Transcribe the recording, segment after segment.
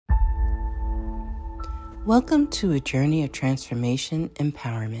Welcome to a journey of transformation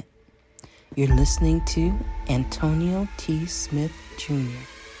empowerment. You're listening to Antonio T. Smith Jr.,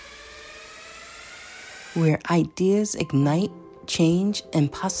 where ideas ignite, change,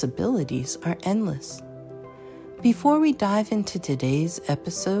 and possibilities are endless. Before we dive into today's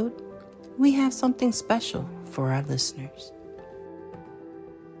episode, we have something special for our listeners.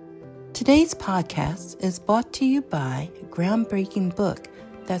 Today's podcast is brought to you by a groundbreaking book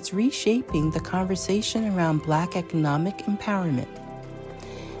that's reshaping the conversation around Black economic empowerment.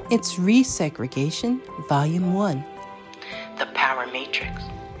 It's Resegregation, Volume 1, The Power Matrix,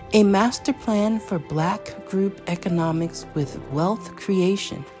 a master plan for Black group economics with wealth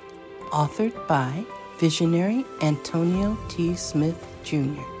creation, authored by visionary Antonio T. Smith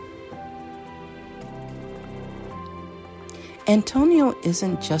Jr. Antonio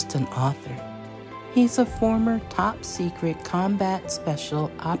isn't just an author. He's a former top-secret combat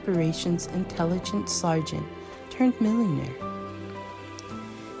special operations intelligence sergeant turned millionaire.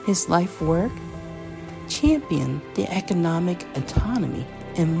 His life work championed the economic autonomy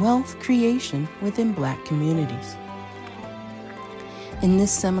and wealth creation within Black communities. In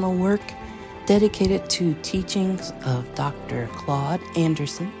this seminal work, dedicated to teachings of Dr. Claude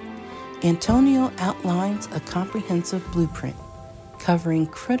Anderson, Antonio outlines a comprehensive blueprint covering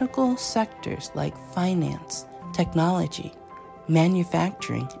critical sectors like finance, technology,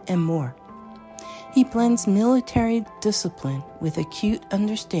 manufacturing, and more. He blends military discipline with acute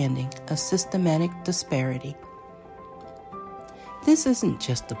understanding of systematic disparity. This isn't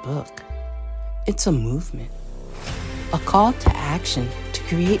just a book. It's a movement, a call to action to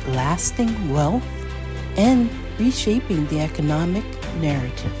create lasting wealth and reshaping the economic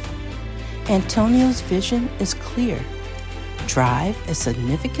narrative. Antonio's vision is clear. Drive a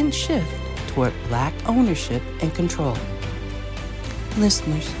significant shift toward Black ownership and control.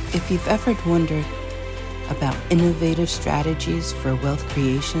 Listeners, if you've ever wondered about innovative strategies for wealth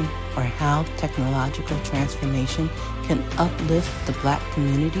creation or how technological transformation can uplift the Black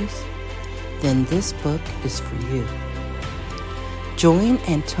communities, then this book is for you. Join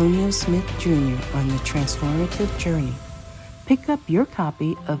Antonio Smith Jr. on the transformative journey. Pick up your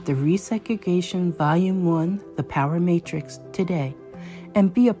copy of the Resegregation Volume 1, The Power Matrix, today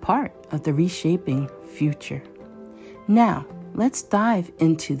and be a part of the reshaping future. Now, let's dive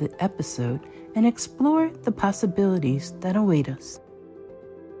into the episode and explore the possibilities that await us.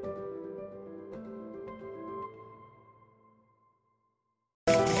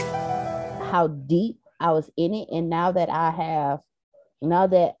 How deep I was in it, and now that I have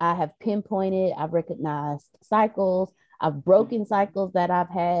pinpointed, I've recognized cycles, I've broken cycles that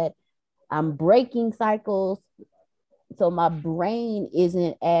I've had, I'm breaking cycles. So my brain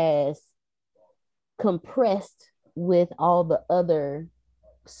isn't as compressed with all the other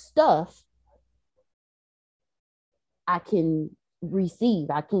stuff. I can receive,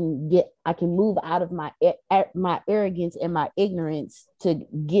 I can move out of my arrogance and my ignorance to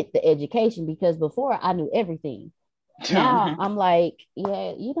get the education, because before I knew everything. Now I'm like,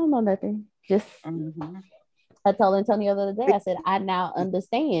 yeah, you don't know nothing. Just I told Antonio the other day, I said, I now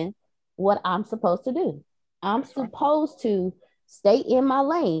understand what I'm supposed to do. I'm supposed to stay in my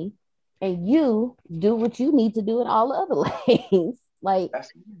lane and you do what you need to do in all the other lanes. Like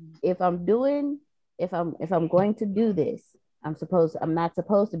if I'm going to do this, I'm not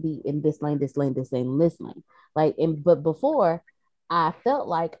supposed to be in this lane, this lane, this lane, this lane. But before I felt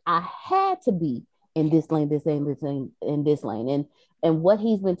like I had to be in this lane, this lane, this lane, in this lane. And what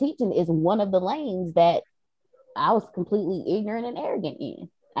he's been teaching is one of the lanes that I was completely ignorant and arrogant in.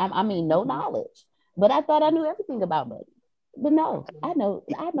 I mean, no knowledge, but I thought I knew everything about money. But no, I know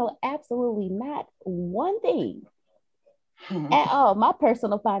absolutely not one thing at all. My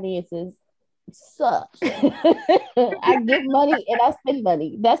personal finances suck. I give money and I spend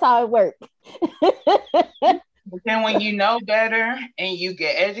money. That's how it works. But then when you know better and you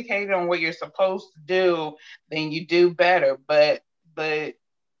get educated on what you're supposed to do, then you do better. But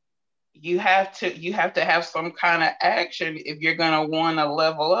you have to have some kind of action if you're going to want to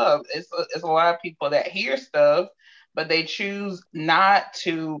level up. It's a lot of people that hear stuff, but they choose not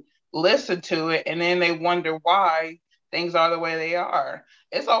to listen to it, and then they wonder why things are the way they are.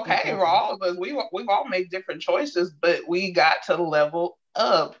 It's okay for all of us. We've all made different choices, but we got to level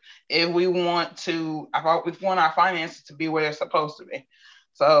up if we want our finances to be where they're supposed to be.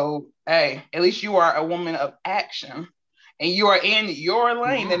 So, hey, at least you are a woman of action, and you are in your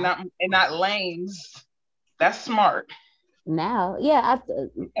lane and not lanes. That's smart. Now, yeah,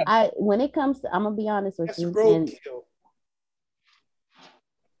 I when it comes to, I'm gonna be honest with you. Roadkill.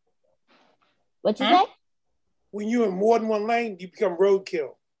 What you say? When you're in more than one lane, you become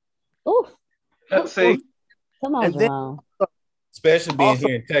roadkill. Ooh. See, Come on, Jerome. Especially being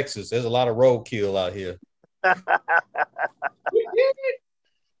here in Texas, there's a lot of roadkill out here.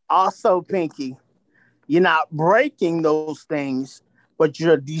 Also, Pinky, you're not breaking those things, but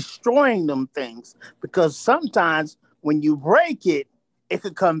you're destroying them things. Because sometimes when you break it, it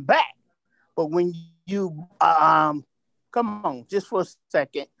could come back. But when you, come on, just for a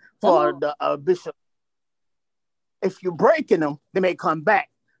second, for the bishop, if you're breaking them, they may come back.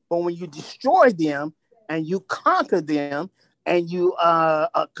 But when you destroy them and you conquer them and you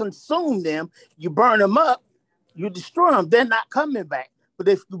consume them, you burn them up, you destroy them, they're not coming back. But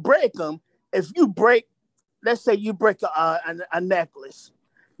if you break them, let's say you break a necklace,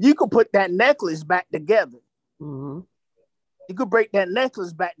 you could put that necklace back together. Mm-hmm. You could break that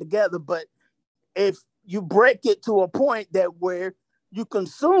necklace back together, but if you break it to a point that where you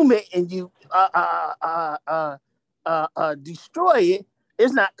consume it and you destroy it,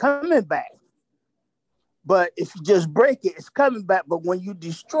 it's not coming back. But if you just break it, it's coming back. But when you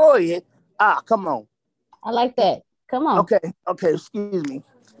destroy it, come on. I like that. Come on. Okay, excuse me.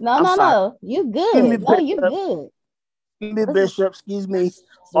 No. You good. No, you good. Excuse me, Bishop. Excuse me.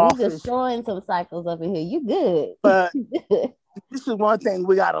 We're destroying some cycles up in here. You good. But this is one thing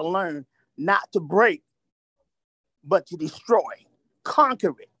we got to learn. Not to break, but to destroy.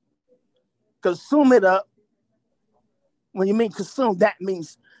 Conquer it. Consume it up. When you mean consume, that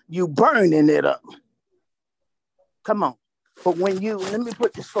means you burning it up. Come on. But when let me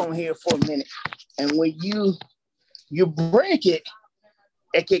put this phone here for a minute. And when you break it,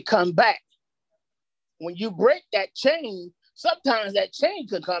 it can come back. When you break that chain, sometimes that chain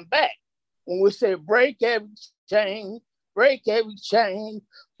can come back. When we say break every chain.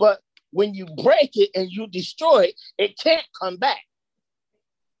 But when you break it and you destroy it, it can't come back.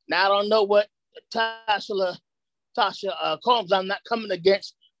 Now, I don't know what Tasha Combs, I'm not coming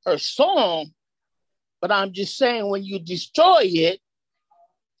against her song, but I'm just saying when you destroy it,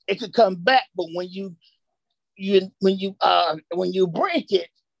 it could come back. But when you break it,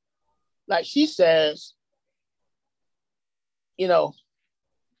 like she says,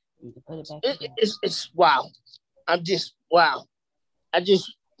 it's wow.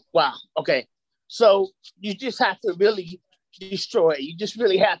 Wow. Okay. So you just have to really destroy it. You just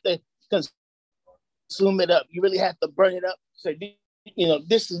really have to consume it up. You really have to burn it up. So,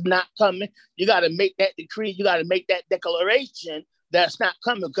 this is not coming. You got to make that decree. You got to make that declaration that's not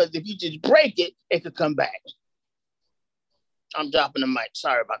coming, because if you just break it, it could come back. I'm dropping the mic.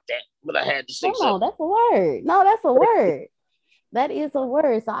 Sorry about that, but I had to say something. No, that's a word. No, that's a word. That is a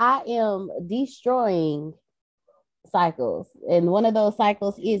word. So I am destroying cycles, and one of those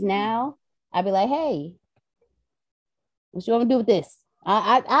cycles is now. I'd be like, hey, what you want to do with this?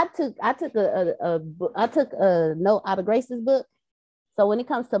 I took a note out of Grace's book. So when it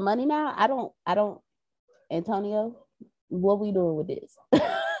comes to money now, I don't, Antonio, what we doing with this?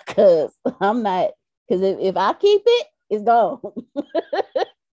 Because if I keep it, it's gone.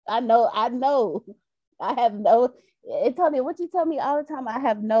 I know. I have no, Antonio, what you tell me all the time, I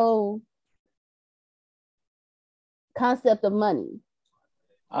have no concept of money.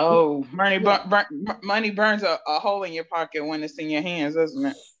 Oh, money burns a hole in your pocket when it's in your hands, doesn't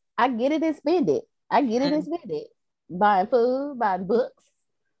it? I get it and spend it. Buying food, buying books,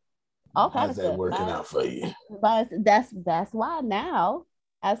 all kinds of stuff. How's that working out for you? That's why now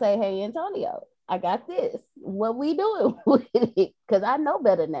I say, hey, Antonio, I got this. What we doing with it? Because I know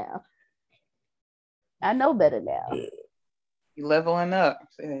better now. Yeah. You leveling up.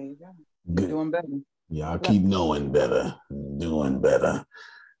 So there you go. You're doing better. Y'all keep knowing better, doing better.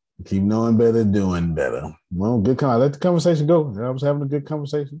 Keep knowing better, doing better. Well, good. Let the conversation go. I was having a good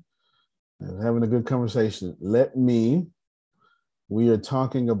conversation. We are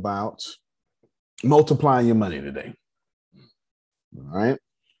talking about multiplying your money today. All right.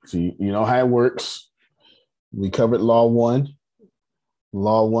 So you know how it works. We covered Law 1.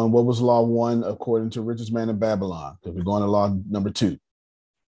 Law 1, what was Law 1 according to richest man in Babylon? Because we're going to Law number 2.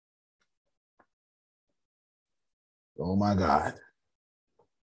 Oh my God.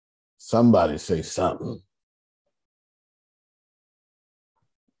 Somebody say something.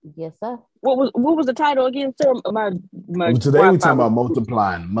 Yes, sir. What was the title again, sir? Today we're talking about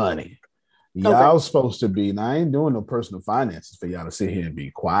multiplying money. Y'all supposed to be, and I ain't doing no personal finances for y'all to sit here and be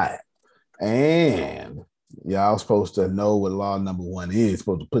quiet. And y'all supposed to know what law number 1 is.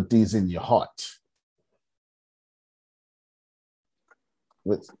 Supposed to put these in your heart.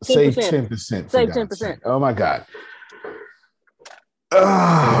 Save 10%. Save 10%. Oh my God.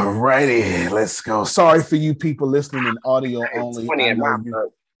 All righty, let's go. Sorry for you people listening in audio only. 20 in my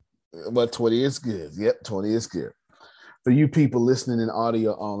book. But 20 is good. Yep, 20 is good. For you people listening in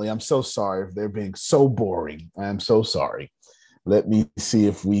audio only, I'm so sorry if they're being so boring. I'm so sorry. Let me see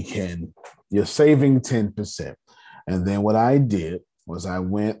if we can. You're saving 10%. And then what I did was I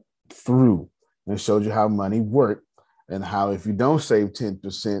went through and showed you how money worked and how if you don't save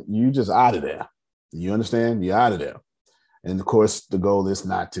 10%, you just out of there. You understand? You're out of there. And of course, the goal is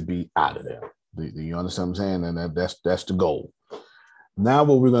not to be out of there. Do you understand what I'm saying? And that's the goal. Now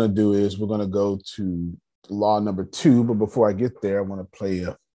what we're going to do is we're going to go to law number 2. But before I get there, I want to play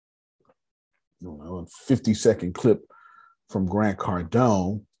a 50-second clip from Grant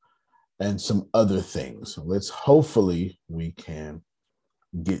Cardone and some other things. So hopefully we can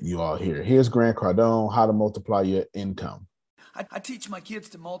get you all here. Here's Grant Cardone, how to multiply your income. I teach my kids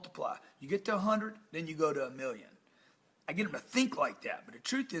to multiply. You get to 100, then you go to 1,000,000. I get them to think like that. But the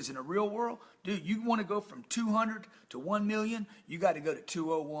truth is, in the real world, dude, you want to go from 200 to 1,000,000, you got to go to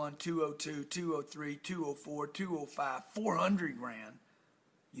 201, 202, 203, 204, 205, 400 grand.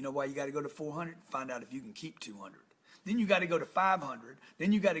 You know why you got to go to 400? Find out if you can keep 200. Then you got to go to 500.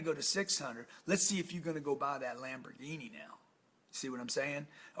 Then you got to go to 600. Let's see if you're going to go buy that Lamborghini now. See what I'm saying?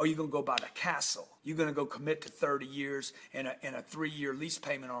 Or you're going to go buy the castle. You're going to go commit to 30 years and a 3-year lease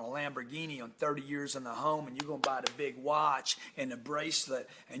payment on a Lamborghini on 30 years on the home, and you're going to buy the big watch and the bracelet,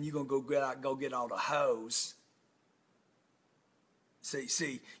 and you're going to go get all the hoes.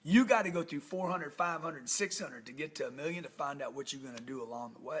 See, you got to go through 400, 500, 600 to get to 1,000,000 to find out what you're going to do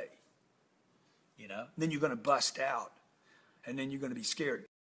along the way. You know? Then you're going to bust out, and then you're going to be scared.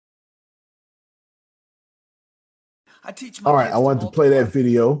 All right, I wanted to play that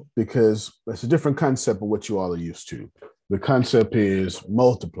video because it's a different concept of what you all are used to. The concept is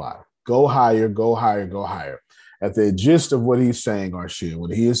multiply. Go higher, go higher, go higher. At the gist of what he's saying, Arshia, what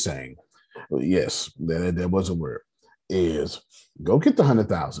he is saying, yes, that was a word, is go get the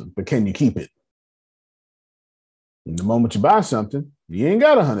 100,000, but can you keep it? And the moment you buy something, you ain't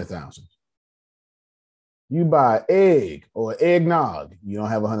got 100,000. You buy egg or eggnog, you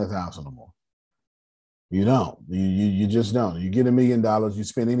don't have 100,000 no more. You don't. You just don't. You get $1 million, you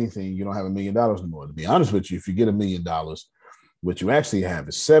spend anything, you don't have $1 million no more. To be honest with you, if you get $1 million, what you actually have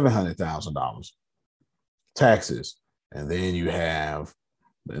is $700,000 taxes, and then you have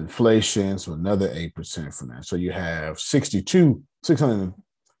the inflation, so another 8% from that. So you have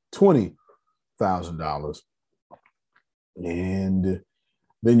 $620,000, and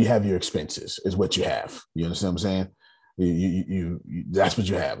then you have your expenses. Is what you have. You understand what I'm saying? You that's what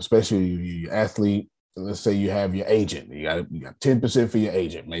you have, especially your athlete. Let's say you have your agent. You got 10% for your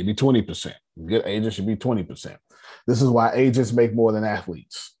agent, maybe 20%. Good agent should be 20%. This is why agents make more than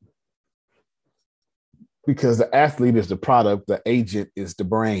athletes. Because the athlete is the product, the agent is the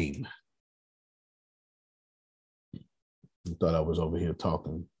brain. I thought I was over here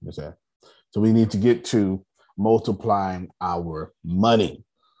talking. So we need to get to multiplying our money.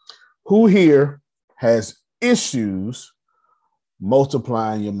 Who here has issues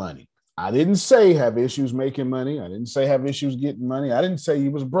multiplying your money? I didn't say have issues making money. I didn't say have issues getting money. I didn't say you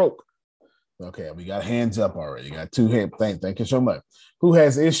was broke. Okay, we got hands up already. Got 2 hands. Thank you so much. Who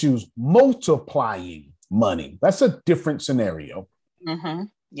has issues multiplying money? That's a different scenario. Mm-hmm.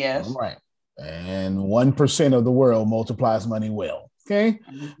 Yes. All right. And 1% of the world multiplies money well. Okay.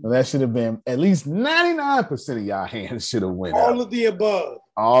 Mm-hmm. Well, that should have been at least 99% of y'all hands should have went all up. of the above.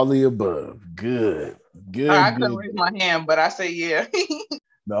 All the above. Good. I couldn't raise my hand, but I say yeah.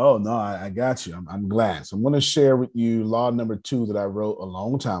 No, I got you. I'm glad. So I'm going to share with you law number 2 that I wrote a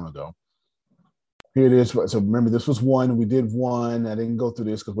long time ago. Here it is. So remember, this was 1. We did 1. I didn't go through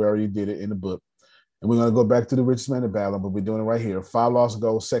this because we already did it in the book. And we're going to go back to the richest man in Babylon, but we're doing it right here. 5 laws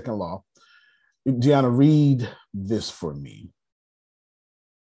ago, second law. Gianna, read this for me.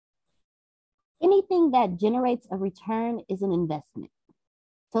 Anything that generates a return is an investment.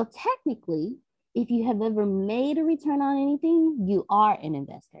 So technically, if you have ever made a return on anything, you are an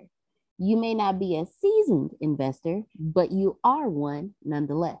investor. You may not be a seasoned investor, but you are one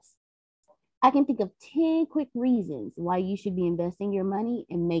nonetheless. I can think of 10 quick reasons why you should be investing your money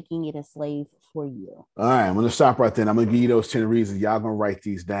and making it a slave for you. All right, I'm going to stop right there. I'm going to give you those 10 reasons. Y'all going to write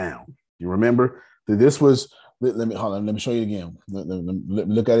these down. You remember that this was, let me show you again.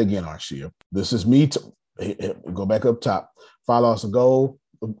 Look at it again, Arshia. This is me. Go back up top. 5 laws of gold.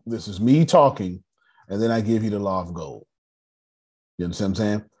 This is me talking, and then I give you the law of gold. You understand what I'm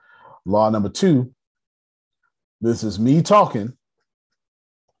saying? Law number 2, this is me talking,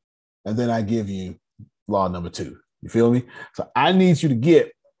 and then I give you law number 2. You feel me? So I need you to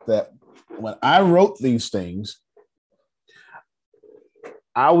get that when I wrote these things,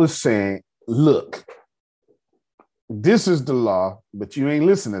 I was saying, look, this is the law, but you ain't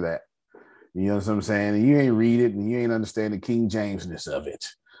listen to that. You know what I'm saying? And you ain't read it and you ain't understand the King Jamesness of it.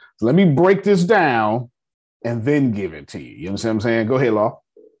 So let me break this down and then give it to you. You know what I'm saying? Go ahead, Law.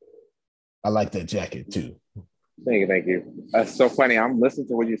 I like that jacket too. Thank you. That's so funny. I'm listening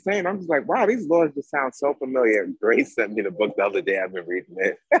to what you're saying. I'm just like, wow, these laws just sound so familiar. Grace sent me the book the other day. I've been reading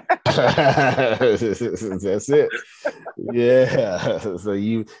it. That's it. Yeah. So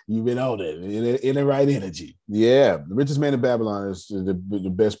you've been on it in the right energy. Yeah. The Richest Man in Babylon is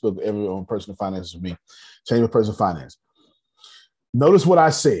the best book ever on personal finance for me. Change of Personal Finance. Notice what I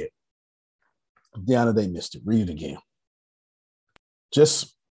said. Deanna, they missed it. Read it again.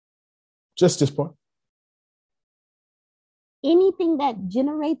 Just this part. Anything that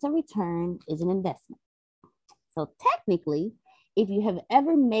generates a return is an investment. So technically, if you have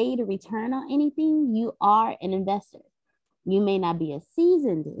ever made a return on anything, you are an investor. You may not be a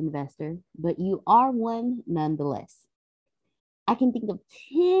seasoned investor, but you are one nonetheless. I can think of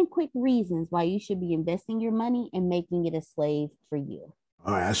 10 quick reasons why you should be investing your money and making it a slave for you.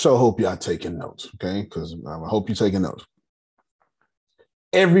 All right, I sure hope y'all taking notes, okay? Because I hope you're taking notes.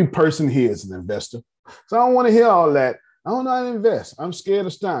 Every person here is an investor. So I don't want to hear all that. I don't know how to invest. I'm scared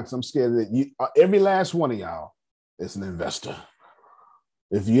of stocks. I'm scared that every last one of y'all is an investor.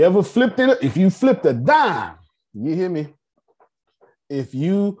 If you ever flipped a dime, you hear me? If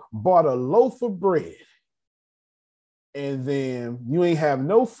you bought a loaf of bread and then you ain't have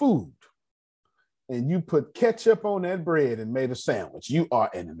no food and you put ketchup on that bread and made a sandwich, you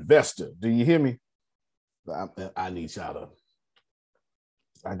are an investor. Do you hear me? I need y'all to.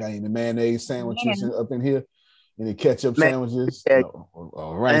 I got any mayonnaise sandwiches up in here. Any ketchup sandwiches? No.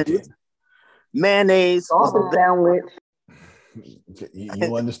 All right. Mayonnaise. Sandwich.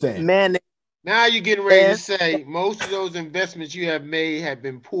 You understand? Mayonnaise. Now you're getting ready to say most of those investments you have made have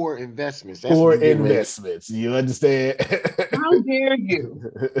been poor investments. That's poor investments. You understand? How dare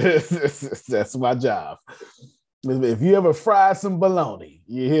you? That's my job. If you ever fry some bologna,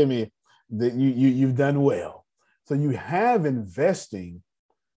 you hear me? That you've done well. So you have investing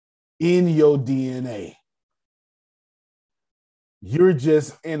in your DNA. You're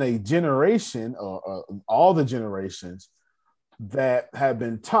just in a generation or all the generations that have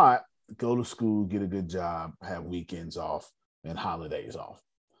been taught, go to school, get a good job, have weekends off and holidays off.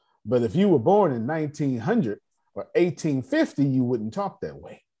 But if you were born in 1900 or 1850, you wouldn't talk that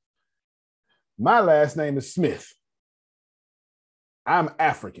way. My last name is Smith. I'm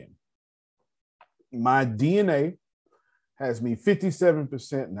African. My DNA has me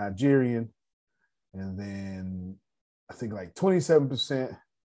 57% Nigerian, and then I think like 27%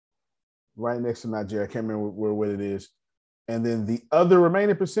 right next to Nigeria. I can't remember where it is. And then the other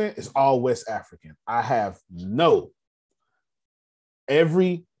remaining percent is all West African. I have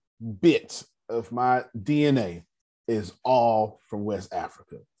every bit of my DNA is all from West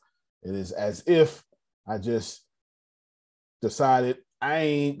Africa. It is as if I just decided I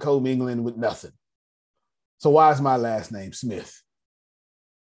ain't commingling with nothing. So why is my last name Smith?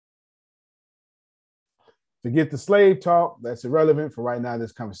 Forget the slave talk. That's irrelevant for right now in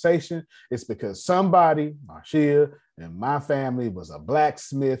this conversation. It's because somebody, Marcia, and my family was a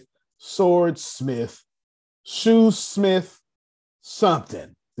blacksmith, swordsmith, shoesmith,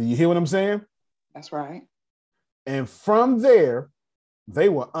 something. Do you hear what I'm saying? That's right. And from there, they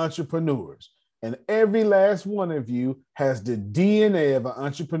were entrepreneurs. And every last one of you has the DNA of an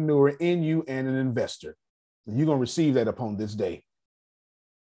entrepreneur in you and an investor. You're going to receive that upon this day.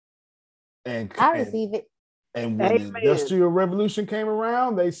 And I receive it. And when the Industrial Revolution came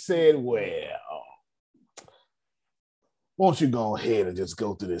around, they said, well, won't you go ahead and just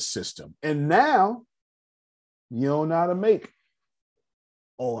go through this system? And now you don't know how to make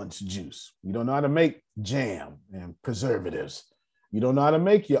orange juice. You don't know how to make jam and preservatives. You don't know how to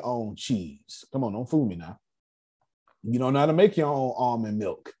make your own cheese. Come on, don't fool me now. You don't know how to make your own almond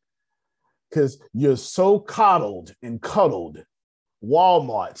milk because you're so coddled and cuddled.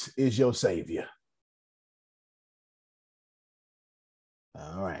 Walmart is your savior.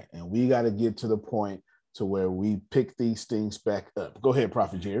 All right. And we got to get to the point to where we pick these things back up. Go ahead,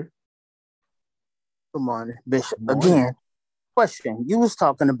 Prophet Jerry. Good morning, Bishop. Again, question. You was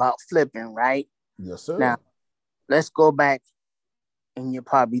talking about flipping, right? Yes, sir. Now, let's go back in your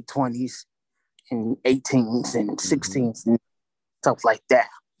probably 20s and 18s and 16s and stuff like that.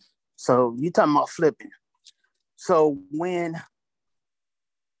 So you talking about flipping. So when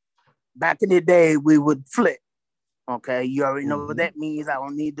back in the day we would flip, okay, you already know what that means. I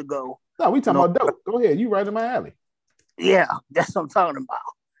don't need to go. No, we talking about dope. Go ahead. You right in my alley. Yeah, that's what I'm talking about.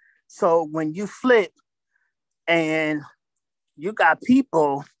 So when you flip and you got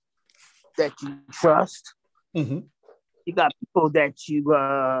people that you trust, you got people that you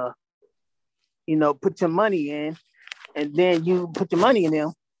put your money in, and then you put your money in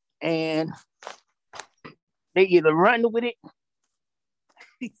them, and they either run with it,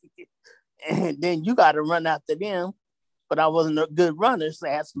 and then you got to run after them. But I wasn't a good runner, so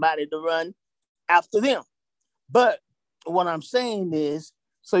I had somebody to run after them. But what I'm saying is,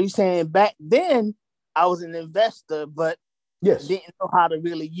 so you're saying back then I was an investor, but yes, didn't know how to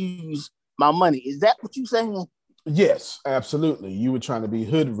really use my money. Is that what you're saying? Yes, absolutely. You were trying to be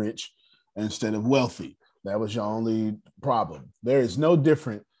hood rich instead of wealthy. That was your only problem. There is no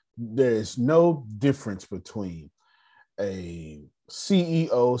difference between a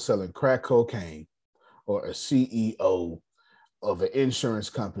CEO selling crack cocaine or a CEO of an insurance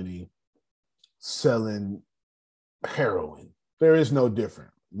company selling heroin. There is no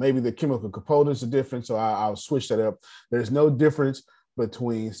difference. Maybe the chemical components are different, so I'll switch that up. There's no difference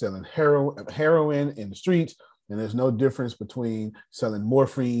between selling heroin in the streets, and there's no difference between selling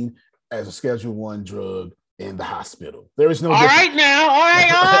morphine as a Schedule I drug in the hospital. There is no difference. Right now. All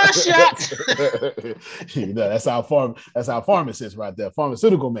right. Oh, shut. That's how pharmacist right there,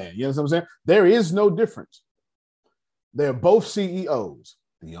 pharmaceutical man. You know what I'm saying? There is no difference. They're both CEOs.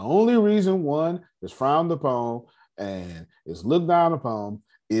 The only reason one is frowned upon and is looked down upon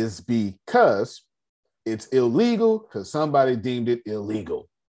is because it's illegal, because somebody deemed it illegal.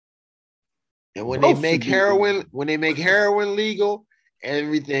 And when they make heroin legal,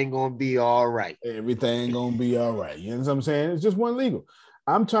 everything gonna be all right. Everything gonna be all right. You know what I'm saying? It's just one legal.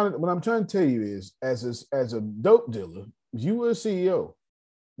 What I'm trying to tell you is, as a dope dealer, you were a CEO.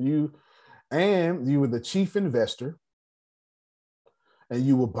 You were the chief investor, and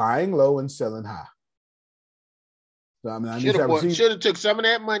you were buying low and selling high. So I mean, should have took some of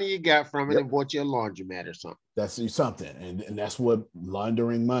that money you got from it and bought you a laundromat or something. That's something, and that's what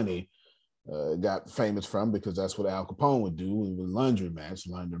laundering money got famous from, because that's what Al Capone would do with laundromats,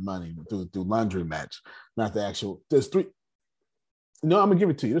 launder money through laundromats, not the actual. There's three. No, I'm gonna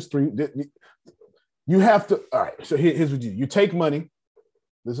give it to you. There's three. You have to. All right. So here's what you take money.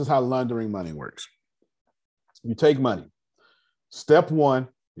 This is how laundering money works. You take money. Step one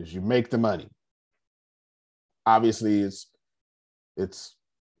is you make the money. Obviously, it's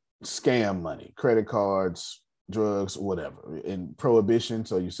scam money, credit cards, drugs, whatever. In prohibition,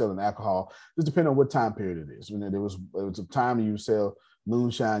 so you're selling alcohol. Just depending on what time period it is. When there was a time you sell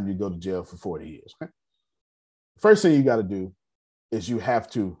moonshine, you go to jail for 40 years. Okay? First thing you got to do is you have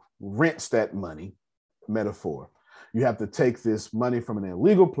to rinse that money, metaphor. You have to take this money from an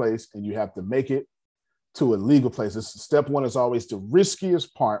illegal place and you have to make it to a legal place. Step one is always the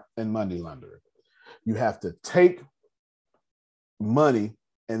riskiest part in money laundering. You have to take money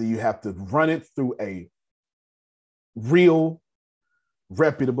and you have to run it through a real,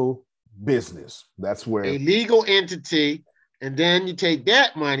 reputable business. That's where a legal entity, and then you take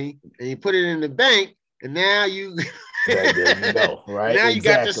that money and you put it in the bank, and now you there you go, right? Now you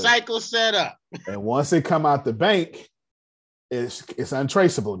got the cycle set up. And once it come out the bank, it's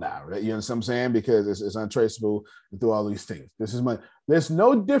untraceable now, right? You know what I'm saying? Because it's untraceable through all these things. This is money. There's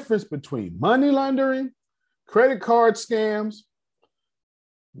no difference between money laundering, credit card scams,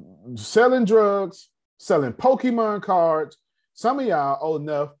 selling drugs, selling Pokemon cards. Some of y'all old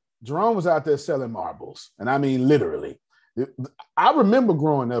enough, Jerome was out there selling marbles. And I mean, literally. I remember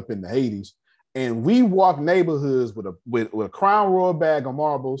growing up in the 80s, and we walked neighborhoods with a Crown Royal bag of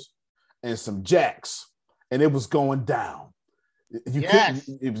marbles and some jacks, and it was going down. You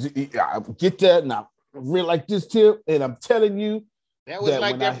couldn't get that, and I really like this tip, and I'm telling you, that was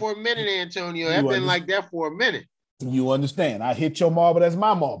like that for a minute, Antonio. That's been like that for a minute. You understand? I hit your marble. That's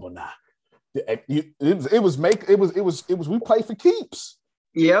my marble now. It was we play for keeps.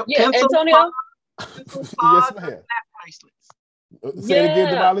 Yep. Yeah, Antonio. Yes, ma'am. Say it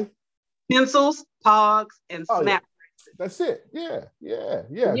again, Diwali. Pencils, pogs, and snap. That's it. Yeah.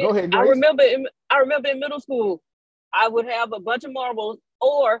 Go ahead, Grace. I remember in middle school, I would have a bunch of marbles,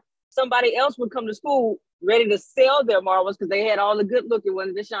 or somebody else would come to school ready to sell their marbles because they had all the good looking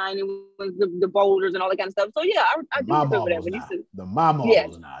ones, the shiny ones, the boulders, and all that kind of stuff. So yeah, I do remember that when you said my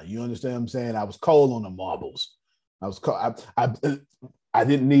marbles now. You understand what I'm saying? I was cold on the marbles. I was cold. I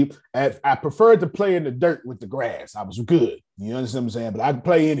didn't need. I preferred to play in the dirt with the grass. I was good. You understand what I'm saying? But I could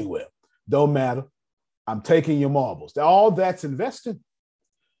play anywhere. Don't matter. I'm taking your marbles. All that's investing.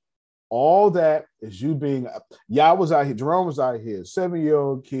 All that is you being. Y'all was out here. Jerome was out here.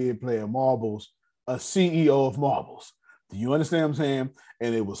 7-year-old kid playing marbles. A CEO of marbles. Do you understand what I'm saying?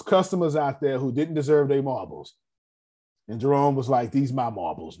 And it was customers out there who didn't deserve their marbles. And Jerome was like, these my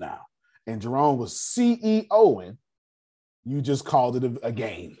marbles now. And Jerome was CEOing. You just called it a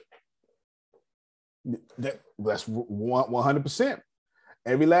game. That's 100%.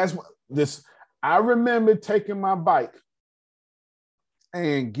 Every last one. I remember taking my bike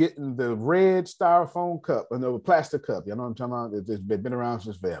and getting the red styrofoam cup, or no, plastic cup. You know what I'm talking about? It's been around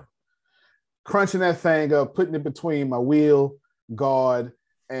since forever. Crunching that thing up, putting it between my wheel guard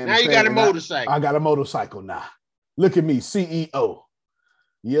and now you got a motorcycle. I got a motorcycle now. Look at me, CEO.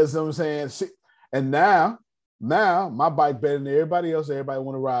 You know what I'm saying? And now my bike better than everybody else. Everybody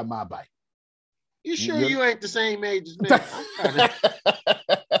want to ride my bike. You sure you ain't the same age as me?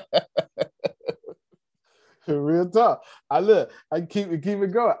 Real talk. I keep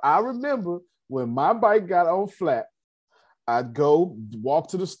it going. I remember when my bike got on flat, I'd go walk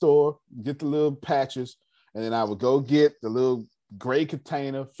to the store, get the little patches, and then I would go get the little gray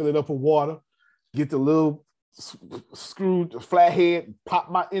container, fill it up with water, get the little screwed flathead, pop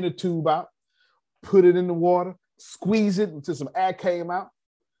my inner tube out, put it in the water, squeeze it until some air came out,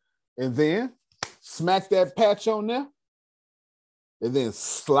 and then smack that patch on there, and then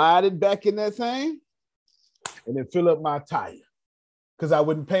slide it back in that thing, and then fill up my tire. Because I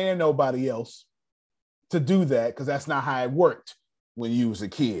wasn't paying nobody else to do that, because that's not how it worked when you was a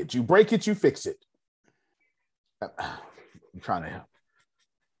kid. You break it, you fix it. I'm trying to help.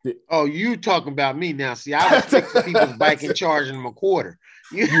 Oh, you talking about me now. See, I was fixing people's bike and charging them a quarter.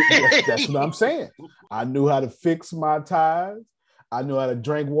 That's what I'm saying. I knew how to fix my tires. I knew how to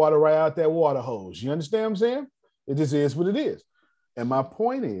drink water right out that water hose. You understand what I'm saying? It just is what it is. And my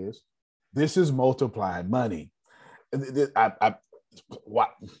point is, this is multiplying money.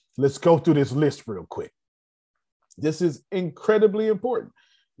 Let's go through this list real quick. This is incredibly important.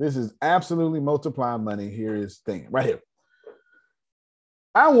 This is absolutely multiplying money. Here is the thing right here.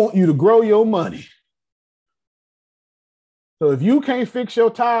 I want you to grow your money. So if you can't fix your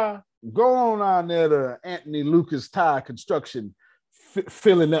tire, go on out there to Anthony Lucas Tire Construction,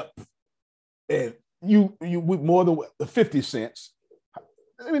 filling up, and you with more than 50 cents.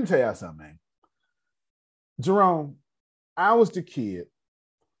 Let me tell you something, man. Jerome, I was the kid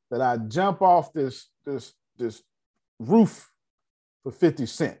that I'd jump off this roof for 50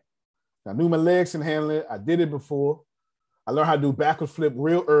 cents. I knew my legs can handle it. I did it before. I learned how to do backward flip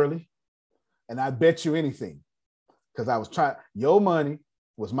real early. And I bet you anything, because I was trying, your money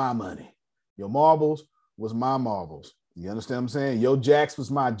was my money. Your marbles was my marbles. You understand what I'm saying? Your jacks was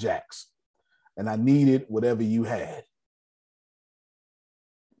my jacks. And I needed whatever you had.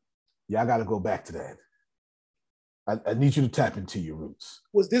 Y'all got to go back to that. I need you to tap into your roots.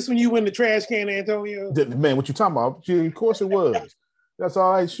 Was this when you went to trash can, Antonio? Man, what you talking about? Of course it was. That's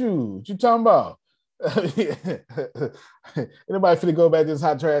all right, shoes. What you talking about? Anybody finna go back to this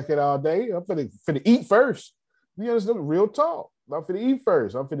hot trash can all day? I'm finna eat first. You understand? Real talk. I'm finna eat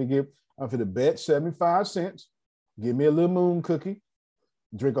first. I'm finna bet 75 cents. Give me a little moon cookie.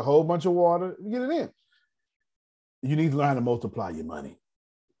 Drink a whole bunch of water. Get it in. You need to learn how to multiply your money.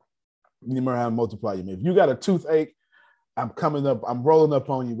 You need to learn how to multiply your money. If you got a toothache, I'm rolling up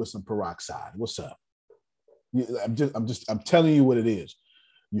on you with some peroxide. What's up? I'm telling you what it is.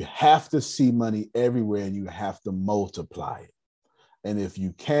 You have to see money everywhere and you have to multiply it. And if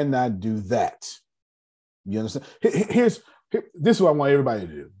you cannot do that, you understand? This is what I want everybody to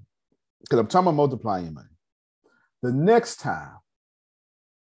do, because I'm talking about multiplying your money. The next time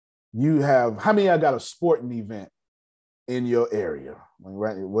you have, how many of y'all got a sporting event in your area? Like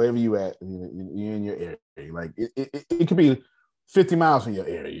right, wherever you at, you're in your area. Like it could be 50 miles from your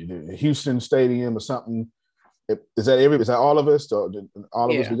area, Houston Stadium or something. Is that all of us? Or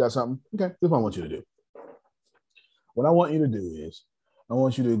all of us, we got something? Okay, this is what I want you to do. What I want you to do is, I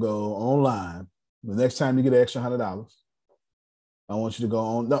want you to go online. The next time you get an extra $100, I want you to go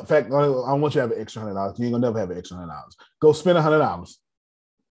on. No, in fact, I want you to have an extra $100. You ain't gonna never have an extra $100. Go spend $100.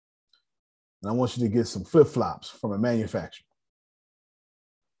 And I want you to get some flip-flops from a manufacturer.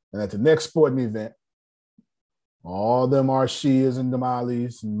 And at the next sporting event, all them Arshias and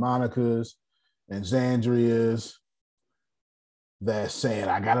Damalis and Monicas and Zandrias that's saying,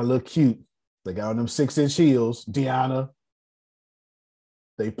 I gotta look cute. They got on them 6-inch heels, Deanna.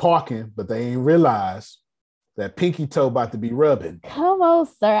 They parking, but they ain't realize that pinky toe about to be rubbing. Come on,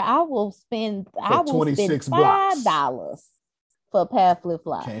 sir. I will spend $5 for a pair of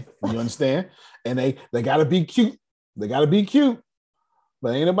flip-flops. Okay, you understand? And they gotta be cute. They gotta be cute.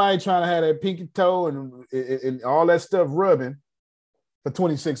 But ain't nobody trying to have that pinky toe and all that stuff rubbing for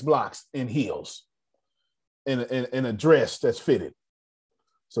 26 blocks in heels in a dress that's fitted.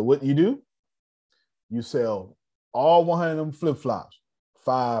 So what you do, you sell all 100 of them flip-flops,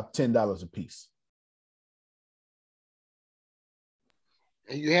 $5, $10 a piece.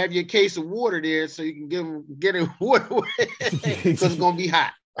 And you have your case of water there so you can get it water because it's going to be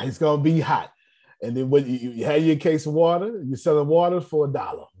hot. It's going to be hot. And then when you had your case of water, you're selling water for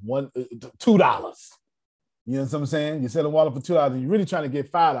 $1, $2. You know what I'm saying? You're selling water for $2, and you're really trying to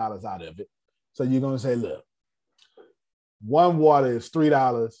get $5 out of it. So you're gonna say, look, one water is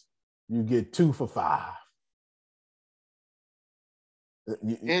 $3. You get 2 for $5.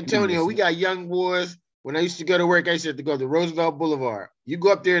 Antonio, we got young boys. When I used to go to work, I used to have to go to Roosevelt Boulevard. You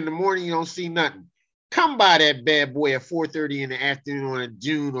go up there in the morning, you don't see nothing. Come by that bad boy at 4:30 in the afternoon on a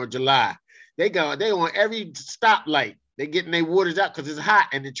June or July. They on every stoplight. They getting their waters out because it's hot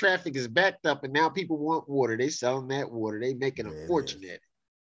and the traffic is backed up, and now people want water. They selling that water. They making a fortune at it.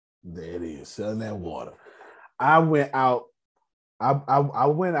 There it is, selling that water. I went out. I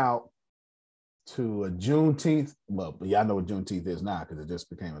went out to a Juneteenth. Well, y'all know what Juneteenth is now because it just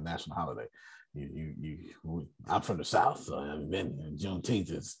became a national holiday. I'm from the South, so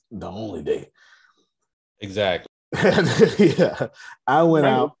Juneteenth is the only day. Exactly. Yeah, I went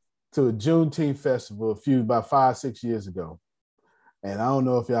out to a Juneteenth festival about 5-6 years ago, and I don't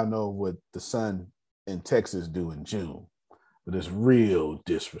know if y'all know what the sun in Texas do in June, but it's real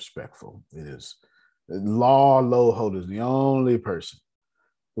disrespectful. It is. Law Loholt is the only person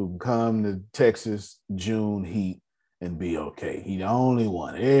who can come to Texas June heat and be okay. He the only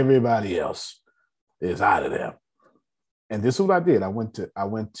one. Everybody else is out of there. And this is what I did. I went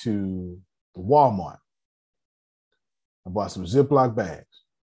to Walmart. I bought some Ziploc bags.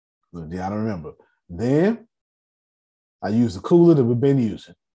 I don't remember. Then I used the cooler that we've been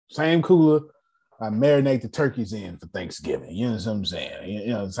using. Same cooler I marinate the turkeys in for Thanksgiving. You know what I'm saying?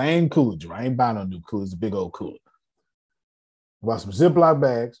 You know, same cooler. I ain't buying no new cooler. It's a big old cooler. I bought some Ziploc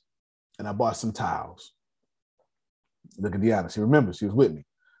bags and I bought some towels. Look at Deanna. She remembers. She was with me.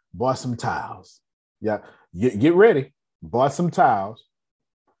 Bought some towels. Yeah, get ready. Bought some towels.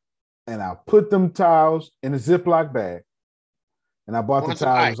 And I put them towels in a Ziploc bag. And I bought the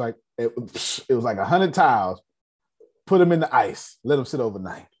towels. It was like 100 towels. Put them in the ice. Let them sit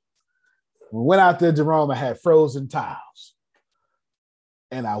overnight. We went out there, Jerome, I had frozen towels.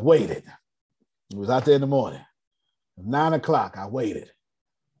 And I waited. It was out there in the morning. 9 o'clock, I waited.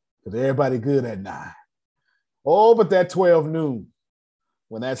 Because everybody good at 9. Oh, but that 12 noon,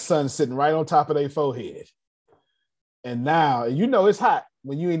 when that sun's sitting right on top of their forehead. And now, you know it's hot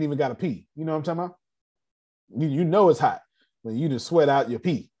when you ain't even got to pee. You know what I'm talking about? You know it's hot when you just sweat out your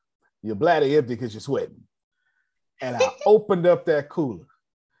pee. Your bladder empty because you're sweating. And I opened up that cooler.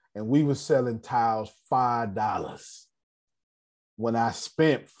 And we were selling towels $5 when I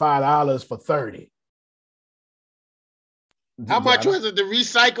spent $5 for 30. How much was it to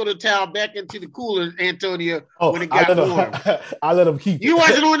recycle the towel back into the cooler, Antonio, when it got warm? I let them keep it. You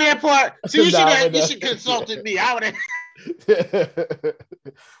wasn't on that part. So you should consulted me. I would have.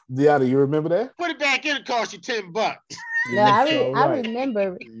 Deanna, you remember that? Put it back in, it cost you $10. No, I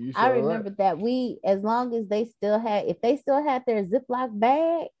remember that as long as if they still had their Ziploc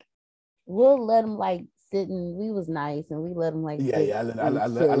bag, we'll let them sit and we was nice and we let them I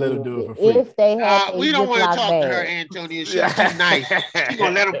let them do it for free. If they had we don't want to talk to her, Antonio. She's too nice. She's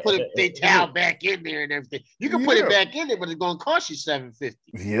gonna let them put their towel back in there and everything. You can put it back in there, but it's gonna cost you $7.50.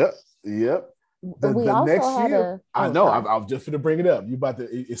 Yep. The next year, I know. I was just going to bring it up. You about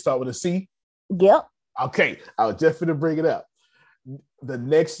to start with a C? Yep. Okay. I was just going to bring it up. The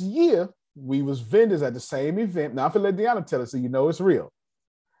next year, we was vendors at the same event. Now, I'm going to let Deanna tell us so you know it's real.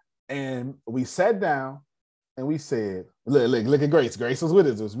 And we sat down and we said, look at Grace. Grace was with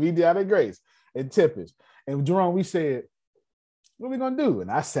us. It was me, Deanna, and Grace, and Tippage. And Jerome, we said, what are we going to do?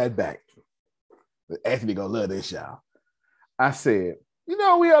 And I sat back. Anthony going to love this, y'all. I said, you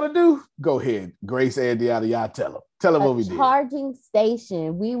know what we ought to do? Go ahead, Grace and Deanna, y'all tell them. Tell them what we did. Charging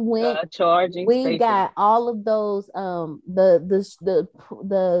station. We went. We got all of those the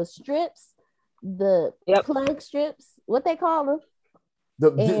strips, the plug strips. What they call them?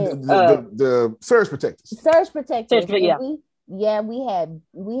 The surge protectors. Surge protectors. Yeah. We have.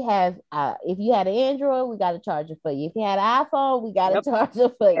 If you had an Android, we got a charger for you. If you had an iPhone, we got a charger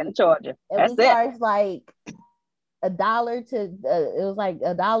for you. And a charger. And we charged $1 to it was $1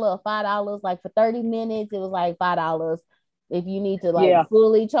 or $5 for 30 minutes. It was $5 if you need to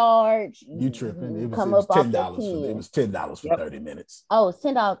fully charge. You tripping? It was $10. It was $10 for 30 minutes. Oh, it's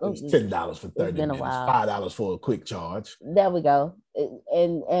 $10. It was $10 for 30 minutes. $5 for a quick charge. There we go.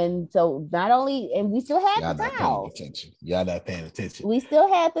 And so not only we still had the towels. Y'all not paying attention. We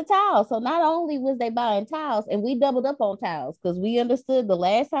still had the towels. So not only was they buying towels, and we doubled up on towels because we understood the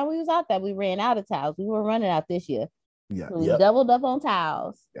last time we was out there, we ran out of towels. We were running out this year. So we doubled up on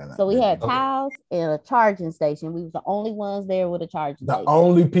towels. So we had towels and a charging station. We was the only ones there with a charging station. The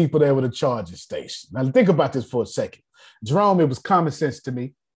only people there with a charging station. Now think about this for a second. Jerome, it was common sense to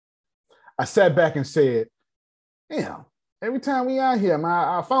me. I sat back and said, damn, every time we out here,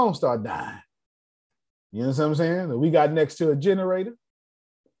 our phone start dying. You know what I'm saying? We got next to a generator.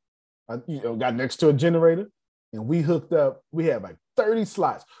 Got next to a generator, and we hooked up. We had like 30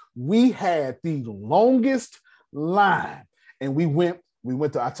 slots. We had the longest line, and we went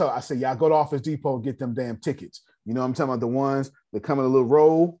to. I said, y'all go to Office Depot and get them damn tickets. You know what I'm talking about? The ones that come in a little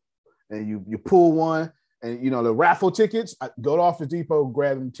roll, and you pull one, and you know the raffle tickets. Go to Office Depot,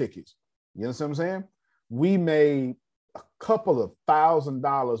 grab them tickets. You know what I'm saying? We made a couple of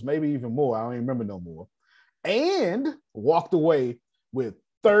 $1,000, maybe even more. I don't even remember no more, and walked away with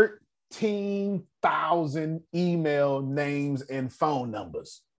 13,000 email names and phone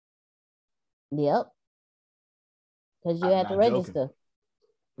numbers. Yep. Because you had to register. Joking.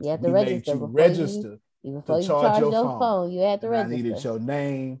 You had to register. Before you charge your phone. You had to register. I needed your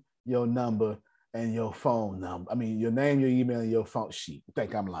name, your number, and your phone number. I mean, your name, your email, and your phone sheet. I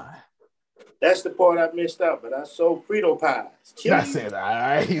think I'm lying. That's the part I missed out, but I sold Frito pies. That's it. All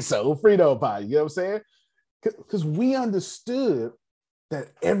right. So Frito pie. You know what I'm saying? Because we understood that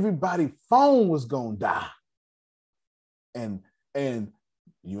everybody's phone was gonna die. And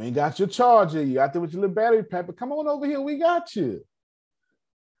you ain't got your charger, you out there with your little battery pack, but come on over here, we got you.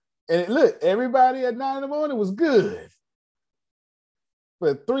 And look, everybody at 9 a.m. was good.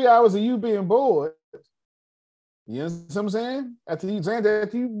 But 3 hours of you being bored, you know what I'm saying? After you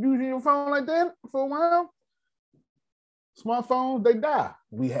using your phone like that for a while, smartphones, they die.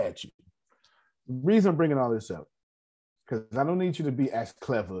 We had you. The reason I'm bringing all this up, because I don't need you to be as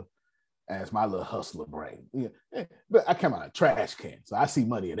clever as my little hustler brain. Yeah. But I come out of a trash can, so I see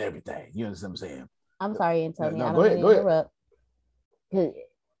money in everything. You understand what I'm saying? I'm sorry, Antonio. I don't mean to interrupt.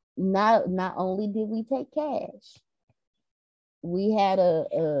 Not only did we take cash, we had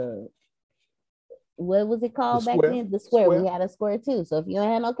a what was it called back then? The square. We had a square too. So if you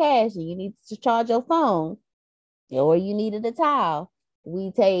don't have no cash and you need to charge your phone, or you needed a towel,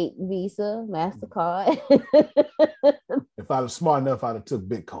 we take Visa, MasterCard. If I was smart enough, I'd have took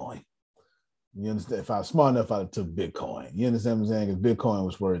Bitcoin. You understand? If I was smart enough, I'd have took Bitcoin. You understand what I'm saying? Because Bitcoin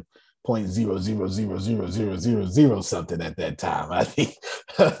was worth 0.0000000 something at that time. I think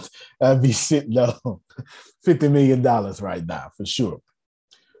I'd be sitting on $50 million right now, for sure.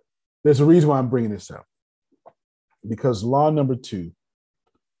 There's a reason why I'm bringing this up. Because law number 2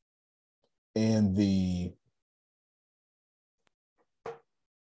 in the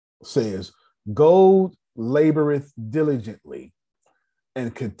says, gold laboreth diligently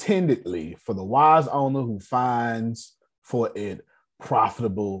and contentedly for the wise owner who finds for it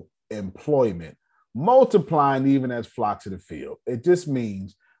profitable employment, multiplying even as flocks of the field. It just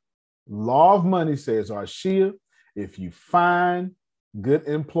means law of money says, Arshia, if you find good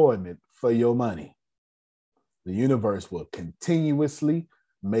employment for your money, the universe will continuously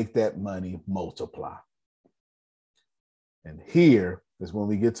make that money multiply. And here is when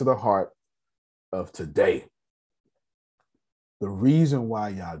we get to the heart of today. The reason why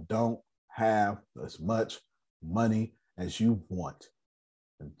y'all don't have as much money as you want.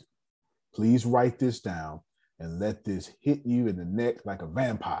 And please write this down and let this hit you in the neck like a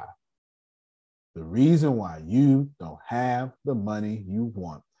vampire. The reason why you don't have the money you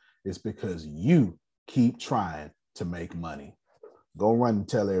want is because you keep trying to make money. Go run and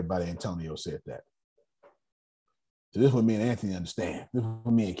tell everybody Antonio said that. So this is what me and Anthony understand. This is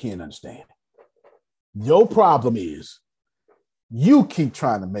what me and Ken understand. Your problem is you keep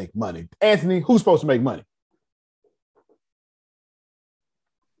trying to make money. Anthony, who's supposed to make money?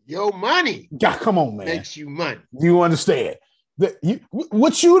 Your money. God, come on, man. Makes you money. You understand?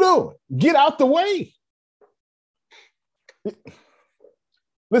 What you doing? Get out the way.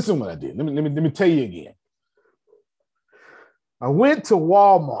 Listen what I did. Let me tell you again. I went to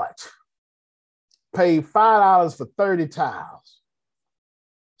Walmart, paid $5 for 30 towels.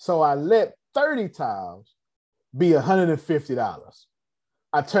 So I let 30 towels be $150.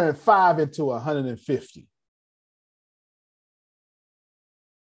 I turned 5 into $150.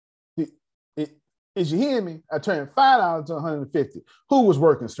 Is you hearing me? I turned $5 to $150. Who was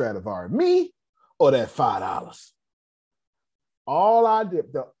working Stradivari? Me or that $5? All I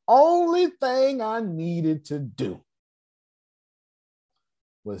did, the only thing I needed to do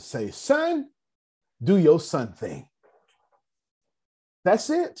was say, son, do your son thing. That's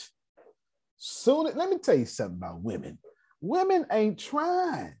it. Soon, let me tell you something about women. Women ain't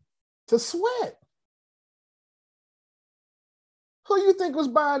trying to sweat. Who you think was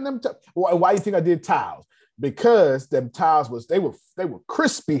buying them? Why you think I did towels? Because them towels they were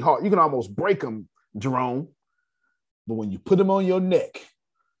crispy hard. You can almost break them, Jerome. But when you put them on your neck,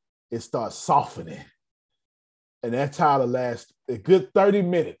 it starts softening. And that towel will last a good 30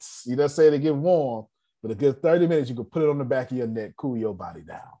 minutes. You know, say to get warm, but a good 30 minutes, you can put it on the back of your neck, cool your body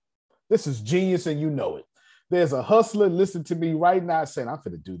down. This is genius, and you know it. There's a hustler listening to me right now saying, I'm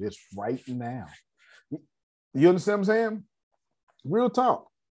going to do this right now. You understand what I'm saying? Real talk.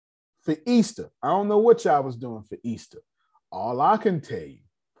 For Easter, I don't know what y'all was doing for Easter. All I can tell you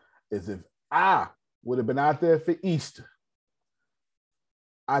is if I would have been out there for Easter,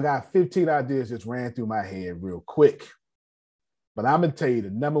 I got 15 ideas just ran through my head real quick. But I'm going to tell you the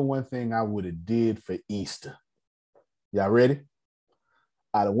number one thing I would have did for Easter. Y'all ready?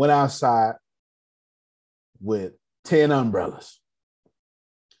 I'd have went outside with 10 umbrellas.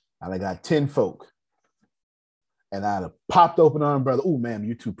 I'd have got 10 folk. And I'd have popped open an umbrella. Oh, ma'am,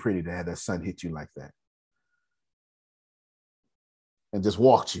 you're too pretty to have that sun hit you like that. And just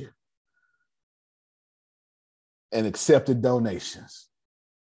walked you. And accepted donations.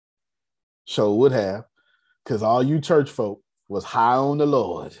 Sure would have. Because all you church folk was high on the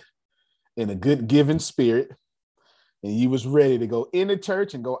Lord in a good giving spirit. And you was ready to go in the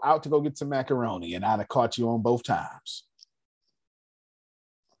church and go out to go get some macaroni. And I'd have caught you on both times.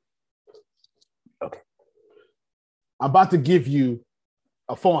 Okay. I'm about to give you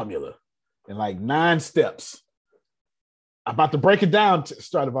a formula in like 9 steps. I'm about to break it down to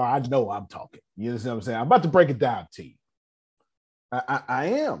Stradivar. I know I'm talking. You understand what I'm saying? I'm about to break it down to you. I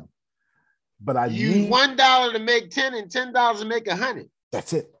am. But I use $1 to make 10 and $10 to make 100.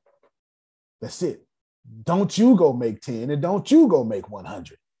 That's it. That's it. Don't you go make 10 and don't you go make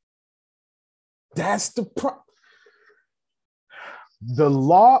 100. That's the problem. The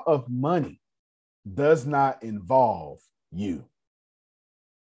law of money does not involve you.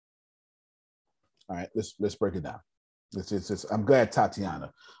 All right, let's break it down. I'm glad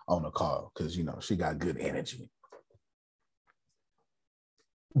Tatiana on the call because you know she got good energy.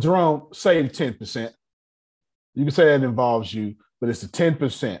 Jerome, say 10%. You can say that involves you, but it's the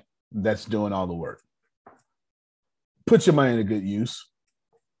 10% that's doing all the work. Put your money to good use.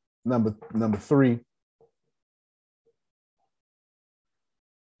 Number 3.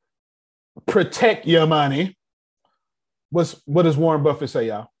 Protect your money. What does Warren Buffett say,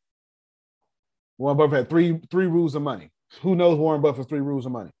 y'all? Warren Buffett had three rules of money. Who knows Warren Buffett's 3 rules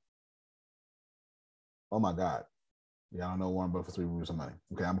of money? Oh my God. Y'all don't know Warren Buffett's 3 rules of money.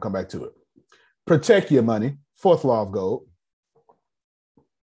 Okay, I'm gonna come back to it. Protect your money. 4th law of gold.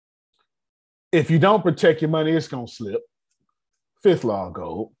 If you don't protect your money, it's gonna slip. 5th law of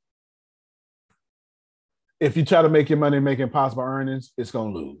gold. If you try to make your money make impossible earnings, it's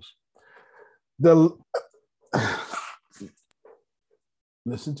gonna lose.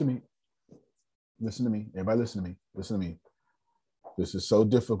 Listen to me. Listen to me. Everybody listen to me. Listen to me. This is so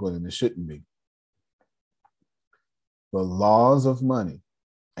difficult and it shouldn't be. The laws of money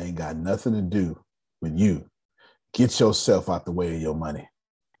ain't got nothing to do with you. Get yourself out the way of your money.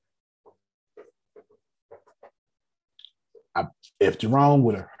 If Jerome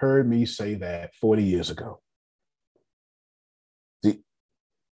would have heard me say that 40 years ago,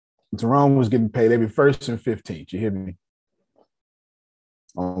 Jerome was getting paid every 1st and 15th. You hear me?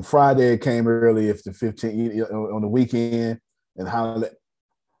 On Friday, it came early. If the 15th on the weekend and holiday,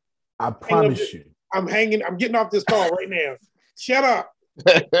 I promise you. I'm getting off this call right now. Shut up.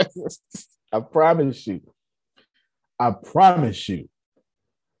 I promise you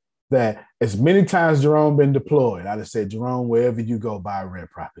that as many times Jerome been deployed, I'd have said, Jerome, wherever you go, buy a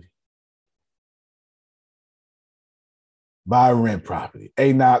rent property. Buy a rent property.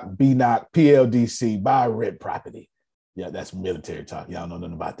 A-knock, B-knock, PLDC, buy a rent property. Yeah, that's military talk. Y'all know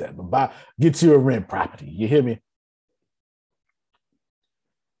nothing about that. But get you a rent property. You hear me?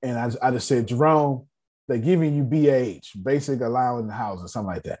 And I just said, Jerome, they're giving you BAH, basic allowance housing,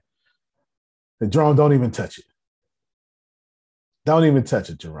 something like that. And Jerome, don't even touch it. Don't even touch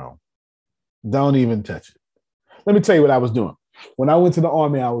it, Jerome. Don't even touch it. Let me tell you what I was doing. When I went to the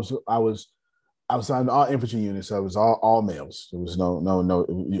Army, I was on all infantry units, so it was all males. There was no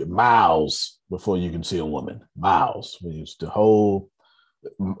miles before you can see a woman. Miles. We used to hold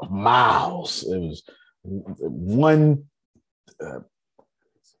miles. It was 1-9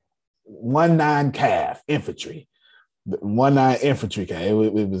 calf infantry. 1-9 infantry calf. It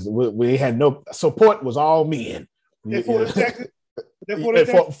was we had no support. Was all men. Fort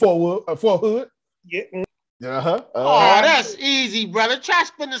Hood. Yeah. That's easy, brother. Try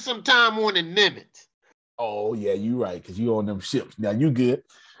spending some time on the Nimitz. Oh, yeah, you right, because you on them ships. Now, you good.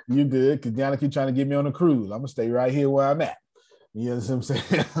 You good, because Deanna keep trying to get me on a cruise. I'm going to stay right here where I'm at. You understand what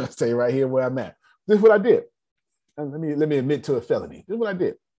I'm saying? Stay right here where I'm at. This is what I did. And let me admit to a felony. This is what I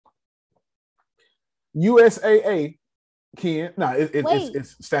did. USAA, Ken, no,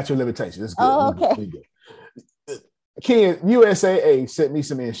 it's statute of limitations. It's good. Oh, okay. We good. Ken, USAA sent me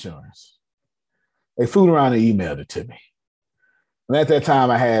some insurance. They fooled around and emailed it to me. And at that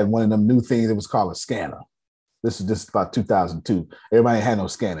time, I had one of them new things that was called a scanner. This is just about 2002. Everybody had no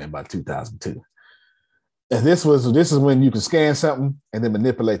scanner in about 2002. And this is when you can scan something and then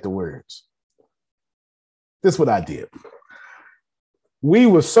manipulate the words. This is what I did. We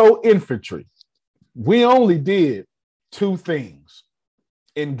were so infantry. We only did 2 things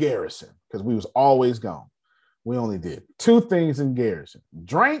in garrison because we was always gone. We only did 2 things in garrison: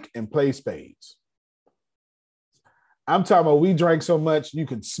 drink and play spades. I'm talking about we drank so much you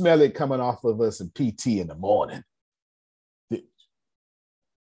could smell it coming off of us in PT in the morning.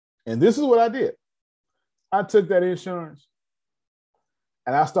 And this is what I did. I took that insurance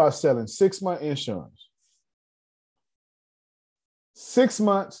and I started selling 6-month insurance. 6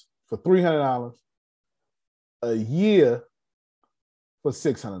 months for $300, a year for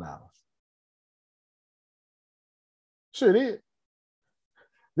 $600. Sure did.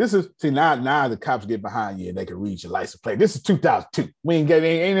 This is, see, now the cops get behind you and they can read your license plate. This is 2002. We ain't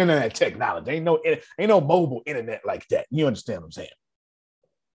none of that technology. Ain't no mobile internet like that. You understand what I'm saying?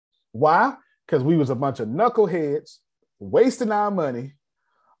 Why? Because we was a bunch of knuckleheads wasting our money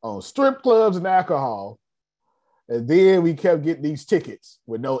on strip clubs and alcohol. And then we kept getting these tickets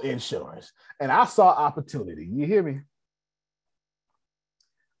with no insurance. And I saw opportunity. You hear me?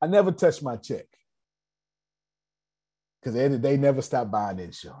 I never touched my check because they never stopped buying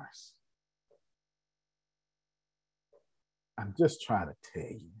insurance. I'm just trying to tell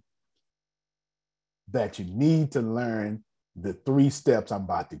you that you need to learn the 3 steps I'm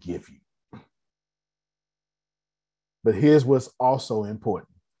about to give you. But here's what's also important.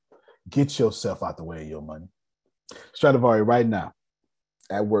 Get yourself out the way of your money. Stradivari right now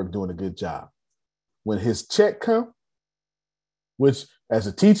at work doing a good job. When his check come, which as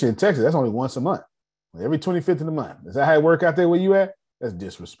a teacher in Texas, that's only once a month. Every 25th of the month. Is that how it work out there where you at? That's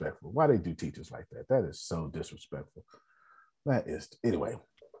disrespectful. Why they do teachers like that? That is so disrespectful. That is, anyway.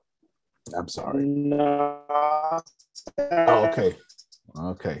 I'm sorry. No. Oh, okay.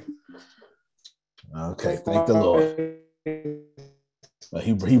 Okay. Okay. Thank the Lord.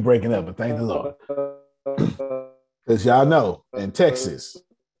 He breaking up, but thank the Lord. Because y'all know, in Texas,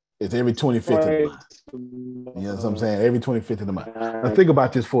 it's every 25th of the month. You know what I'm saying? Every 25th of the month. Now think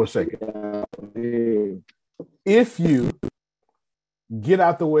about this for a second. If you get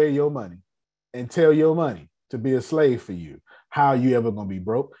out the way of your money and tell your money to be a slave for you, how are you ever going to be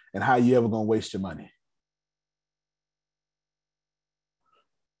broke and how are you ever going to waste your money?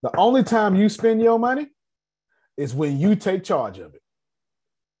 The only time you spend your money is when you take charge of it.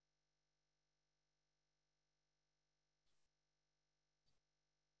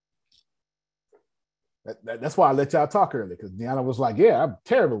 That's why I let y'all talk earlier, because Deanna was like, yeah, I'm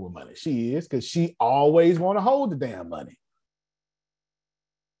terrible with money. She is, because she always want to hold the damn money.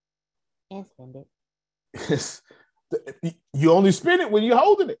 And spend it. You only spend it when you're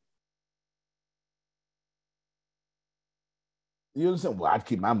holding it. You understand? Well, I'd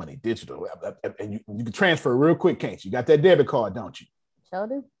keep my money digital. And you can transfer real quick, can't you? You got that debit card, don't you? Sure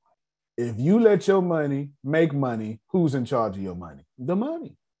do. If you let your money make money, who's in charge of your money? The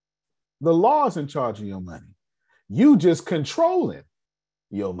money. The law is in charge of your money. You just controlling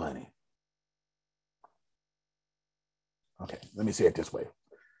your money. Okay, let me say it this way.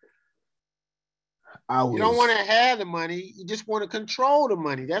 You don't want to have the money. You just want to control the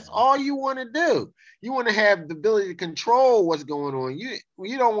money. That's all you want to do. You want to have the ability to control what's going on. You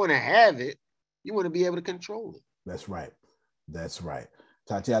don't want to have it. You want to be able to control it. That's right. That's right.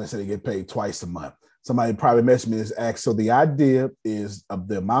 Tatiana said they get paid twice a month. Somebody probably messaged me this act. So the idea is of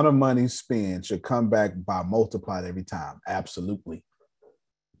the amount of money spent should come back by multiplied every time. Absolutely.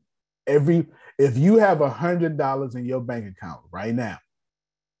 If you have $100 in your bank account right now,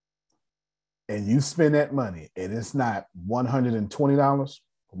 and you spend that money, and it's not $120,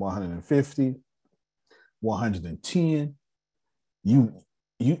 $150, $110, you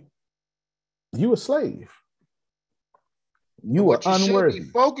a slave. You are unworthy. What you should be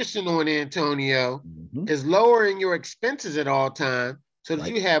focusing on, Antonio, is lowering your expenses at all times so that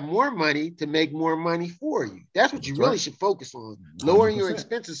you have more money to make more money for you. That's what you really should focus on. 100%. Lowering your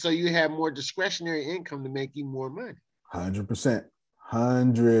expenses so you have more discretionary income to make you more money. 100%.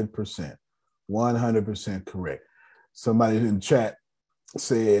 100%. 100% correct. Somebody in chat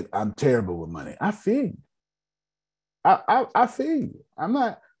said, I'm terrible with money. I feel you. I feel you. I'm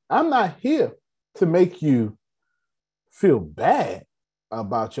not here to make you feel bad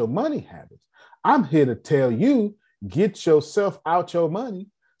about your money habits. I'm here to tell you, get yourself out your money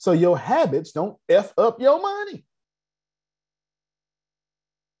so your habits don't F up your money.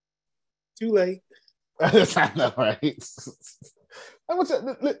 Too late. I know, right?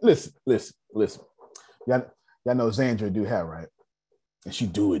 Listen. Y'all know Xandra do hair, right? And she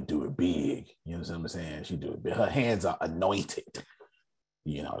do it big. You know what I'm saying? She do it big. Her hands are anointed.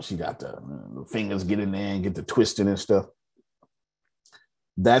 You know, she got the fingers get in there and get the twisting and stuff.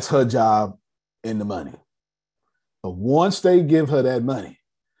 That's her job in the money. But once they give her that money,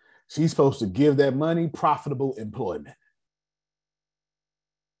 she's supposed to give that money profitable employment.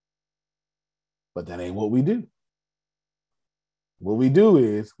 But that ain't what we do. What we do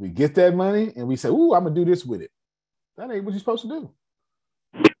is we get that money and we say, ooh, I'm going to do this with it. That ain't what you're supposed to do.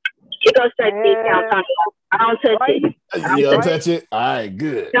 You go straight to the account. I don't touch it. You don't touch it? All right,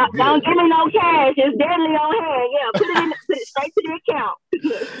 good. Don't give me no cash. It's deadly on hand. Yeah, put it straight to the account.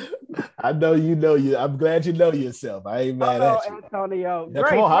 I know you. I'm glad you know yourself. I ain't mad at you. Antonio. Now,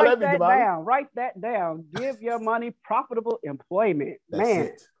 Grace, come on, write that down. Write that down. Give your money profitable employment.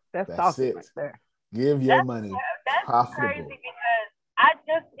 That's awesome right there. Give your money profitable. That's crazy because I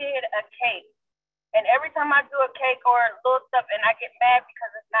just did a cake. And every time I do a cake or little stuff, and I get mad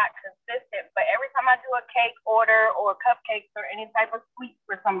because it's not consistent, but every time I do a cake order or cupcakes or any type of sweet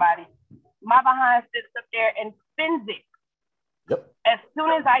for somebody, my behind sits up there and spends it. Yep. As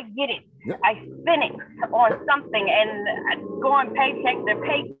soon as I get it, I spend it on something and I go on paycheck to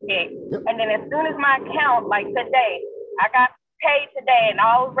paycheck. And then as soon as my account, like today, I got paid today and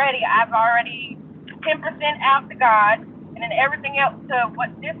I've already 10% out to God. And then everything else to what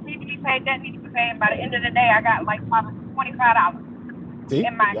this needs to be paid, that needs to be paid. And by the end of the day, I got like probably $25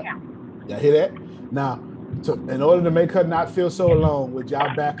 in my account. Y'all hear that? Now, in order to make her not feel so alone, would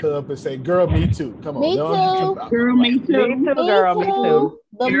y'all back her up and say, girl, me too. Come on. Me too. Girl, me too. Me too, girl, me too.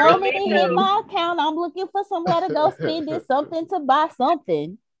 The moment it hit my account, I'm looking for somewhere to go spend it, something to buy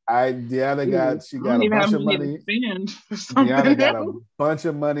something. Deanna got a bunch of money. Deanna got a bunch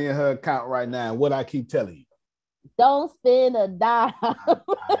of money in her account right now. What I keep telling you. Don't spend a dime.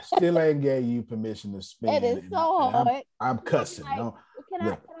 I still ain't gave you permission to spend. It is so hard. I'm cussing. Like, can I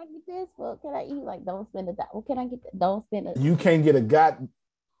get this? Well, can I eat? Like, don't spend a dime. Well, can I get that? Don't spend a dime. You can't get a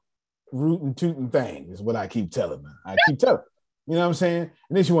rootin' tootin' thing, is what I keep telling her. I keep telling her. You know what I'm saying?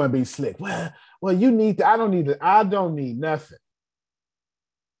 And then she want to be slick. Well, you need to. I don't need nothing.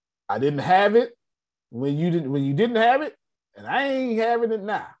 I didn't have it when you didn't have it, and I ain't having it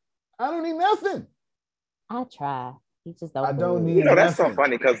now. I don't need nothing. I try. He just don't. I don't need. You know, that's nothing. so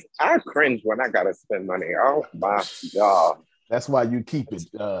funny because I cringe when I gotta spend money. Oh my God. That's why you keep it.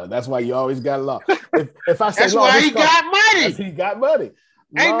 That's why you always got law. If I say that's law, why he got money. He got money.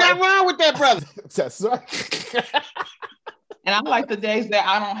 Ain't nothing wrong with that, brother. That's right. And I like the days that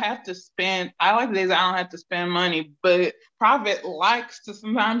I don't have to spend. I like the days that I don't have to spend money. But Prophet likes to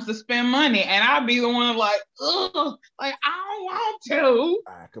sometimes to spend money, and I'll be the one like, ugh, like I don't want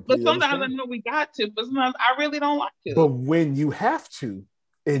to. But sometimes I know we got to. But sometimes I really don't like to. But when you have to,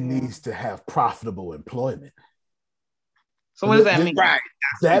 it needs to have profitable employment. So what does that mean? Right.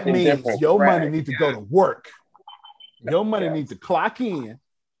 That means your money needs to go to work. Your money needs to clock in.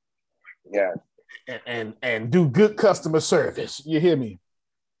 Yeah. And do good customer service. You hear me?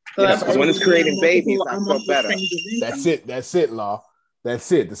 So that's when it's creating babies, I feel better. That's it, Law.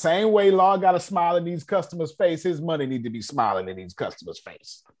 That's it. The same way Law got to smile in these customers' face, his money need to be smiling in these customers'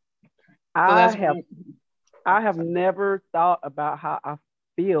 face. I have never thought about how I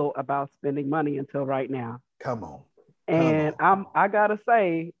feel about spending money until right now. Come on. And I gotta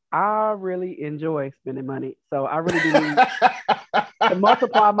say, I really enjoy spending money. So I really do need to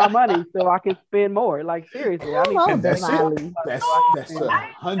multiply my money so I can spend more. Like seriously, I need that's it. That's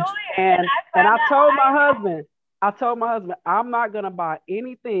 100. And I told my husband, I'm not gonna buy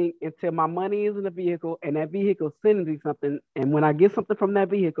anything until my money is in the vehicle and that vehicle sends me something. And when I get something from that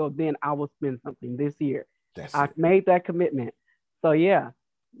vehicle, then I will spend something this year. I made that commitment. So yeah.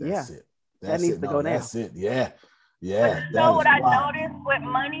 That's it. That needs to go down. That's it. Yeah. Yeah. You know what I noticed with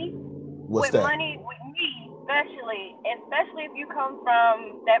money? What's that? Money, with me, especially if you come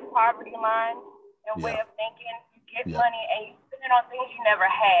from that poverty line and way of thinking, you get money and you spend it on things you never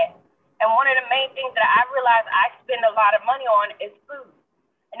had. And one of the main things that I realized I spend a lot of money on is food.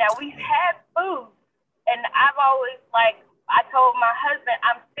 And now we've had food, and I've always I told my husband,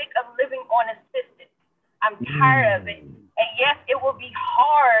 I'm sick of living on assistance. I'm tired of it. And yes, it will be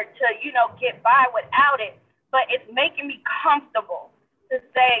hard to, get by without it. But it's making me comfortable to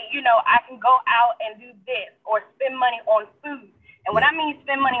say, I can go out and do this or spend money on food. And when I mean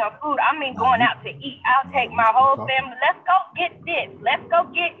spend money on food, I mean going out to eat. I'll take my whole family. Let's go get this. Let's go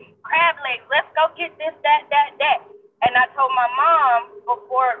get crab legs. Let's go get this, that. And I told my mom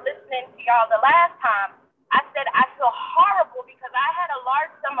before listening to y'all the last time, I said, I feel horrible because I had a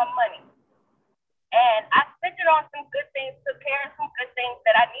large sum of money. And And I spent it on some good things, took care of some good things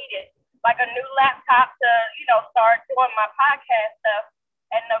that I needed, like a new laptop to, start doing my podcast stuff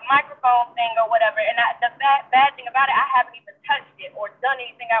and the microphone thing or whatever. And the bad thing about it, I haven't even touched it or done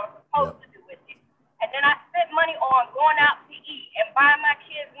anything I was supposed to do with it. And then I spent money on going out to eat and buying my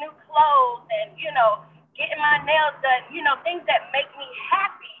kids new clothes and, getting my nails done, things that make me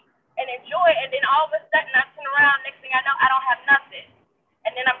happy and enjoy it. And then all of a sudden I turn around, next thing I know, I don't have nothing.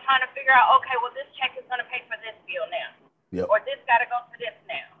 And then I'm trying to figure out, okay, well, this check is going to pay for this bill now. Yep. Or this got to go to this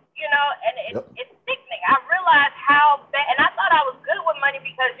now. And it's sickening. I realized how bad, and I thought I was good with money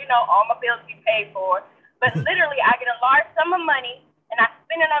because, all my bills be paid for. But literally, I get a large sum of money, and I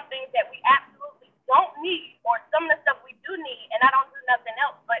spend it on things that we absolutely don't need, or some of the stuff we do need, and I don't do nothing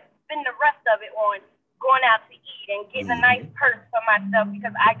else but spend the rest of it on going out to eat and getting a nice purse for myself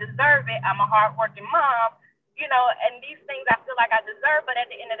because I deserve it. I'm a hardworking mom, and these things I feel like I deserve, but at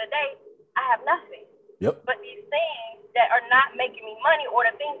the end of the day, I have nothing. Yep. But these things that are not making me money, or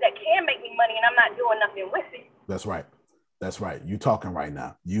the things that can make me money, and I'm not doing nothing with it. That's right. That's right. You talking right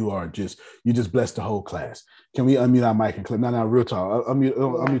now. You just blessed the whole class. Can we unmute our mic and clap? No, real talk. Unmute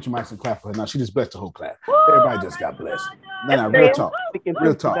your mics and clap for her. Now she just blessed the whole class. Everybody just got blessed. No, real talk.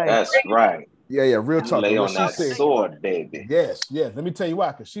 Real talk. That's right. Yeah, real talk. Lay on that sword, baby. Yes. Let me tell you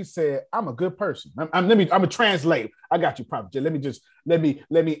why. Because she said, "I'm a good person." I'm a translator. I got you, Prophet Jay. Let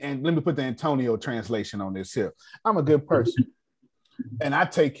me put the Antonio translation on this here. I'm a good person, and I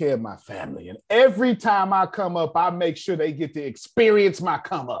take care of my family. And every time I come up, I make sure they get to experience my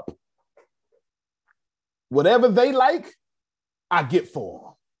come up. Whatever they like, I get for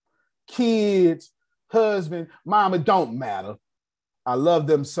them. Kids, husband, mom, it don't matter. I love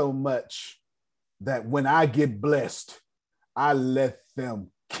them so much that when I get blessed, I let them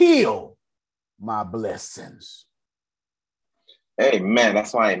kill my blessings. Amen.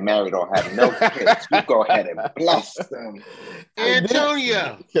 That's why I ain't married or have no kids. You go ahead and bless them.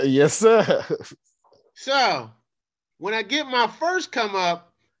 Antonio. Yes, sir. So when I get my first come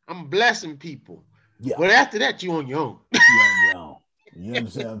up, I'm blessing people. Yeah. But after that, you on your own. You on your own. You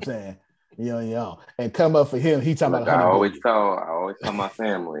understand what I'm saying? You on your own. And come up for him. He talking about I always tell my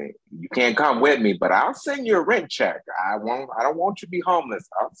family, you can't come with me, but I'll send you a rent check. I don't want you to be homeless.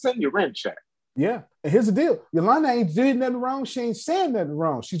 I'll send you a rent check. Yeah. And here's the deal. Yolanda ain't doing nothing wrong. She ain't saying nothing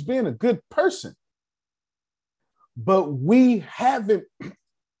wrong. She's being a good person. But we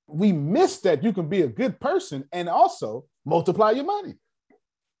missed that you can be a good person and also multiply your money.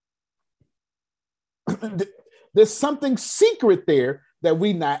 There's something secret there that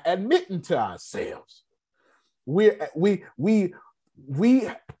we not admitting to ourselves. We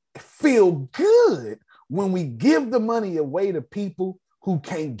feel good when we give the money away to people who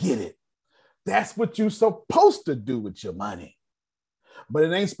can't get it. That's what you're supposed to do with your money. But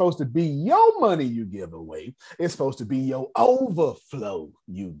it ain't supposed to be your money you give away. It's supposed to be your overflow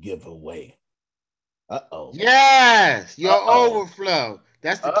you give away. Uh-oh. Yes, your overflow.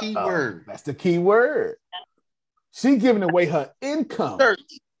 That's the key word. That's the key word. She giving away her income.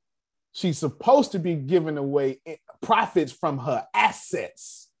 She's supposed to be giving away profits from her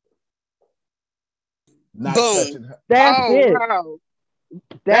assets. Not touching her. That's it. Wow.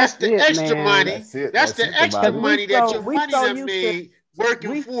 That's the extra man. money. That's the extra money that your money done made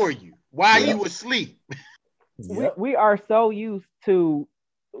working for you while you asleep. We are so used to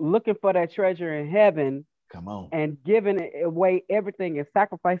looking for that treasure in heaven. Come on. And giving away everything and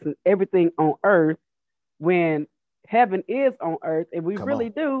sacrificing everything on earth when heaven is on earth. And we really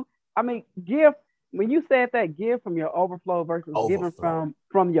do. I mean, give, when you said that, give from your overflow versus giving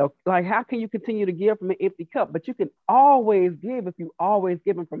from your, like, how can you continue to give from an empty cup? But you can always give if you always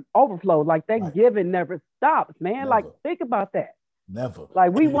giving from overflow. Like that giving never stops, man. Never. Like, think about that. Never.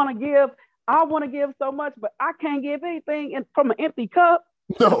 Like we want to give, I want to give so much, but I can't give anything from an empty cup.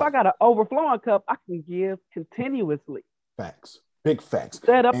 No. If I got an overflowing cup, I can give continuously. Facts. Big facts.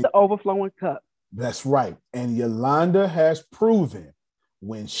 Set up the overflowing cup. That's right. And Yolanda has proven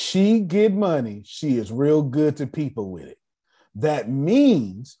when she get money, she is real good to people with it. That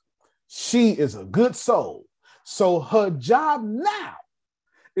means she is a good soul. So her job now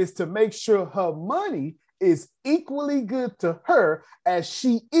is to make sure her money is equally good to her as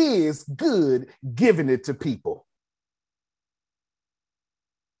she is good giving it to people.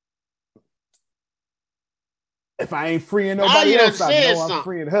 If I ain't freeing nobody else, I know I'm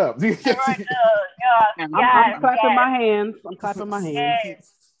freeing her. I'm clapping my hands. I'm clapping my hands.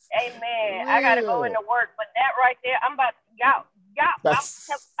 Yes. Amen. I gotta go into work, but that right there, I'm about to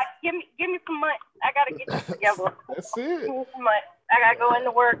give me some money. I gotta get this together. That's it. Give me some money. I gotta go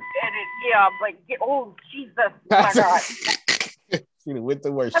into work and Jesus, oh my God. She went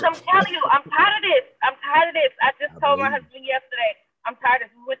to worship. Because I'm telling you, I'm tired of this. I just told my husband yesterday, I'm tired of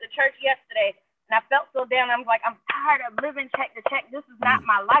this. We went to church yesterday, and I felt so down. I was like, I'm tired of living check to check. This is not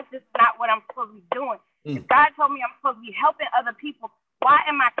my life. This is not what I'm supposed to be doing. If God told me I'm supposed to be helping other people, why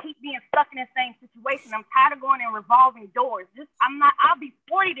am I keep being stuck in the same situation? I'm tired of going in revolving doors. I'll be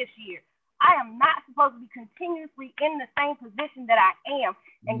 40 this year. I am not supposed to be continuously in the same position that I am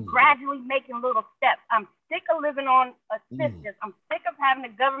and gradually making little steps. I'm sick of living on assistance. I'm sick of having the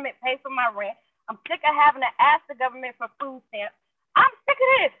government pay for my rent. I'm sick of having to ask the government for food stamps. I'm sick of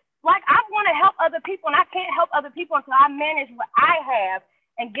this. Like, I want to help other people, and I can't help other people until I manage what I have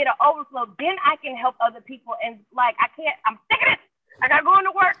and get an overflow. Then I can help other people. And, like, I'm sick of this. I got to go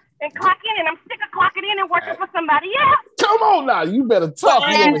into work and clock in, and I'm sick of clocking in and working for somebody else. Come on now. You better talk.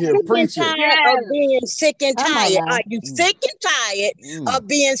 You over here preaching. Of being sick and tired. Are you sick and tired of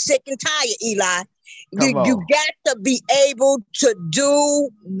being sick and tired, Eli? You got to be able to do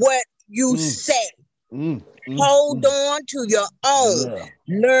what you say. Hold on to your own.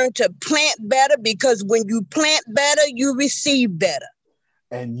 Learn to plant better, because when you plant better, you receive better.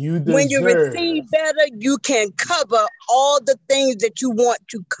 And you deserve. When you receive better, you can cover all the things that you want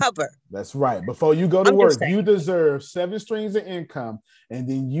to cover. That's right. Before you go to work, you deserve 7 streams of income, and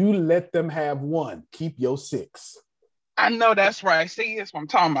then you let them have 1. Keep your 6. I know that's right. See, that's what I'm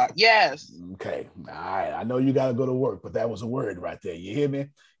talking about. Yes. Okay. All right. I know you got to go to work, but that was a word right there. You hear me?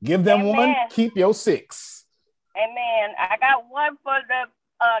 Give them 1. Keep your 6. Amen. I got 1 for the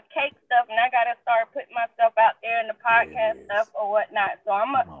cake stuff, and I gotta start putting myself out there in the podcast stuff or whatnot. So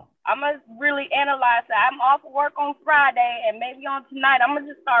I'm gonna really analyze it. I'm off of work on Friday, and maybe on tonight I'm gonna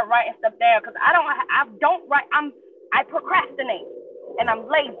just start writing stuff down, because I don't write. I procrastinate, and I'm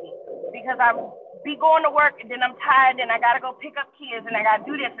lazy because I'm be going to work, and then I'm tired, and I gotta go pick up kids, and I gotta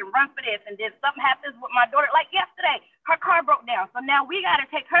do this and run for this, and then something happens with my daughter. Like yesterday, her car broke down, so now we gotta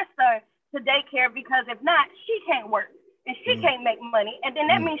take her son to daycare, because if not, she can't work. And she can't make money, and then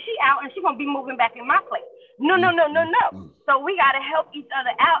that means she out, and she's gonna be moving back in my place. No. So we gotta help each other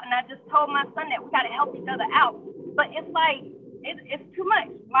out, and I just told my son that we gotta help each other out. But it's like it's too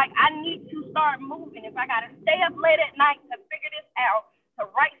much. Like, I need to start moving. If I gotta stay up late at night to figure this out, to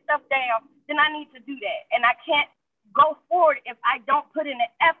write stuff down, then I need to do that. And I can't go forward if I don't put in the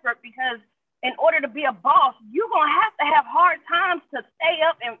effort, because in order to be a boss, you're gonna have to have hard times to stay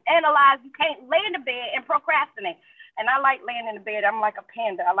up and analyze. You can't lay in the bed and procrastinate. And I like laying in the bed. I'm like a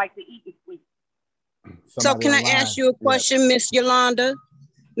panda. I like to eat and sleep. So can I ask you a question, Miss Yolanda?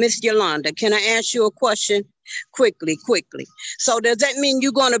 Miss Yolanda, can I ask you a question quickly? So does that mean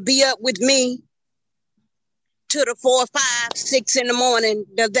you're going to be up with me to the 4, 5, 6 in the morning?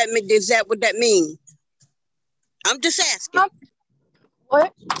 Is that what that means? I'm just asking.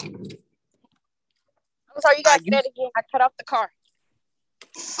 What? I'm sorry, you guys said it again. I cut off the car.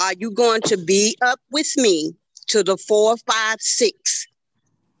 Are you going to be up with me to the 4, 5, 6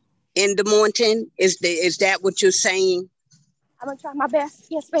 in the morning? Is that what you're saying? I'm gonna try my best.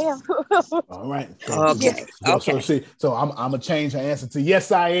 Yes, ma'am. All right. Okay. So I'm gonna change her answer to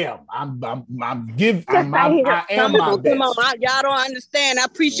yes, I am. I am my best. Come on, y'all don't understand. I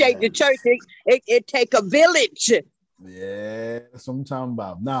appreciate the church. It take a village. Yeah, that's what I'm talking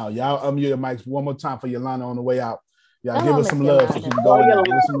about. Now, y'all unmute the mics one more time for Yolanda on the way out. Y'all give us some love. So she can go in.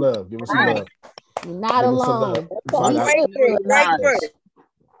 Give us some love. Give us some love. You're not alone.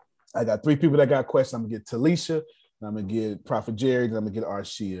 I got 3 people that got questions. I'm gonna get Talisha, I'm gonna get Prophet Jerry, and I'm gonna get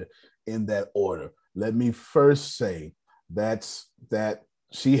Arshia in that order. Let me first say that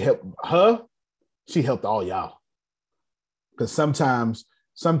she helped all y'all. Because sometimes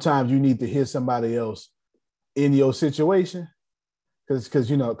you need to hear somebody else in your situation, because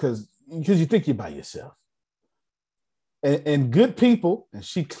you think you're by yourself. And good people, and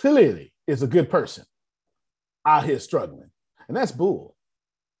she clearly is a good person, out here struggling. And that's bull.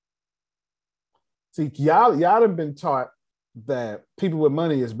 See, y'all have been taught that people with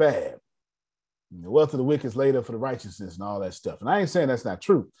money is bad. The wealth of the wicked is laid up for the righteousness and all that stuff. And I ain't saying that's not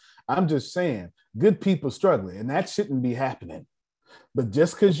true. I'm just saying good people struggling, and that shouldn't be happening. But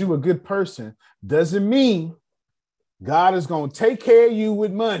just because you're a good person doesn't mean God is going to take care of you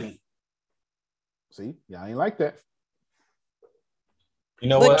with money. See, y'all ain't like that. You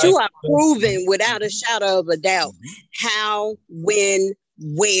know what? You are proven without a shadow of a doubt how, when,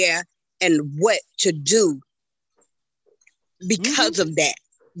 where, and what to do because of that,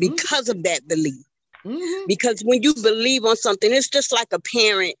 because of that belief. Because when you believe on something, it's just like a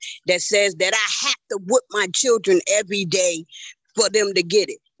parent that says that I have to whip my children every day for them to get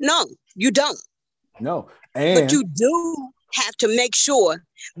it. No, you don't. No. But you do have to make sure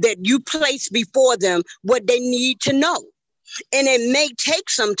that you place before them what they need to know. And it may take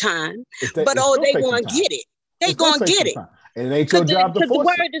some time, but they going to get it. They going to get it. And it ain't your job to force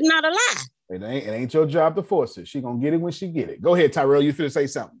it. The word is not a lie. It ain't your job to force it. She going to get it when she get it. Go ahead, Tyrell. You finna say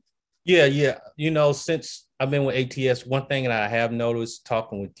something. Yeah. Since I've been with ATS, one thing that I have noticed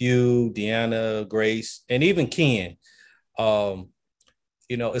talking with you, Deanna, Grace, and even Ken,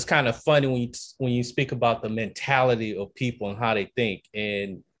 it's kind of funny when you speak about the mentality of people and how they think.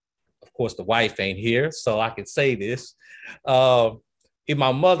 And of course, the wife ain't here, so I can say this. In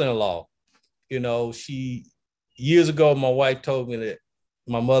my mother-in-law, years ago, my wife told me that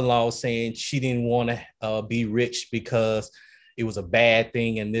my mother-in-law was saying she didn't want to be rich because it was a bad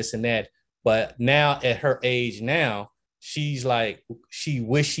thing and this and that. But now at her age now, she's like, she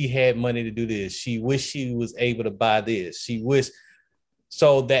wished she had money to do this. She wished she was able to buy this.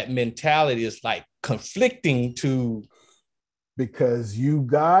 So that mentality is like conflicting to. Because you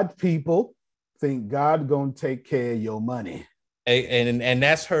God people think God gonna take care of your money. And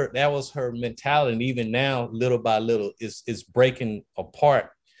that was her mentality. And even now, little by little, is breaking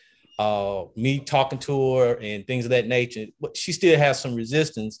apart. Me talking to her and things of that nature. She still has some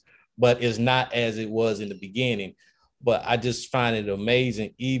resistance, but it's not as it was in the beginning. But I just find it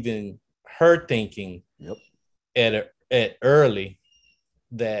amazing, even her thinking at early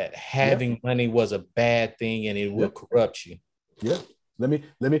that having money was a bad thing and it will corrupt you. Yeah. Let me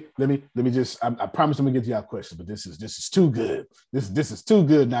just, I promise I'm gonna get to y'all question, but this is too good. This is too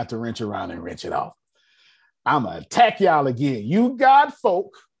good not to wrench around and wrench it off. I'm gonna attack y'all again. You God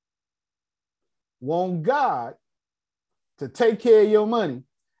folk want God to take care of your money,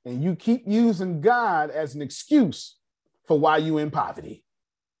 and you keep using God as an excuse for why you in poverty.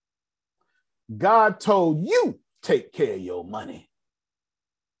 God told you take care of your money.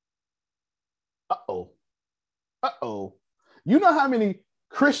 Uh-oh. You know how many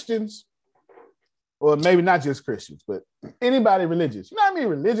Christians, or maybe not just Christians, but anybody religious, you know how many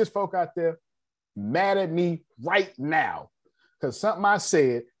religious folk out there mad at me right now because something I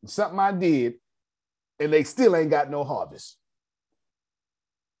said and something I did, and they still ain't got no harvest?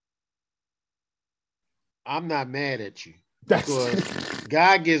 I'm not mad at you because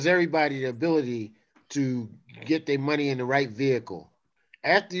God gives everybody the ability to get their money in the right vehicle.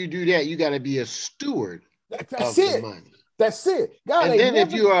 After you do that, you got to be a steward of the money. That's it. God, and then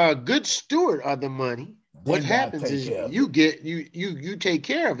if you are a good steward of the money, what happens is you take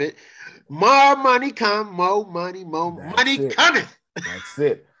care of it. More money come, more money coming. That's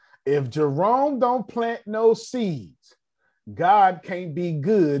it. If Jerome don't plant no seeds, God can't be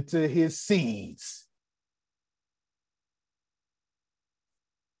good to his seeds.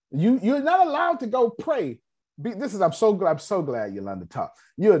 You're not allowed to go pray. I'm so glad Yolanda talked.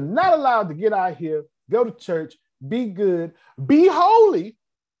 You're not allowed to get out here, go to church, be good, be holy,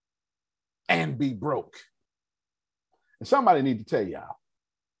 and be broke. And somebody need to tell y'all.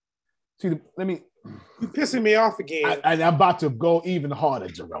 See, you pissing me off again. I'm about to go even harder,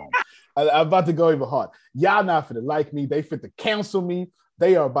 Jerome. I'm about to go even harder. Y'all not fit to like me. They fit to cancel me.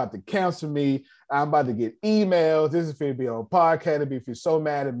 They are about to cancel me. I'm about to get emails. This is going to be on podcast. If you're so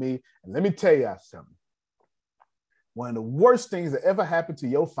mad at me. And let me tell y'all something. One of the worst things that ever happened to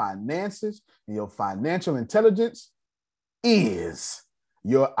your finances and your financial intelligence is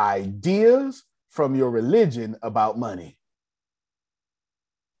your ideas from your religion about money.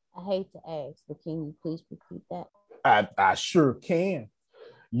 I hate to ask, but can you please repeat that? I sure can.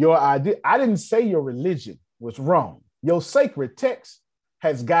 Your idea, I didn't say your religion was wrong. Your sacred text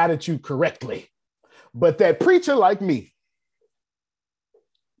has guided you correctly. But that preacher like me,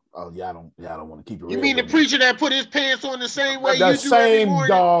 y'all don't want to keep it real. You mean the preacher that put his pants on the same way you do every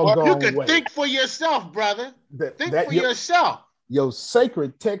morning? You can think for yourself, brother. Think for yourself. Your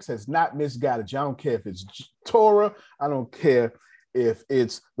sacred text has not misguided you. I don't care if it's Torah. I don't care if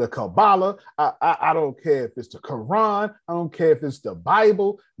it's the Kabbalah. I don't care if it's the Quran. I don't care if it's the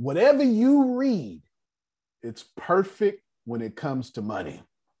Bible. Whatever you read, it's perfect when it comes to money.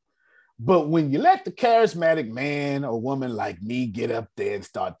 But when you let the charismatic man or woman like me get up there and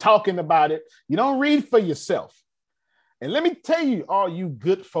start talking about it, you don't read for yourself. And let me tell you, all you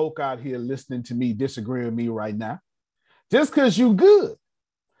good folk out here listening to me, disagreeing with me right now, just because you good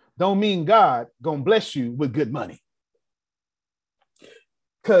don't mean God gonna bless you with good money.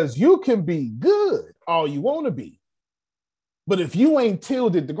 Because you can be good all you want to be. But if you ain't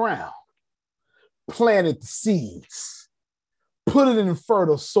tilled the ground, planted the seeds, put it in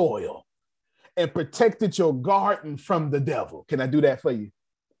fertile soil, and protected your garden from the devil, can I do that for you?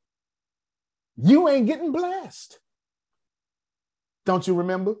 You ain't getting blessed. Don't you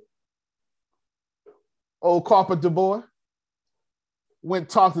remember? Old carpenter boy. went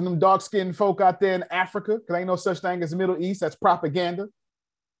talked to them dark-skinned folk out there in Africa, because ain't no such thing as the Middle East. That's propaganda.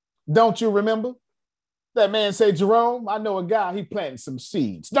 Don't you remember? That man say, Jerome, I know a guy, he planted some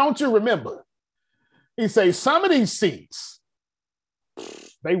seeds. Don't you remember? He say, some of these seeds,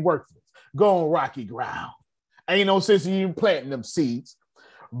 they worthless. Go on rocky ground. Ain't no sense in you planting them seeds.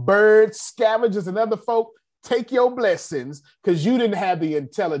 Birds, scavengers, and other folk, take your blessings because you didn't have the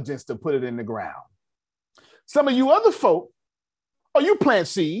intelligence to put it in the ground. Some of you other folk, you plant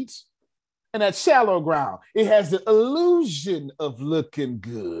seeds in that shallow ground. It has the illusion of looking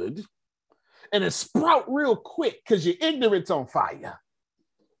good, and it sprout real quick because your ignorance on fire.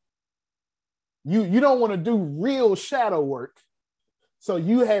 You don't want to do real shadow work, so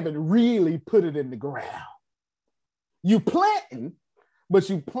you haven't really put it in the ground. You planting, but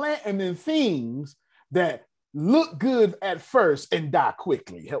you planting in things that look good at first and die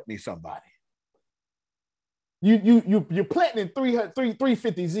quickly. Help me, somebody. You're planting in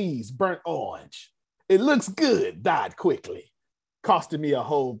 350Zs, burnt orange. It looks good, died quickly. Costing me a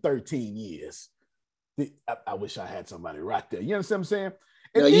whole 13 years. I wish I had somebody right there. You understand what I'm saying?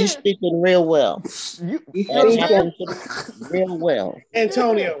 No, you speaking real well. You real well.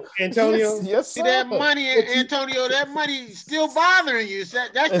 Antonio. Yes, see that money, Antonio, that money still bothering you.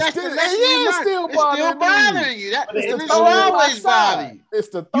 That's still, the lesson you learned. Still it's still bothering you. It's always bother you. It's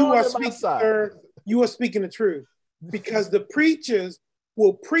the thorn in my side. You are speaking the truth, because the preachers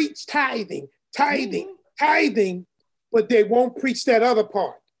will preach tithing, but they won't preach that other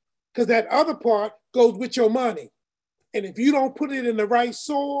part, because that other part goes with your money. And if you don't put it in the right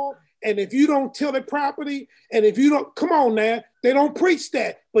soil, and if you don't till it properly, and if you don't, come on now, they don't preach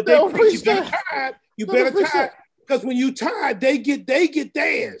that, but they preach you better tithe. You better tithe, because when you tithe, they get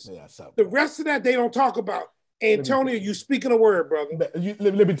theirs. The rest of that they don't talk about. Antonio, you speaking a word, brother.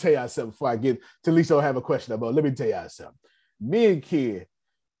 Let me tell y'all something before I get to Lisa. I have a question about. Let me tell y'all something. Me and Kid,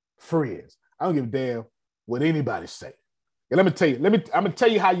 friends. I don't give a damn what anybody say. And let me tell you. I'm gonna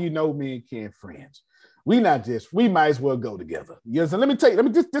tell you how you know me and Kid friends. We might as well go together. Yes, and let me tell you.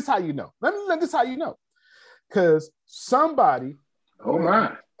 This how you know. This how you know. Because somebody. Oh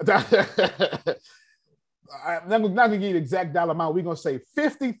my. I'm not gonna give you the exact dollar amount. We're gonna say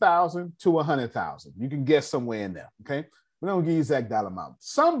 50,000 to 100,000. You can guess somewhere in there. Okay, we're not gonna give you exact dollar amount.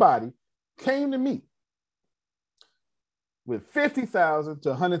 Somebody came to me with $50,000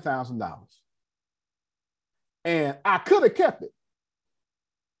 to $100,000, and I could have kept it.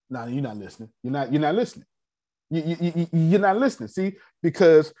 No, you're not listening. You're not listening. You're not listening. See,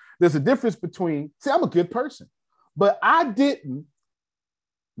 because there's a difference between. See, I'm a good person, but I didn't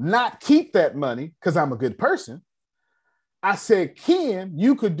not keep that money because I'm a good person. I said, Ken,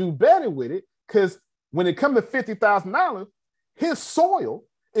 you could do better with it, because when it comes to $50,000, his soil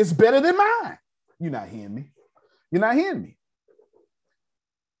is better than mine. You're not hearing me. You're not hearing me.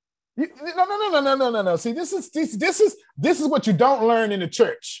 No. See, this is what you don't learn in the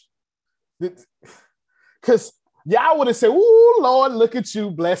church. Because y'all would have said, "Ooh, Lord, look at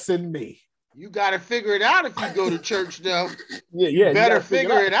you blessing me." You got to figure it out if you go to church, though. Yeah, you better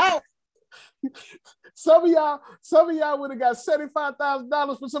figure it out. Some of y'all would have got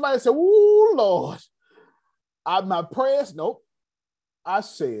 $75,000 for somebody said, "Ooh, Lord." My prayers, nope. I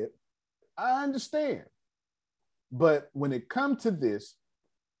said, I understand. But when it comes to this,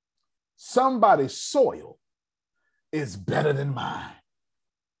 somebody's soil is better than mine.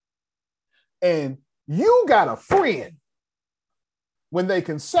 And you got a friend when they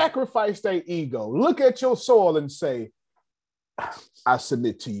can sacrifice their ego, look at your soil and say, I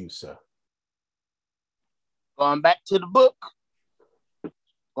submit to you, sir. Going back to the book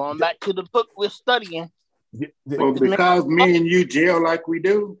we're studying. Well, because me and you jail like we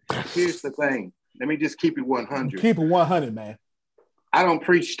do, here's the thing. Let me just keep it 100. Keep it 100, man. I don't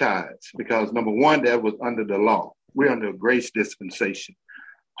preach tithes because, number one, that was under the law. We're under a grace dispensation.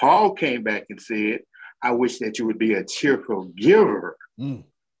 Paul came back and said, I wish that you would be a cheerful giver.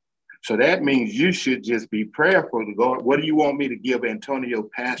 So that means you should just be prayerful to God. What do you want me to give Antonio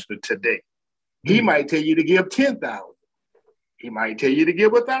Pastor today? He might tell you to give 10,000. He might tell you to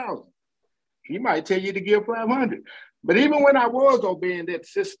give 1,000. He might tell you to give 500. But even when I was obeying that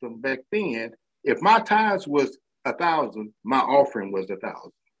system back then, if my tithes was 1,000, my offering was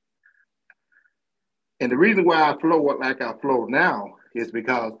 1,000. And the reason why I flow like I flow now is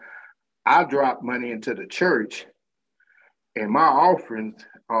because I drop money into the church, and my offerings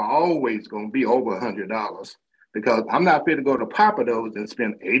are always going to be over $100, because I'm not fit to go to Papados and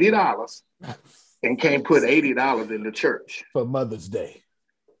spend $80 and can't put $80 in the church for Mother's Day.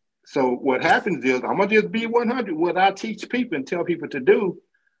 So what happens is, I'm going to just be 100. What I teach people and tell people to do,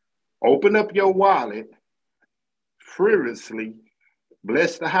 open up your wallet frivolously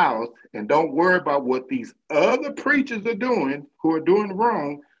bless the house, and don't worry about what these other preachers are doing who are doing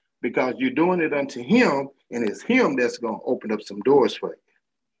wrong, because you're doing it unto him, and it's him that's going to open up some doors for you.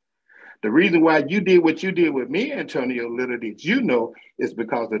 The reason why you did what you did with me, Antonio, little did you know, is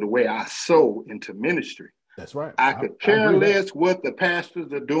because of the way I sow into ministry. That's right. I could care less what the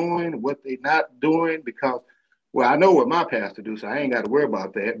pastors are doing, what they're not doing, because, well, I know what my pastor do, so I ain't got to worry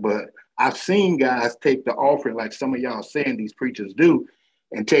about that. But I've seen guys take the offering, like some of y'all saying these preachers do,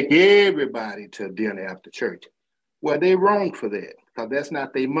 and take everybody to dinner after church. Well, they're wrong for that, because that's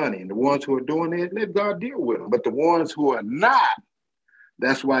not their money. And the ones who are doing it, let God deal with them. But the ones who are not,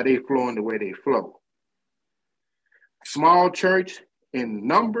 that's why they flowing the way they flow. Small church in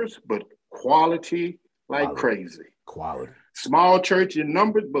numbers, but quality like crazy. Quality. Small church in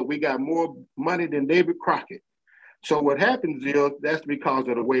numbers, but we got more money than David Crockett. So what happens is that's because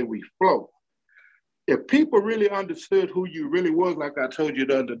of the way we flow. If people really understood who you really was, like I told you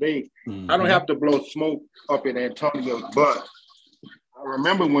the other day, I don't have to blow smoke up in Antonio's butt. I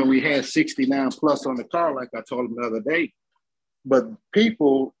remember when we had 69 plus on the car, like I told him the other day. But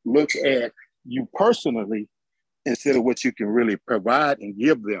people look at you personally instead of what you can really provide and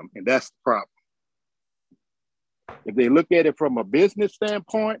give them. And that's the problem. If they look at it from a business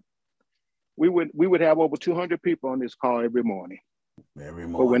standpoint, we would have over 200 people on this call every morning.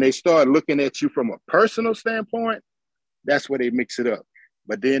 But when they start looking at you from a personal standpoint, that's where they mix it up.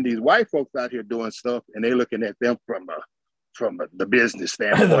 But then these white folks out here doing stuff, and they're looking at them from the business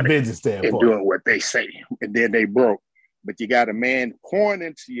standpoint, and doing what they say, and then they broke. But you got a man pouring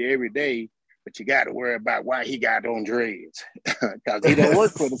into you every day, but you got to worry about why he got on dreads, because he don't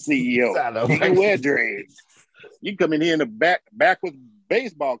work for the CEO. He can wear dreads. You come in here in the backwards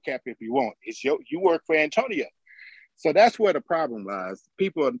baseball cap if you want. You work for Antonio. So that's where the problem lies.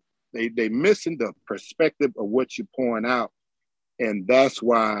 People, they missing the perspective of what you're pouring out. And that's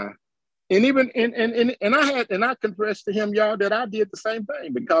why, and even, and I confessed to him, y'all, that I did the same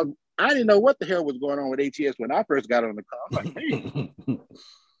thing, because I didn't know what the hell was going on with ATS when I first got on the call. I'm like, hey,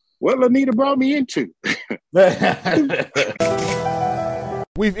 what Lanita brought me into.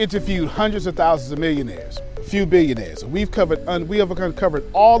 We've interviewed hundreds of thousands of millionaires, few billionaires. We have uncovered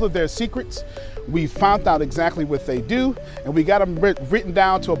all of their secrets. We found out exactly what they do, and we got them written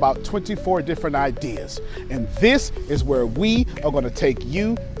down to about 24 different ideas. And this is where we are going to take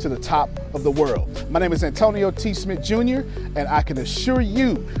you to the top of the world. My name is Antonio T. Smith Jr., and I can assure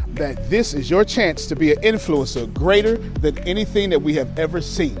you that this is your chance to be an influencer greater than anything that we have ever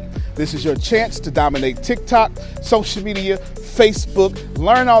seen. This is your chance to dominate TikTok, social media, Facebook,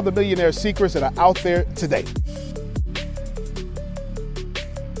 learn all the millionaire secrets that are out there today.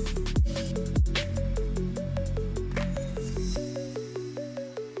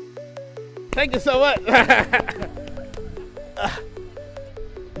 Thank you so much.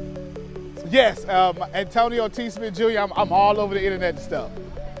 Yes, Antonio T. Smith Jr., I'm all over the internet and stuff.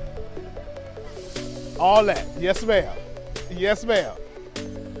 All that. Yes, ma'am. Yes, ma'am.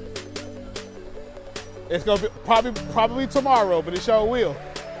 It's gonna be probably tomorrow, but it sure will.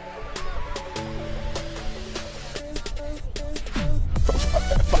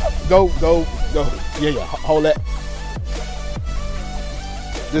 Go. Yeah, hold that.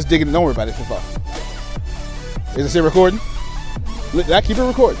 Just dig it, don't worry about it so far. Is it still recording? Did I keep it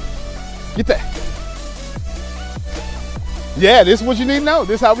recording? Get that. Yeah, this is what you need to know.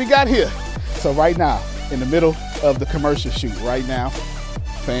 This is how we got here. So right now, in the middle of the commercial shoot, right now,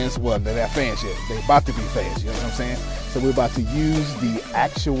 fans, well, they're not fans yet. They're about to be fans, you know what I'm saying? So we're about to use the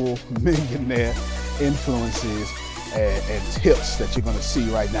actual millionaire influences and tips that you're gonna see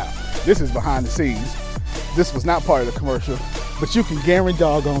right now. This is behind the scenes. This was not part of the commercial, but you can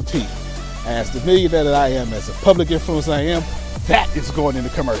guarantee, as the millionaire that I am, as a public influencer I am, that is going in the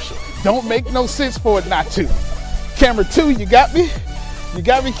commercial. Don't make no sense for it not to. Camera 2, you got me? You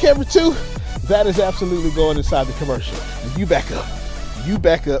got me, camera 2? That is absolutely going inside the commercial. And you back up. You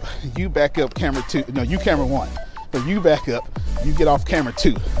back up. You back up, camera 2. No, you camera 1. But you back up. You get off camera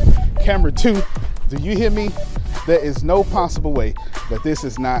 2. Camera 2, do you hear me? There is no possible way that this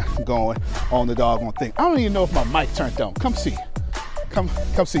is not going on the doggone thing. I don't even know if my mic turned on. Come see. Come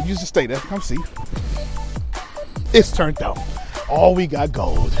see. You just stay there. Come see. It's turned on. Oh, we got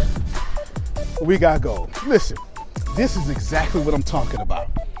gold. We got gold. Listen, this is exactly what I'm talking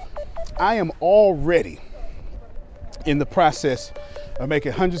about. I am already in the process of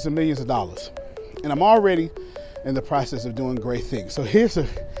making hundreds of millions of dollars. And I'm already in the process of doing great things. So here's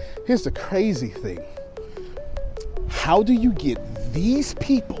the crazy thing. How do you get these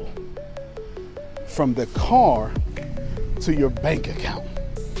people from the car to your bank account?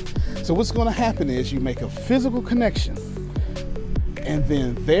 So what's going to happen is you make a physical connection, And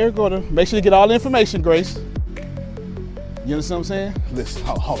then they're gonna make sure you get all the information, Grace. You understand what I'm saying? Listen,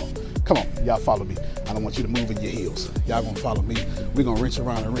 hold on. Come on, y'all follow me. I don't want you to move in your heels. Y'all gonna follow me. We're gonna wrench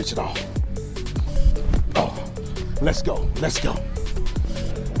around and wrench it off. Oh, let's go, let's go.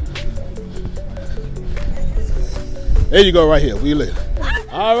 There you go, right here. We live.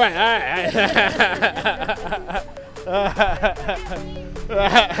 All right, all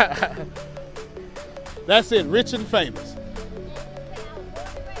right. That's it, rich and famous.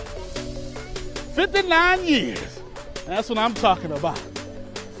 59 years. That's what I'm talking about.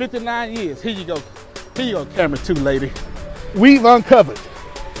 59 years. Here you go. Here you go, camera 2, lady. We've uncovered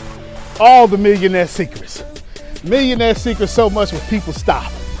all the millionaire secrets. Millionaire secrets so much where people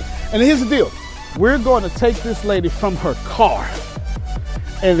stop. And here's the deal. We're going to take this lady from her car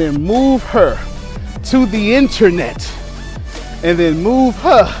and then move her to the internet and then move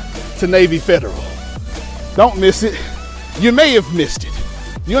her to Navy Federal. Don't miss it. You may have missed it.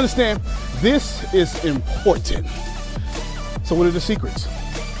 You understand? This is important. So what are the secrets?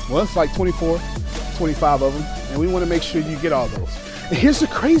 Well, it's like 24, 25 of them, and we want to make sure you get all those. And here's the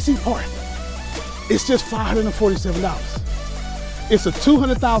crazy part. It's just $547. It's a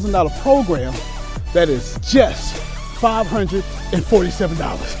 $200,000 program that is just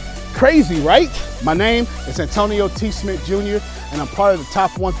 $547. Crazy, right? My name is Antonio T. Smith Jr., and I'm part of the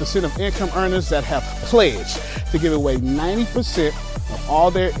top 1% of income earners that have pledged to give away 90% of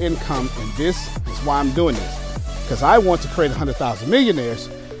all their income, and this is why I'm doing this. Because I want to create 100,000 millionaires,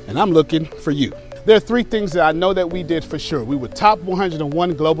 and I'm looking for you. There are 3 things that I know that we did for sure. We were top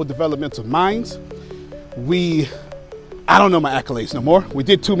 101 global developmental minds. I don't know my accolades no more. We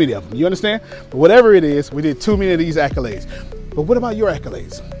did too many of them, you understand? But whatever it is, we did too many of these accolades. But what about your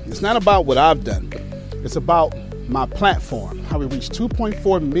accolades? It's not about what I've done. It's about my platform, how we reach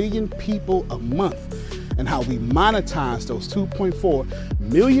 2.4 million people a month, and how we monetize those 2.4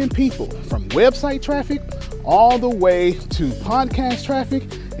 million people from website traffic all the way to podcast traffic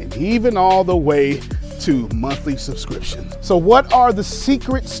and even all the way to monthly subscriptions. So what are the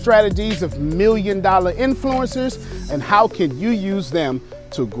secret strategies of $1 million influencers, and how can you use them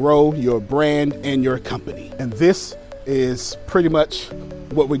to grow your brand and your company? And this is pretty much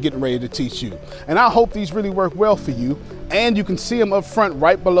what we're getting ready to teach you. And I hope these really work well for you, and you can see them up front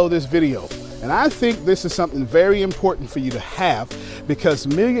right below this video. And I think this is something very important for you to have, because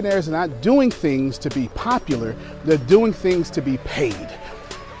millionaires are not doing things to be popular, they're doing things to be paid.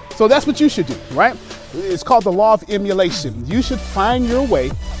 So that's what you should do, right? It's called the law of emulation. You should find your way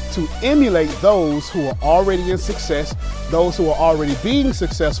to emulate those who are already in success, those who are already being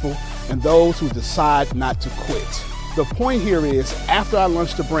successful, and those who decide not to quit. The point here is, after I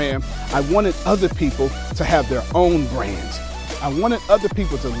launched the brand, I wanted other people to have their own brands. I wanted other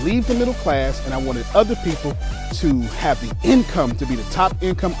people to leave the middle class, and I wanted other people to have the income to be the top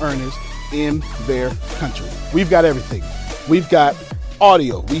income earners in their country. We've got everything. We've got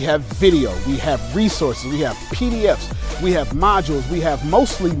audio, we have video, we have resources, we have PDFs, we have modules, we have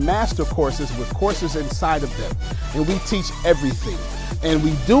mostly master courses with courses inside of them, and we teach everything. And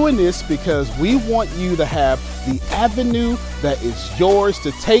we're doing this because we want you to have the avenue that is yours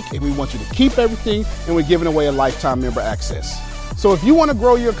to take, and we want you to keep everything, and we're giving away a lifetime member access. So if you want to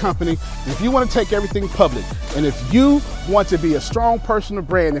grow your company, if you want to take everything public, and if you want to be a strong personal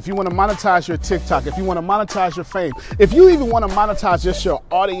brand, if you want to monetize your TikTok, if you want to monetize your fame, if you even want to monetize just your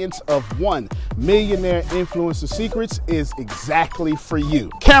audience of 1, Millionaire Influencer Secrets is exactly for you.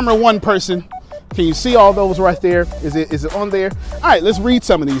 Camera 1 person, can you see all those right there? Is it on there? All right, let's read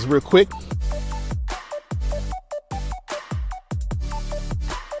some of these real quick.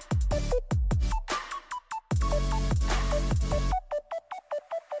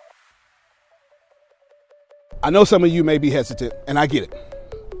 I know some of you may be hesitant, and I get it.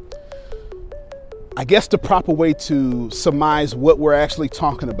 I guess the proper way to surmise what we're actually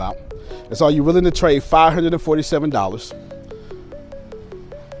talking about is, are you willing to trade $547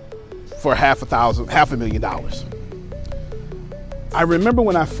 for $500,000? I remember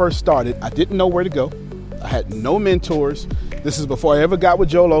when I first started, I didn't know where to go. I had no mentors. This is before I ever got with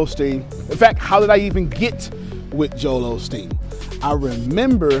Joel Osteen. In fact, how did I even get with Joel Osteen? I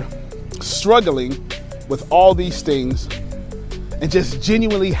remember struggling with all these things and just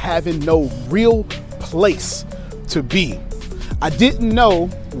genuinely having no real place to be. I didn't know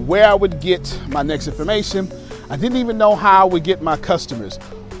where I would get my next information. I didn't even know how I would get my customers.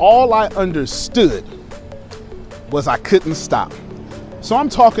 All I understood was I couldn't stop. So I'm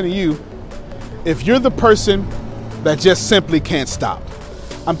talking to you if you're the person that just simply can't stop.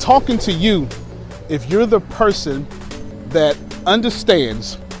 I'm talking to you if you're the person that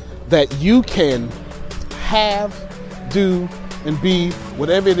understands that you can have, do, and be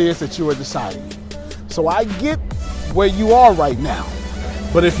whatever it is that you are deciding. So I get where you are right now.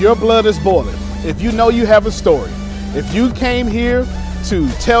 But if your blood is boiling, if you know you have a story, if you came here to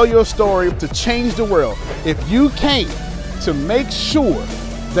tell your story, to change the world, if you came to make sure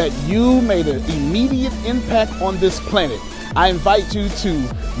that you made an immediate impact on this planet, I invite you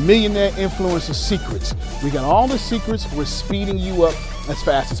to Millionaire Influencer Secrets. We got all the secrets. We're speeding you up as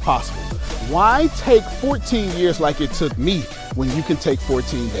fast as possible. Why take 14 years like it took me when you can take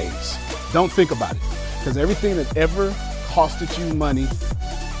 14 days? Don't think about it, because everything that ever costed you money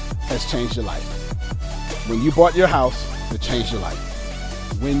has changed your life. When you bought your house, it changed your life.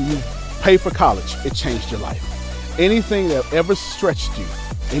 When you paid for college, it changed your life. Anything that ever stretched you,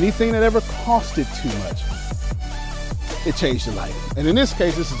 anything that ever costed too much, it changed your life. And in this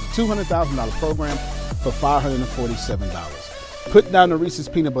case, this is a $200,000 program for $547. Put down the Reese's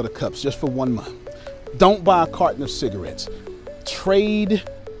Peanut Butter Cups just for 1 month. Don't buy a carton of cigarettes. Trade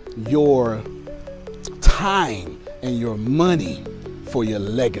your time and your money for your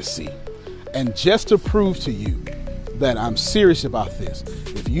legacy. And just to prove to you that I'm serious about this,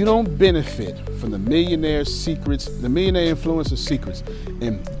 if you don't benefit from the Millionaire Secrets, the Millionaire Influencer Secrets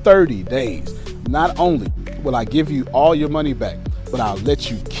in 30 days, not only will I give you all your money back, but I'll let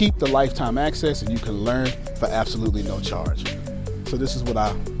you keep the lifetime access and you can learn for absolutely no charge. So this is what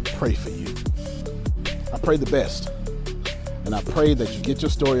I pray for you. I pray the best. And I pray that you get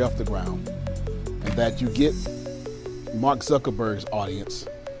your story off the ground and that you get Mark Zuckerberg's audience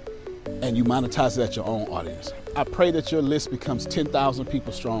and you monetize it at your own audience. I pray that your list becomes 10,000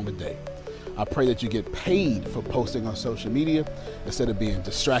 people strong a day. I pray that you get paid for posting on social media instead of being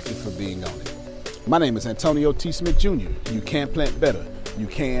distracted for being on it. My name is Antonio T. Smith Jr. You can plant better. You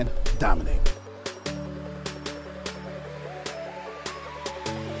can dominate.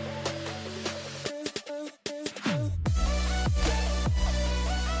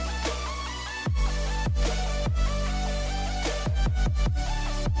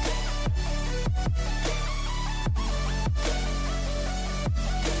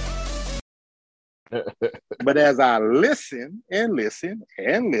 But as I listen and listen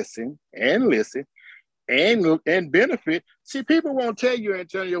and listen and listen and benefit, see, people won't tell you,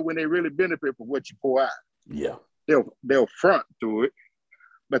 Antonio, when they really benefit from what you pour out. Yeah. They'll front through it.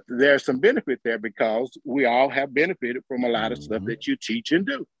 But there's some benefit there because we all have benefited from a lot of stuff that you teach and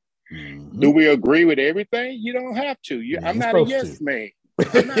do. Do we agree with everything? You don't have to. I'm not a yes man.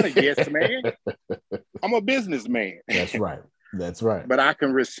 I'm not a yes man. I'm a businessman. That's right. That's right. But I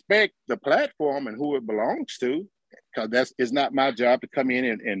can respect the platform and who it belongs to, because it's not my job to come in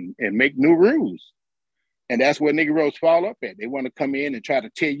and make new rules. And that's where Negroes fall up at. They want to come in and try to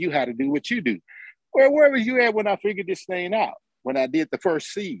tell you how to do what you do. Well, where was you at when I figured this thing out? When I did the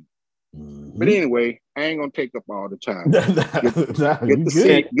first seed. But anyway, I ain't gonna take up all the time. Get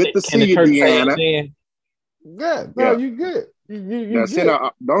the seed, Deanna. Good. No, you good. You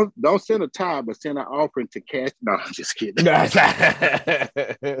now, don't send a tithe, but send an offering to cash. No, I'm just kidding. No,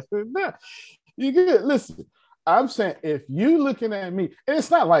 you good. Listen, I'm saying if you looking at me, and it's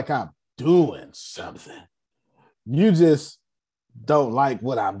not like I'm doing something. You just don't like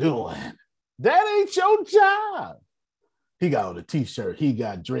what I'm doing. That ain't your job. He got on a t-shirt. He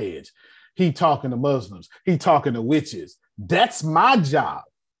got dreads. He talking to Muslims. He talking to witches. That's my job.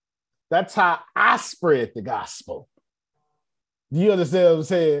 That's how I spread the gospel. Do you understand what I'm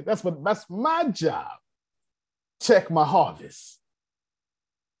saying? That's my job. Check my harvest.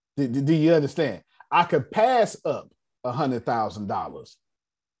 Do you understand? I could pass up $100,000.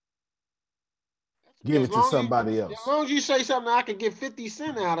 Give it to somebody else. As long as you say something I can get 50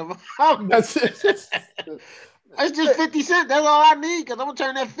 cents out of. That's it. That's just 50 cents. That's all I need, because I'm gonna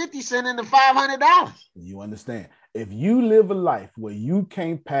turn that 50 cents into $500. You understand? If you live a life where you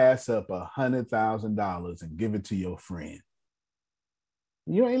can't pass up $100,000 and give it to your friend,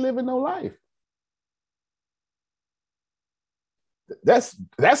 you ain't living no life. That's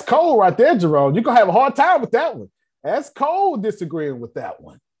cold right there, Jerome. You're gonna have a hard time with that one. That's cold disagreeing with that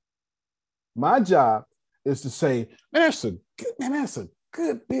one. My job is to say, that's a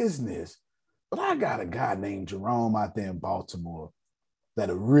good business. But I got a guy named Jerome out there in Baltimore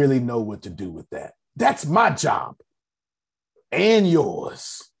that'll really know what to do with that. That's my job and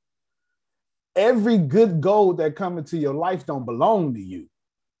yours. Every good gold that comes into your life don't belong to you.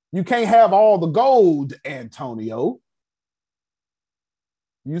 You can't have all the gold, Antonio.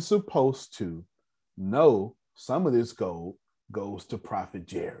 You're supposed to know some of this gold goes to Prophet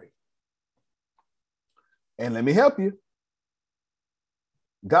Jerry. And let me help you.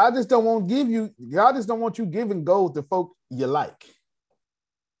 God just don't want you giving gold to folk you like.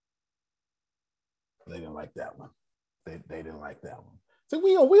 They didn't like that one. They didn't like that one. So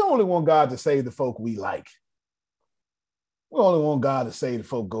we only want God to save the folk we like. We only want God to save the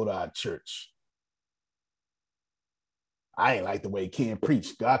folk go to our church. I ain't like the way Ken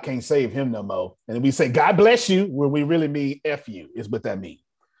preached. God can't save him no more. And then we say, God bless you, where we really mean F you, is what that means.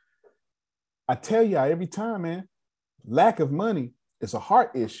 I tell y'all every time, man, lack of money is a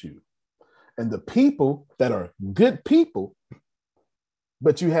heart issue. And the people that are good people,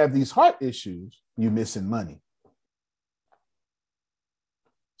 but you have these heart issues, you're missing money.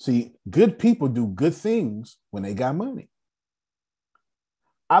 See, good people do good things when they got money.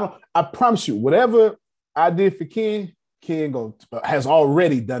 I promise you, whatever I did for Ken has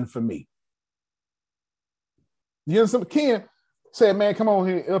already done for me. You understand? Ken said, man, come on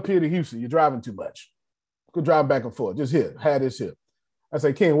here, up here to Houston. You're driving too much. Go drive back and forth. Just here, have this here. I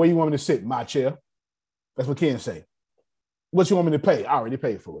say, Ken, where you want me to sit? My chair. That's what Ken say. What you want me to pay? I already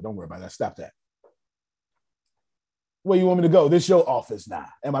paid for it. Don't worry about that. Stop that. Where you want me to go? This your office now.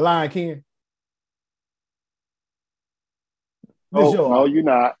 Am I lying, Ken? No, you're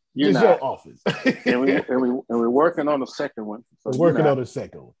not. You're not. Your office. and we're working on the second one. So we're working on the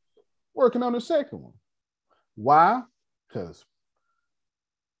second one. Working on the second one. Why? Because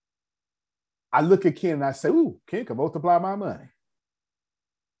I look at Ken and I say, ooh, Ken can multiply my money.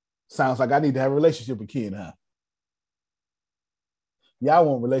 Sounds like I need to have a relationship with Ken, huh? Y'all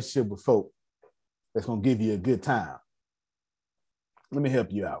want a relationship with folk that's going to give you a good time. Let me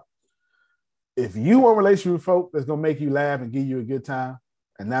help you out. If you want a relationship with folk that's going to make you laugh and give you a good time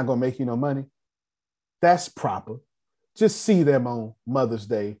and not going to make you no money, that's proper. Just see them on Mother's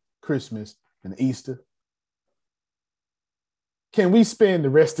Day, Christmas, and Easter. Can we spend the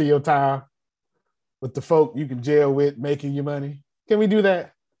rest of your time with the folk you can jail with making you money? Can we do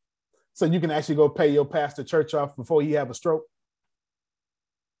that? So you can actually go pay your pastor church off before he have a stroke?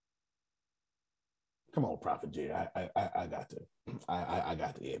 Come on, Prophet J. I got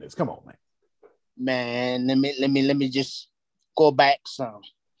to end this. Come on, man. Man, let me just go back some.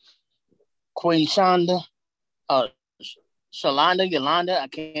 Queen Shonda, Yolanda, I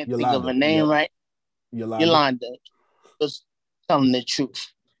can't think of her name right. Yolanda was telling the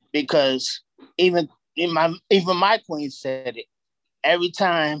truth, because even my queen said it. Every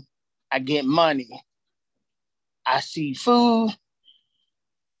time I get money, I see food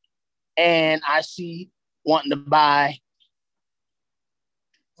and I see wanting to buy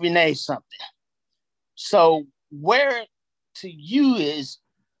Renee something. So where to you is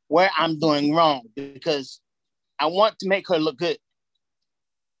where I'm doing wrong, because I want to make her look good.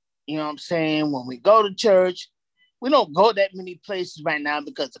 You know what I'm saying? When we go to church, we don't go that many places right now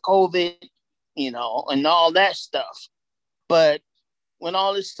because of COVID, and all that stuff. But when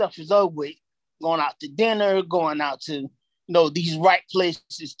all this stuff is over with, going out to dinner, going out to, these right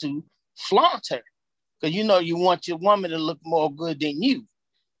places to flaunt her. Because, you want your woman to look more good than you.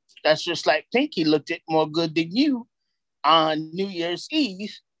 That's just like Pinky looked at more good than you on New Year's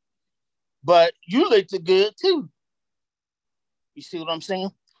Eve. But you looked good too. You see what I'm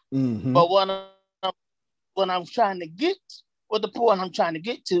saying? Mm-hmm. But what I'm trying to get, what the point I'm trying to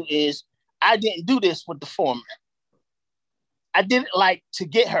get to is, I didn't do this with the former. I did it like to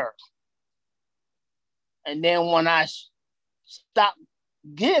get her. And then when I stopped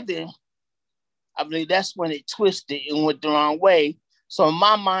giving, I believe that's when it twisted and went the wrong way. So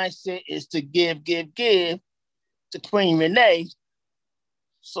my mindset is to give to Queen Renee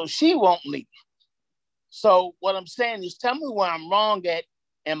so she won't leave. So what I'm saying is, tell me where I'm wrong at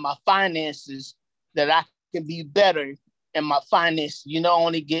in my finances, that I can be better in my finances.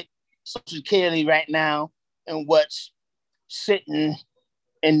 Only get Social Security right now and what's sitting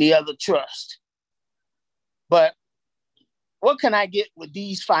in the other trust. But what can I get with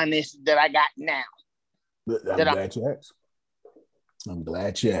these finances that I got now? I'm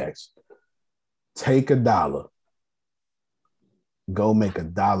glad you asked. Take $1. Go make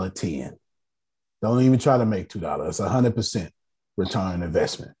 $1.10. Don't even try to make $2. It's 100% return on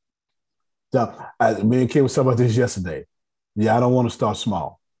investment. So, me and Kim was talking about this yesterday. Yeah, I don't want to start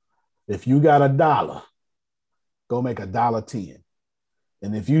small. If you got $1, go make $1.10.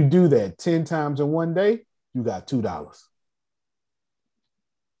 And if you do that 10 times in one day, you got $2.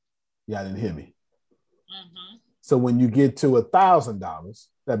 Y'all didn't hear me. Mm-hmm. So when you get to $1,000,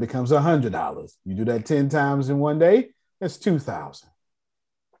 that becomes $100. You do that 10 times in one day, that's $2,000.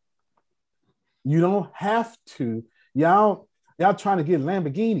 You don't have to. Y'all trying to get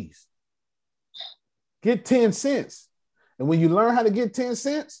Lamborghinis. Get 10 cents. And when you learn how to get 10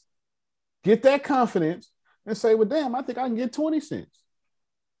 cents, get that confidence and say, well, damn, I think I can get 20 cents.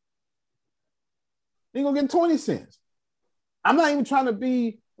 You're going to get 20 cents. I'm not even trying to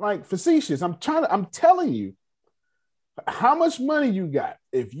be like facetious. I'm telling you, how much money you got.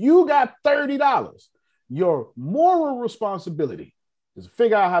 If you got $30, your moral responsibility is to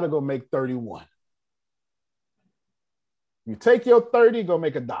figure out how to go make 31. You take your 30, go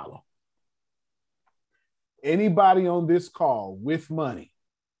make $1. Anybody on this call with money,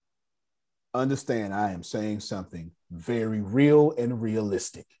 understand I am saying something very real and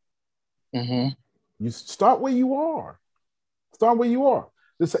realistic. Mm-hmm. You start where you are. Start where you are.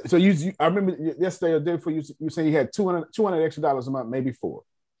 So I remember yesterday or the day before you said you had $200 extra dollars a month, maybe 4.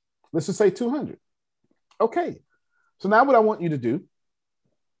 Let's just say 200. Okay. So now what I want you to do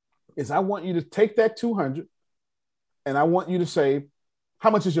is I want you to take that 200 and I want you to say, how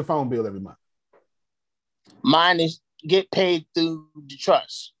much is your phone bill every month? Mine is get paid through the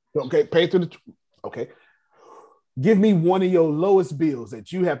trust. Okay, paid through the okay. Give me one of your lowest bills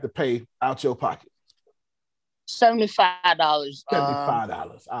that you have to pay out your pocket. $75.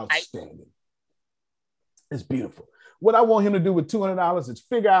 $75. Outstanding. It's beautiful. What I want him to do with $200 is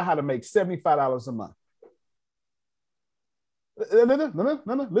figure out how to make $75 a month.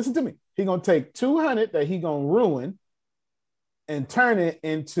 No. Listen to me. He's going to take $200 that he's going to ruin and turn it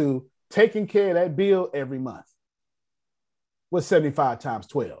into taking care of that bill every month. What's 75 times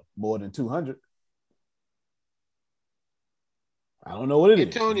 12? More than 200. I don't know what it is.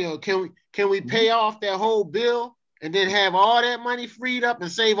 Antonio, can we pay off that whole bill and then have all that money freed up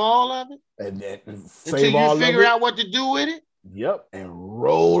and save all of it? And then until you figure out what to do with it? Yep. And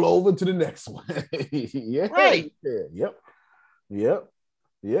roll over to the next one. Yeah. Right. Yeah. Yep.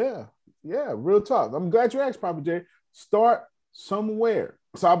 Yeah. Real talk. I'm glad you asked, Papa J. Start somewhere.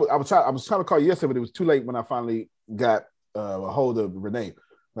 So I was trying to call you yesterday, but it was too late when I finally got a hold of Renee.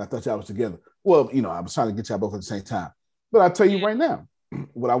 I thought y'all was together. Well, I was trying to get y'all both at the same time. But I'll tell you right now,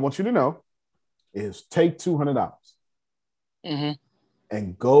 what I want you to know is take $200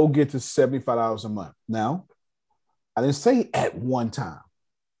 and go get to $75 a month. Now, I didn't say at one time.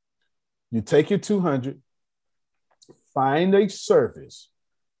 You take your 200, find a service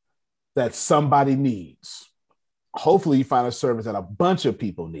that somebody needs. Hopefully you find a service that a bunch of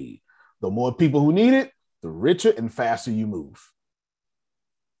people need. The more people who need it, the richer and faster you move.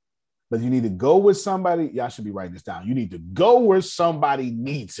 But you need to go with somebody. Y'all should be writing this down. You need to go where somebody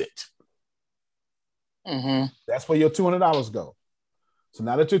needs it. That's where your $200 go. So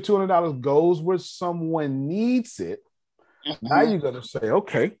now that your $200 goes where someone needs it, now you're going to say,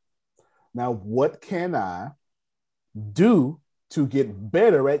 okay, now what can I do to get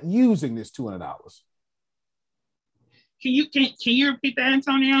better at using this $200? Can you repeat that,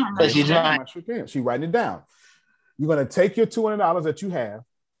 Antonio? She's writing it down. You're going to take your $200 that you have,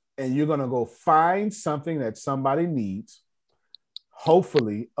 and you're going to go find something that somebody needs,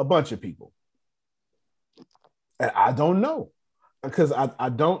 hopefully a bunch of people. And I don't know, because I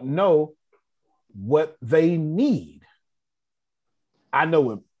don't know what they need. I know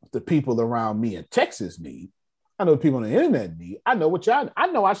what the people around me in Texas need. I know what people on the internet need. I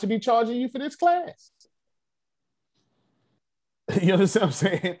know I should be charging you for this class. You understand what I'm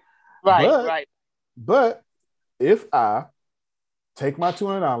saying? Right. But if I take my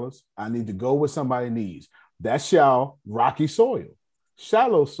 $200, I need to go where somebody needs. That's y'all rocky soil,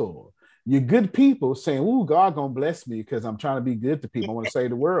 shallow soil. You're good people saying, ooh, God gonna bless me because I'm trying to be good to people. I want to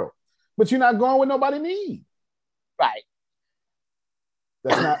save the world. But you're not going where nobody needs. Right.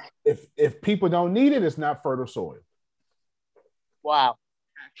 That's not, if people don't need it, it's not fertile soil. Wow.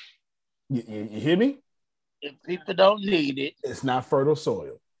 You hear me? If people don't need it, it's not fertile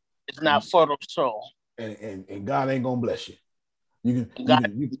soil. It's not fertile soil. And God ain't gonna bless you. You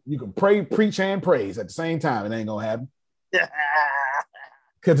can pray, preach, and praise at the same time. It ain't gonna happen.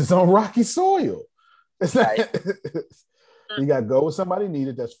 Because it's on rocky soil. It's not, you gotta go with somebody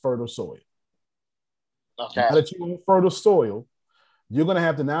needed that's fertile soil. Okay. Now that you're on fertile soil, you're gonna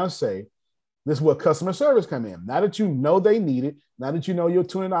have to now say, this is where customer service come in. Now that you know they need it, now that you know your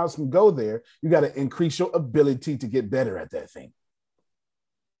 $200 can go there, you got to increase your ability to get better at that thing.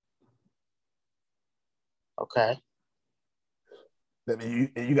 Okay.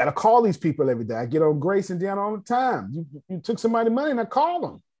 You got to call these people every day. I get on Grace and Deanna all the time. You took somebody money and I call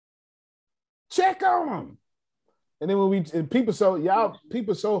them. Check on them. And then when people so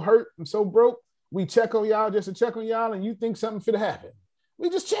hurt and so broke, we check on y'all just to check on y'all, and you think something finna happen. We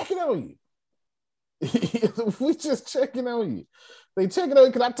just checking on you. We just checking on you. They checking on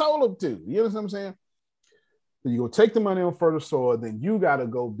you because I told them to. You know what I'm saying? So you go take the money on fertile soil, then you got to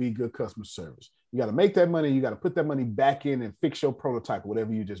go be good customer service. You got to make that money. You got to put that money back in and fix your prototype,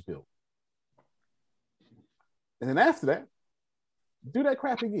 whatever you just built. And then after that, do that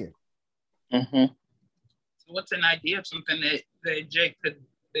crap again. So what's an idea of something that Jay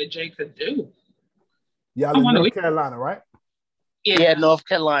could do? Y'all in North Carolina, right? Yeah, North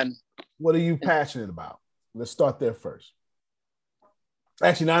Carolina. What are you passionate about? Let's start there first.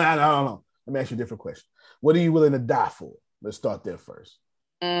 Actually, no. Let me ask you a different question. What are you willing to die for? Let's start there first.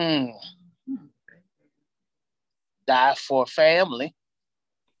 Die for family.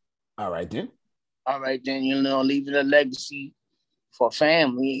 All right, then. Leaving a legacy for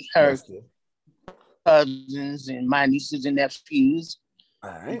family. Her cousins and my nieces and nephews. All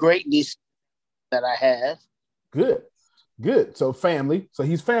right. Greatness that I have. Good. So family. So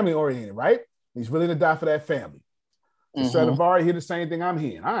he's family oriented, right? He's willing to die for that family. So Stradivari hear the same thing I'm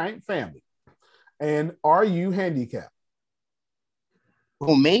hearing. All right, family. And are you handicapped?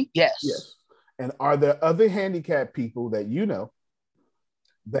 Who, me? Yes. And are there other handicapped people that you know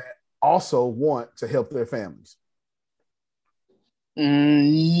that also want to help their families?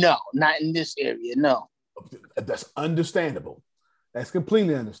 No, not in this area. No. That's understandable. That's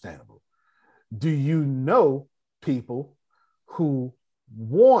completely understandable. Do you know people who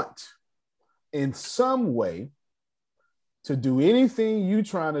want in some way to do anything you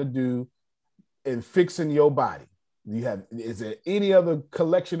trying to do in fixing your body? Is there any other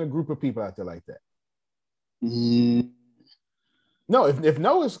collection or group of people out there like that? No, if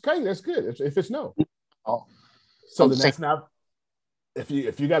no, it's okay. That's good. If it's no. So then that's not, if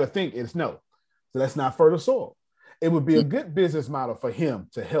you got to think it's no. So that's not fertile soil. It would be a good business model for him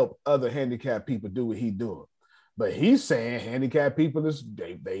to help other handicapped people do what he's doing. But he's saying handicapped people,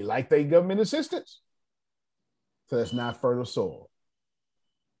 they like their government assistance. So that's not fertile soil.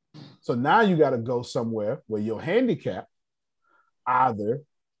 So now you got to go somewhere where your handicap either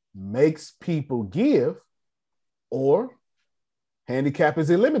makes people give or handicap is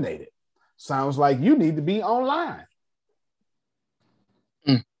eliminated. Sounds like you need to be online.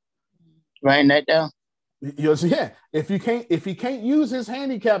 Writing that down. Yeah. If he can't use his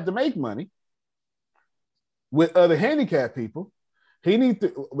handicap to make money with other handicapped people,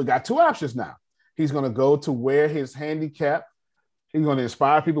 we got two options now. He's going to go to where his handicap, he's going to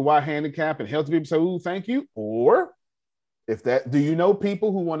inspire people while handicapped and help people say, "Ooh, thank you." Or do you know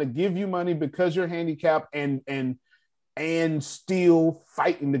people who want to give you money because you're handicapped and still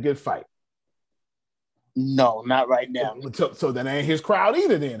fighting the good fight? No, not right now. So that ain't his crowd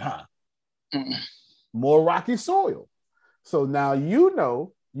either then, huh? More rocky soil. So now you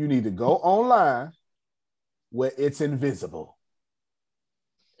know you need to go online where it's invisible.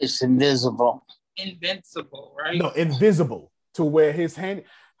 It's invisible. Invincible, right? No, invisible to where his hand.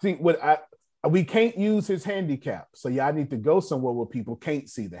 See, we can't use his handicap, so y'all need to go somewhere where people can't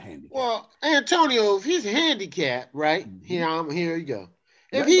see the handicap. Well, Antonio, if he's handicapped, right? Here you go.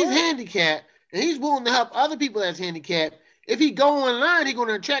 If he's handicapped and he's willing to help other people that's handicapped, if he go online, he's going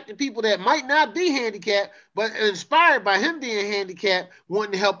to attract the people that might not be handicapped, but inspired by him being handicapped,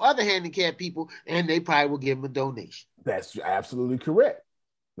 wanting to help other handicapped people, and they probably will give him a donation. That's absolutely correct.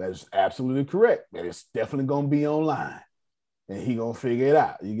 That's absolutely correct. And it's definitely going to be online, and he going to figure it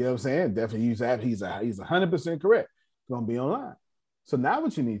out. You get what I'm saying? Definitely he's 100% correct. It's going to be online. So now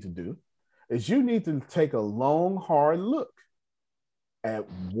what you need to do is you need to take a long, hard look at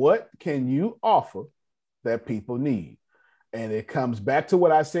what can you offer that people need. And it comes back to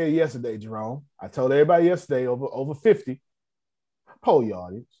what I said yesterday, Jerome. I told everybody yesterday, over 50, poll your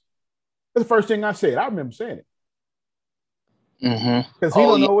audience. That's the first thing I said. I remember saying it. Because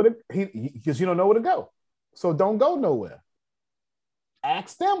you don't know where to go. So don't go nowhere.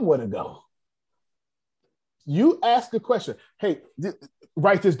 Ask them where to go. You ask a question. Hey,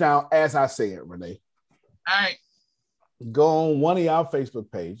 write this down as I say it, Renee. All right. Go on one of y'all Facebook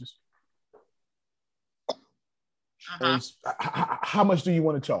pages. How much do you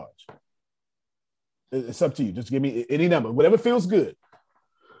want to charge? It's up to you. Just give me any number, whatever feels good.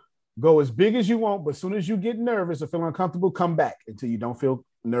 Go as big as you want, but as soon as you get nervous or feel uncomfortable, come back until you don't feel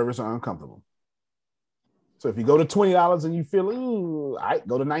nervous or uncomfortable. So if you go to $20 and you feel, ooh, all right,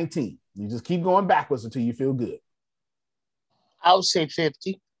 go to 19. You just keep going backwards until you feel good. I would say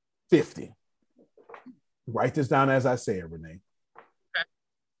 50. 50. Write this down as I say it, Renee.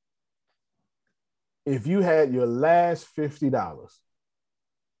 If you had your last $50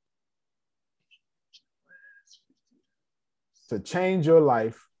 to change your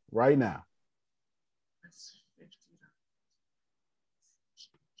life right now,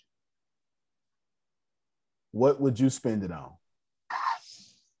 what would you spend it on?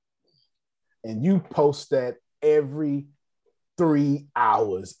 And you post that every 3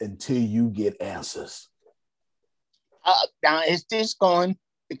 hours until you get answers. Now, is this going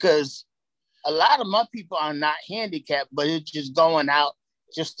because a lot of my people are not handicapped, but it's just going out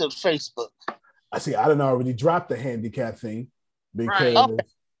just to Facebook. I see. I done already dropped the handicap thing because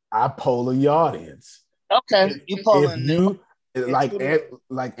I poll the audience. Okay, you pulling if you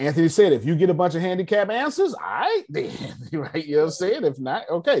like Anthony said, if you get a bunch of handicap answers, all right, then right, you know what I'm saying? If not,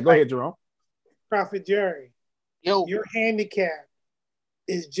 okay, go ahead, Jerome. Prophet Jerry, your handicap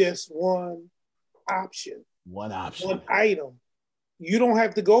is just one option. One option. One item. You don't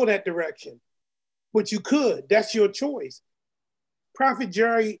have to go that direction, but you could. That's your choice. Prophet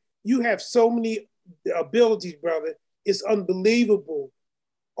Jerry, you have so many abilities, brother. It's unbelievable.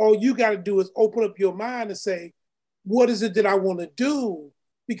 All you got to do is open up your mind and say, what is it that I want to do?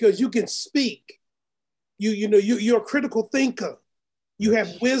 Because you can speak. You're a critical thinker. You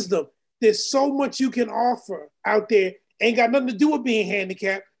have wisdom. There's so much you can offer out there. Ain't got nothing to do with being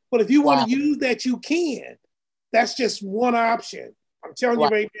handicapped. But if you want to use that, you can. That's just one option. I'm telling you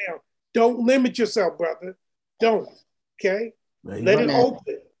right now. Don't limit yourself, brother. Don't. Okay? Let it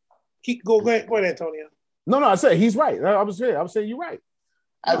open. Go ahead, Antonio. No, I said he's right. I was saying you're right.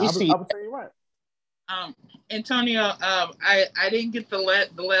 I was saying you're right. Antonio, I didn't get the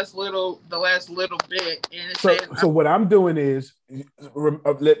last little bit. And so what I'm doing is,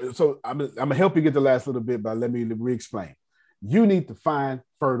 so I'm gonna help you get the last little bit, but let me re-explain. You need to find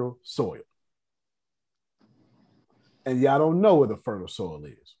fertile soil, and y'all don't know where the fertile soil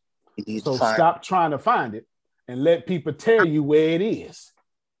is. So stop trying to find it and let people tell you where it is.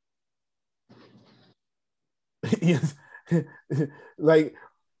 Like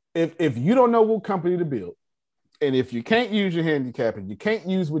if you don't know what company to build, and if you can't use your handicap and you can't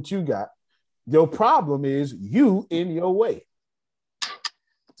use what you got, your problem is you in your way.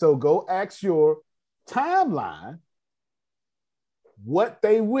 So go ask your timeline what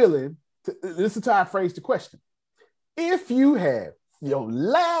they willing to. This is how I phrase the question. If you have your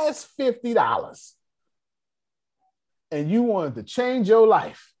last $50 and you wanted to change your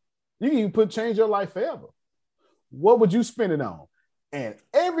life, you can even change your life forever. What would you spend it on? And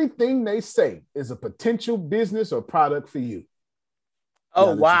everything they say is a potential business or product for you.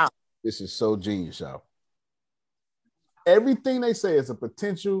 Oh, wow. This is so genius, y'all. Everything they say is a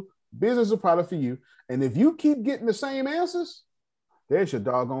potential business or product for you. And if you keep getting the same answers, there's your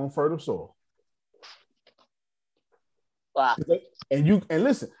doggone fertile soil. Wow. And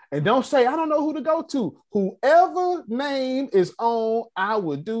listen, and don't say, I don't know who to go to. Whoever name is on, I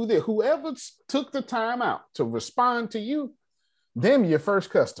would do this. Whoever took the time out to respond to you, them your first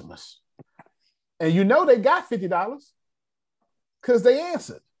customers. And you know they got $50 because they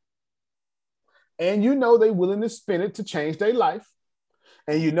answered. And you know they willing to spend it to change their life.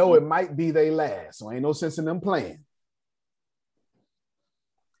 And you know it might be their last. So ain't no sense in them playing.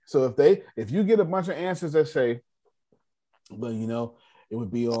 So if you get a bunch of answers that say, well, it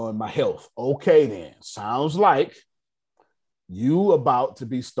would be on my health. Okay, then. Sounds like you about to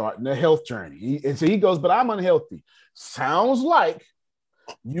be starting a health journey. And so he goes, but I'm unhealthy. Sounds like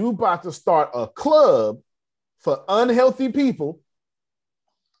you about to start a club for unhealthy people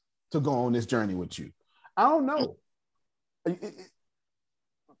to go on this journey with you. I don't know.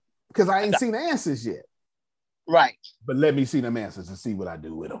 Because I ain't seen the answers yet. Right. But let me see them answers and see what I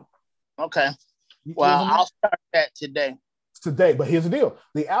do with them. Okay. Well, I'll start that today. But here's the deal.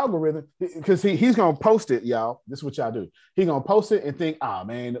 The algorithm, because he's going to post it, y'all. This is what y'all do. He's going to post it and think,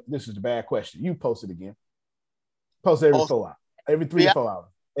 man, this is a bad question. You post it again. Post every 4 hours. Every 3 to 4 hours.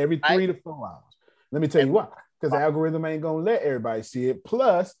 Every 3 to 4 hours. Let me tell you why. Because the algorithm ain't going to let everybody see it.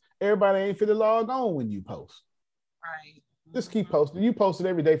 Plus, everybody ain't fit to log on when you post. Right. Just keep posting. You post it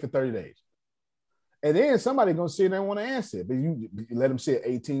every day for 30 days. And then somebody going to see it and want to answer it. But you let them see it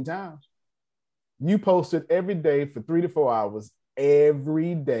 18 times. You post it every day for 3 to 4 hours,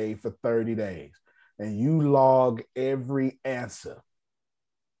 every day for 30 days. And you log every answer.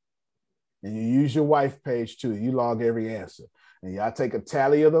 And you use your wife page too. You log every answer. And y'all take a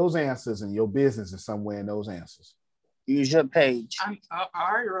tally of those answers, and your business is somewhere in those answers. Use your page. I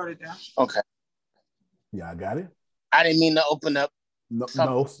already wrote it down. Okay. Yeah, I got it. I didn't mean to open up.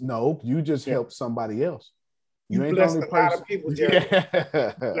 No. You just helped somebody else. You ain't blessed a lot of people, Jerry. Yeah.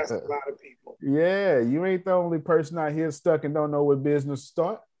 You blessed a lot of people. Yeah, you ain't the only person out here stuck and don't know what business to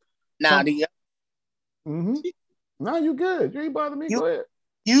start. Now, No, you good. You ain't bother me. Go ahead.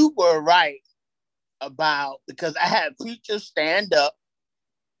 You were right about, because I had preachers stand up.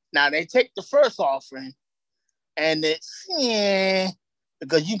 Now they take the first offering, and it's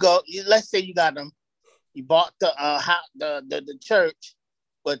because let's say you got them, you bought the church,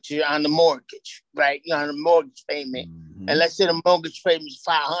 but you're on the mortgage, right? You're on a mortgage payment. Mm-hmm. And let's say the mortgage payment is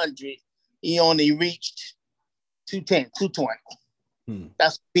 $500. You only reached $210, $220.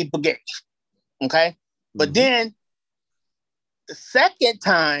 That's what people get. Okay? But then the second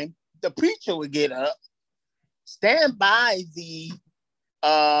time, the preacher would get up, stand by the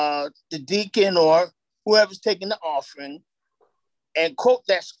deacon or whoever's taking the offering and quote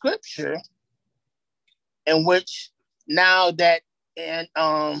that scripture in which now that and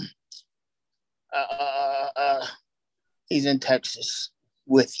he's in Texas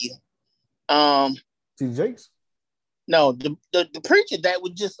with you. T. Jakes? No, the preacher that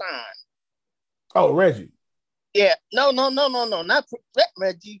was just on. Oh, Reggie. Yeah, no, not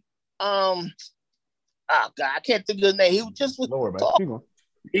Reggie. Oh God, I can't think of his name. He was just talking.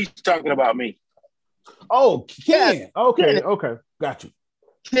 He's talking about me. Oh, Ken. Yeah, Okay, Kenneth. okay, got you.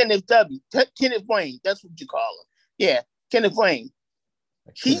 Kenneth Kenneth Wayne. That's what you call him. Yeah, Kenneth Wayne.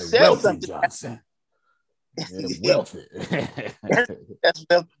 He said Wealthy something. Johnson. Yeah, wealthy. That's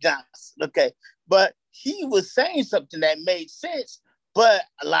Wealthy Johnson. Okay, but he was saying something that made sense. But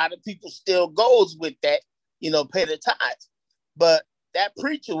a lot of people still goes with that, pay the tithes. But that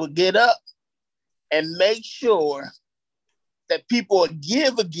preacher would get up and make sure that people would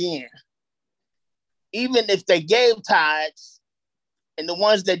give again, even if they gave tithes, and the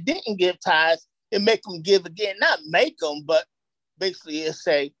ones that didn't give tithes, it make them give again. Not make them, but basically it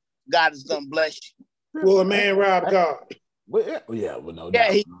say God is gonna bless you. Will a man rob God? Well, no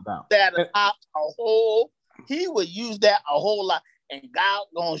doubt. He No doubt. that he would use that a whole lot, and God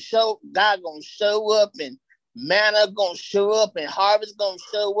gonna show up, and manna gonna show up, and harvest gonna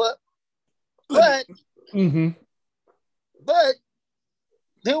show up. But but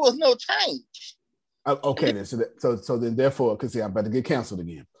there was no change. Okay, then. So then, therefore, because I'm about to get canceled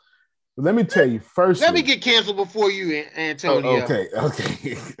again. But let me tell you first. Let me get canceled before you, Antonio. Okay.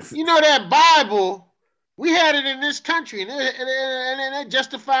 You know that Bible. We had it in this country, and they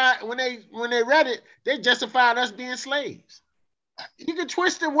justified when they read it. They justified us being slaves. You can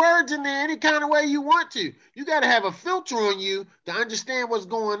twist the words in there any kind of way you want to. You got to have a filter on you to understand what's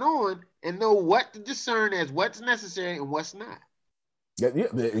going on and know what to discern as what's necessary and what's not. Yeah,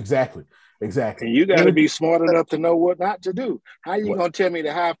 exactly. And you got to be smart enough to know what not to do. How you going to tell me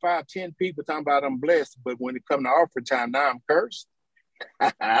to high five 10 people talking about I'm blessed, but when it comes to offering time, now I'm cursed?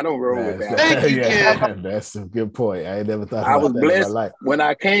 I don't roll with that. Thank you, Ken. That's a good point. I ain't never thought I was about that blessed in my life. when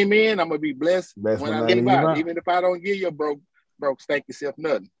I came in. I'm gonna be blessed when I leave out. out. Even if I don't give you a broke, thank yourself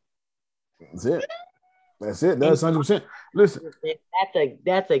nothing. That's it. That's 100%. Listen,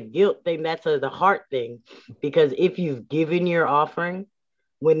 that's a guilt thing. That's the heart thing, because if you've given your offering,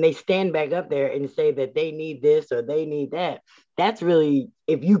 when they stand back up there and say that they need this or they need that, that's really,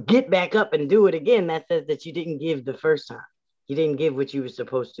 if you get back up and do it again, that says that you didn't give the first time. You didn't give what you were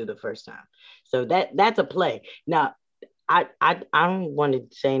supposed to the first time. So that's a play. Now, I don't want to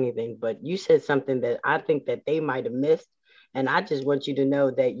say anything, but you said something that I think that they might have missed. And I just want you to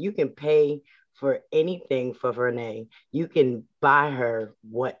know that you can pay for anything for Renee. You can buy her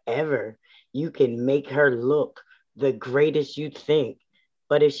whatever. You can make her look the greatest you think.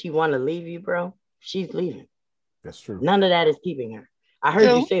 But if she want to leave you, bro, she's leaving. That's true. None of that is keeping her. I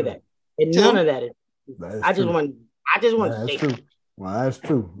heard you say that. And none of that is. I just want to say true. Well, that's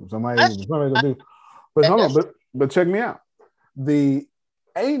true. Somebody gonna do. But hold on, but check me out. Ain't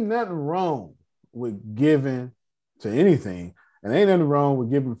nothing wrong with giving to anything, and ain't nothing wrong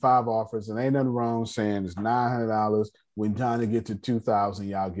with giving 5 offers, and ain't nothing wrong saying it's $900 when trying to get to $2,000,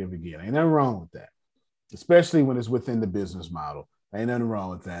 y'all give again. Ain't nothing wrong with that, especially when it's within the business model. Ain't nothing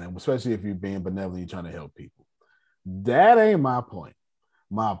wrong with that, and especially if you're being benevolent, you're trying to help people. That ain't my point.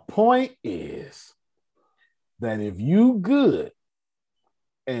 My point is that if you good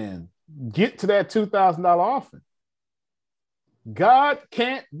and get to that $2,000 offering, God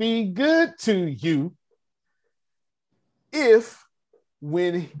can't be good to you if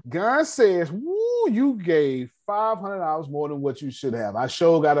when God says, woo, you gave $500 more than what you should have, I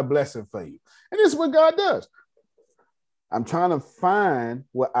sure got a blessing for you. And this is what God does. I'm trying to find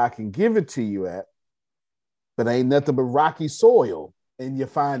where I can give it to you at, but ain't nothing but rocky soil in your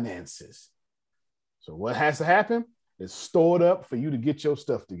finances. So what has to happen is stored up for you to get your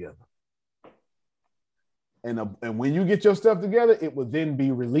stuff together. And when you get your stuff together, it will then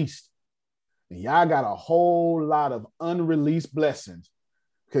be released. And y'all got a whole lot of unreleased blessings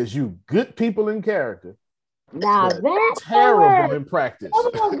because you good people in character. Now that's terrible in practice.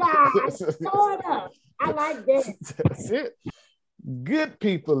 Oh God, I like that. That's it. Good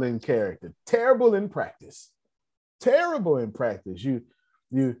people in character, terrible in practice. Terrible in practice.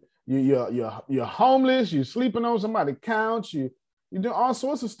 You're homeless, you're sleeping on somebody's couch, you do all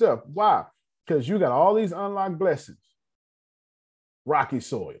sorts of stuff. Why? Because you got all these unlocked blessings. Rocky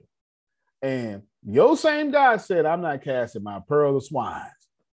soil. And your same God said, I'm not casting my pearl of swine.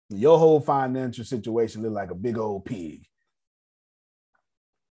 Your whole financial situation look like a big old pig.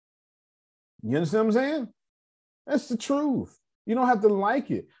 You understand what I'm saying? That's the truth. You don't have to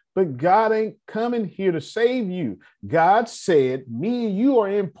like it. But God ain't coming here to save you. God said, me and you are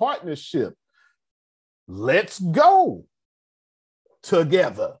in partnership. Let's go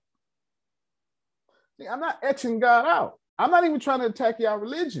together. See, I'm not etching God out. I'm not even trying to attack your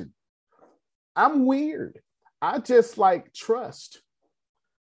religion. I'm weird. I just like trust.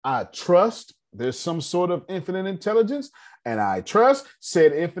 I trust there's some sort of infinite intelligence, and I trust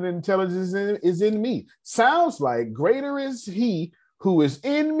said infinite intelligence is in me. Sounds like greater is he who is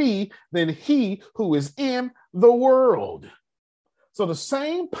in me than he who is in the world. So the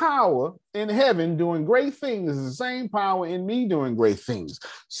same power in heaven doing great things is the same power in me doing great things.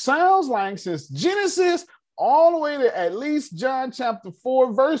 Sounds like since Genesis all the way to at least John chapter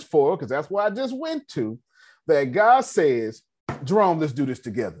 4, verse 4, because that's where I just went to, that God says, Jerome, let's do this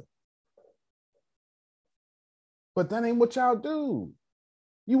together. But that ain't what y'all do.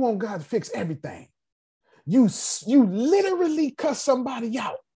 You want God to fix everything. You literally cuss somebody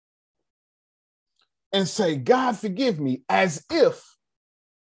out and say, God, forgive me, as if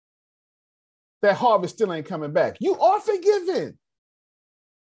that harvest still ain't coming back. You are forgiven,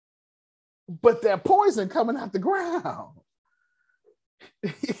 but that poison coming out the ground.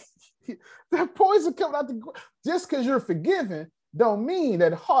 That poison coming out the ground. Just because you're forgiven don't mean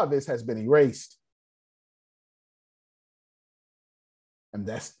that harvest has been erased. And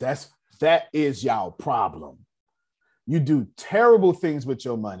that is y'all problem. You do terrible things with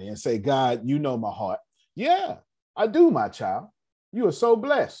your money and say, God, you know my heart. Yeah, I do, my child. You are so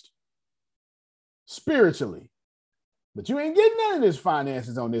blessed spiritually, but you ain't getting none of this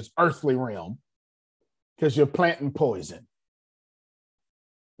finances on this earthly realm because you're planting poison.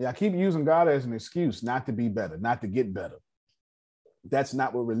 Yeah, I keep using God as an excuse not to be better, not to get better. That's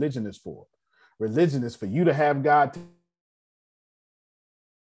not what religion is for. Religion is for you to have God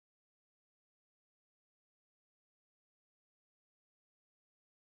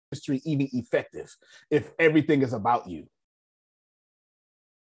ministry even effective if everything is about you.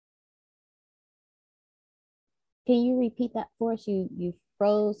 Can you repeat that for us? You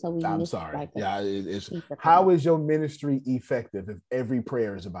froze, so we I'm missed sorry. Like yeah, how is your ministry effective if every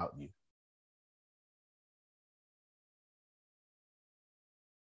prayer is about you?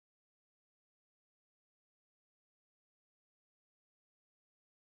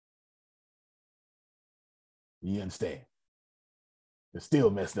 You understand? It's still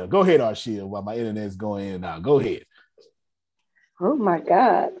messed up. Go ahead, Arshia, while my internet's going in and out. Go ahead. Oh my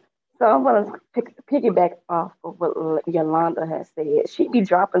God. So I'm gonna piggyback off of what Yolanda has said. She be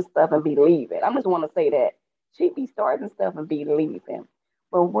dropping stuff and be leaving. I just want to say that she be starting stuff and be leaving.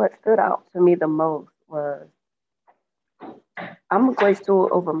 But what stood out to me the most was I'm a great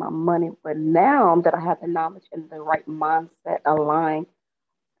steward over my money, but now that I have the knowledge and the right mindset aligned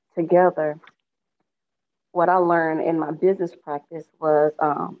together, what I learned in my business practice was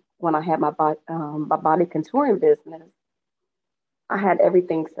when I had my body contouring business, I had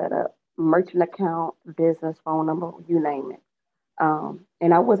everything set up, merchant account, business phone number, you name it.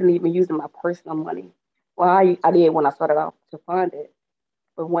 And I wasn't even using my personal money. Well, I did when I started off to fund it.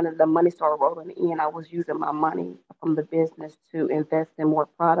 But when the money started rolling in, I was using my money from the business to invest in more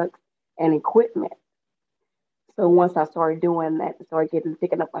products and equipment. So once I started doing that, I started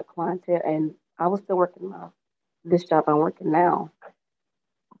picking up my clientele, and I was still working this job I'm working now.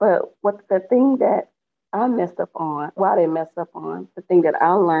 But what the thing that I messed up on, well, I didn't mess up on, the thing that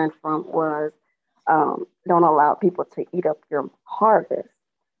I learned from was don't allow people to eat up your harvest,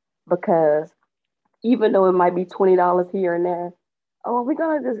 because even though it might be $20 here and there, oh, we're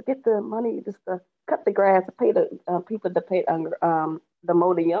gonna just get the money just to cut the grass, to pay the people to pay the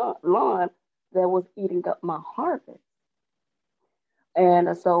mow the lawn that was eating up my harvest.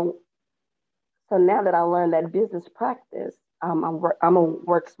 And so now that I learned that business practice, I'm gonna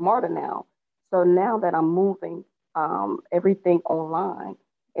work smarter now. So now that I'm moving everything online,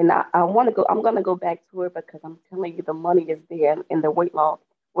 and I want to go, I'm gonna go back to it because I'm telling you the money is there in the weight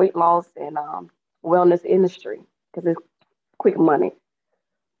loss and wellness industry, because it's quick money.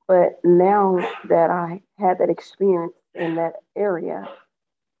 But now that I had that experience in that area,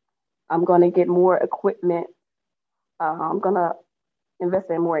 I'm gonna get more equipment. I'm gonna invest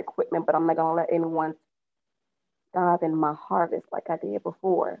in more equipment, but I'm not gonna let anyone dive in my harvest like I did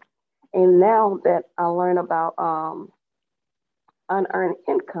before. And now that I learn about unearned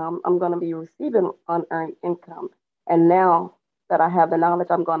income, I'm going to be receiving unearned income. And now that I have the knowledge,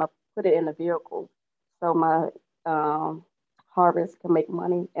 I'm going to put it in a vehicle so my harvest can make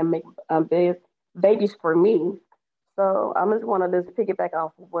money and make babies for me. So I'm just want to just piggyback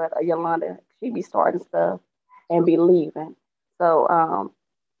off of what Yolanda, she be starting stuff and be leaving. So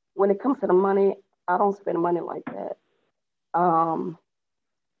when it comes to the money, I don't spend money like that.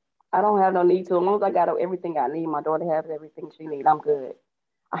 I don't have no need to. As long as I got everything I need, my daughter has everything she needs. I'm good.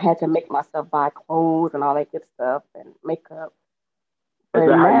 I had to make myself buy clothes and all that good stuff and makeup. Is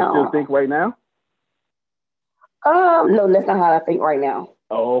that how you still think right now? No, that's not how I think right now.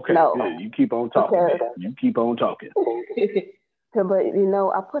 Oh, okay. No. Good. You keep on talking. Okay. You keep on talking. But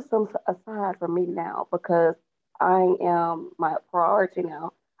I put some aside for me now because I am my priority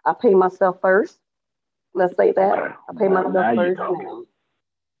now. I pay myself first. Let's say that. I pay myself first now.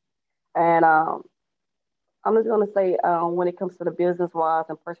 And I'm just gonna say when it comes to the business wise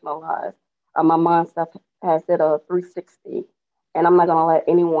and personal wise, my mindset has it a 360, and I'm not gonna let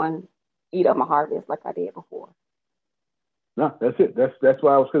anyone eat up my harvest like I did before. No, that's it. That's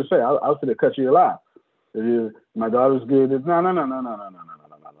what I was gonna say. I was gonna cut you alive. My daughter's good. No.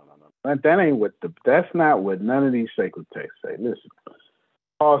 That ain't what that's not what none of these sacred texts say. Listen,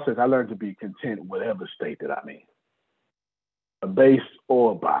 Paul says, I learned to be content whatever state that I'm in. A base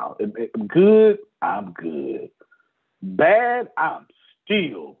or a bow. Good, I'm good. Bad, I'm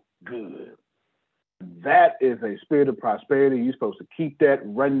still good. That is a spirit of prosperity. You're supposed to keep that,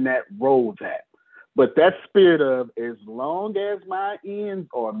 run that, roll that. But that spirit of as long as my ends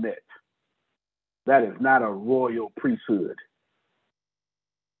are met, that is not a royal priesthood.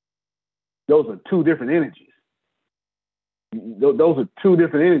 Those are two different energies. Those are two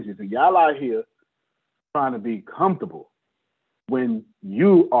different energies. And y'all out here trying to be comfortable when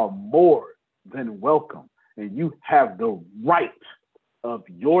you are more than welcome and you have the right of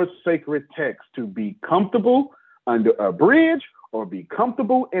your sacred text to be comfortable under a bridge or be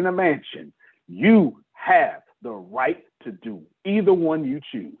comfortable in a mansion. You have the right to do either one you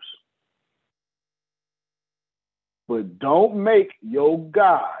choose. But don't make your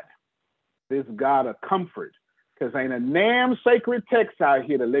God this God of comfort, because ain't a damn sacred text out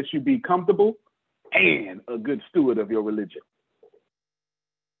here that lets you be comfortable and a good steward of your religion.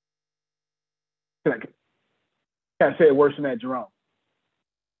 Can I say it worse than that, Jerome?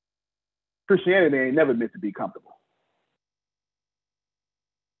 Christianity ain't never meant to be comfortable.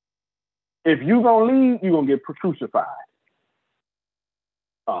 If you gonna leave, you're gonna get crucified.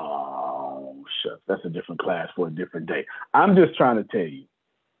 Oh, shucks, that's a different class for a different day. I'm just trying to tell you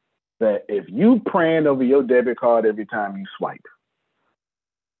that if you praying over your debit card every time you swipe,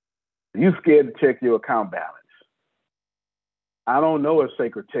 you scared to check your account balance. I don't know a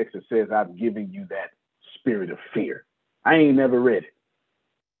sacred text that says I've given you that spirit of fear. I ain't never read it.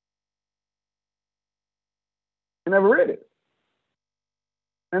 I never read it.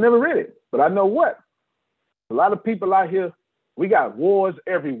 But I know what? A lot of people out here, we got wars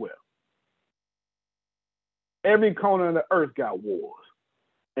everywhere. Every corner of the earth got wars.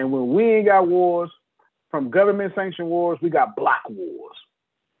 And when we ain't got wars, from government-sanctioned wars, we got block wars,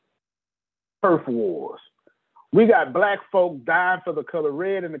 turf wars. We got black folk dying for the color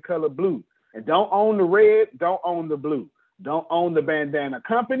red and the color blue. And don't own the red, don't own the blue. Don't own the bandana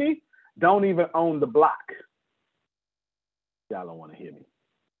company, don't even own the block. Y'all don't want to hear me.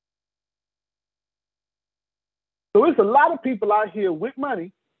 So it's a lot of people out here with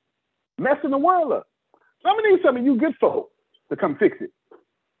money messing the world up. So I'm gonna need some of you good folk to come fix it.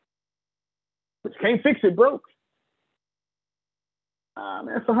 But you can't fix it broke.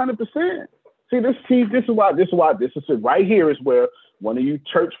 That's 100%. See, this is why this is right here is where one of you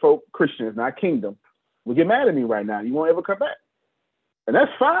church folk Christians, not kingdom, will get mad at me right now. You won't ever come back. And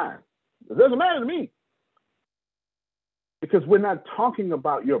that's fine. It doesn't matter to me. Because we're not talking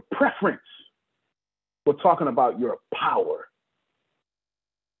about your preference. We're talking about your power.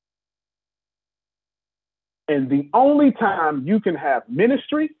 And the only time you can have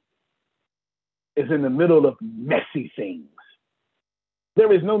ministry is in the middle of messy things.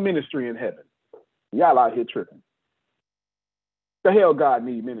 There is no ministry in heaven. Y'all out here tripping. The hell God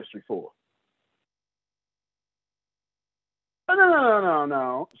need ministry for?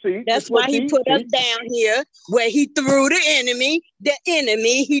 No. See, that's why he put us down here where he threw the enemy,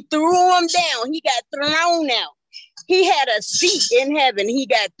 he threw him down. He got thrown out. He had a seat in heaven. He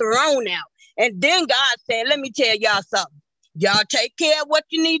got thrown out. And then God said, let me tell y'all something. Y'all take care of what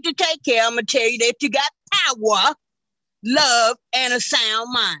you need to take care of. I'm going to tell you that you got power, love, and a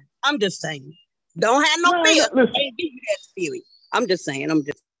sound mind. I'm just saying. Don't have no fear. Can't give you that spirit. I'm just saying.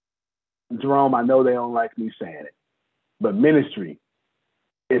 Jerome, I know they don't like me saying it, but ministry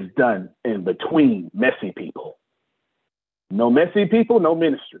is done in between messy people. No messy people, no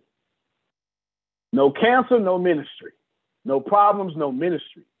ministry. No cancer, no ministry. No problems, no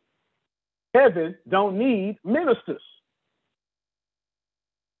ministry. Heaven don't need ministers.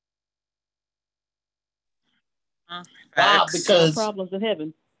 Because no problems in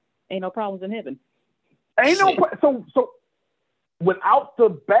heaven. Ain't no problems in heaven. Ain't no so without the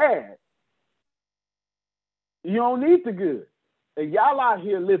bad, you don't need the good. And y'all out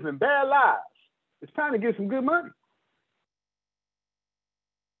here living bad lives. It's time to get some good money.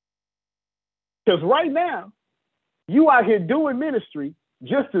 Because right now, you out here doing ministry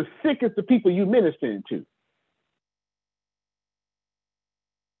just as sick as the people you ministering to.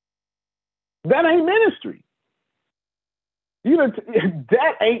 That ain't ministry.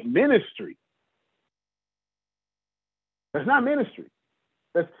 That ain't ministry. That's not ministry.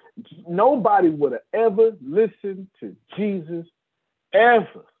 Nobody would have ever listened to Jesus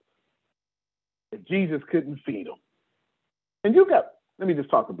ever if Jesus couldn't feed them. And let me just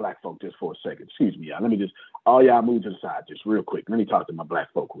talk to black folk just for a second. Excuse me, y'all. All y'all move to the side just real quick. Let me talk to my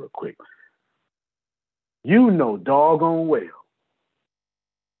black folk real quick. You know doggone well,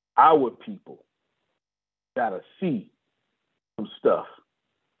 our people gotta see some stuff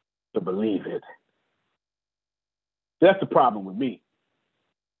to believe it. That's the problem with me.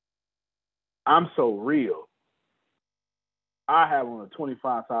 I'm so real. I have on a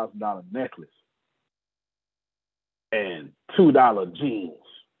 $25,000 necklace and $2 jeans,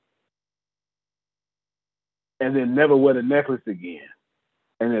 and then never wear the necklace again.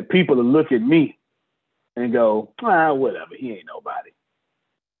 And then people will look at me and go, whatever, he ain't nobody.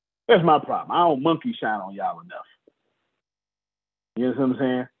 That's my problem. I don't monkey shine on y'all enough. You know what I'm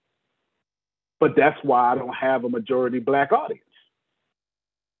saying? But that's why I don't have a majority black audience.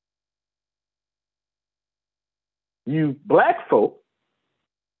 You black folk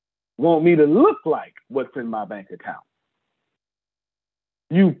want me to look like what's in my bank account.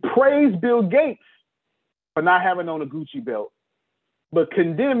 You praise Bill Gates for not having on a Gucci belt, but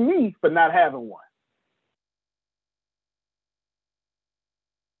condemn me for not having one.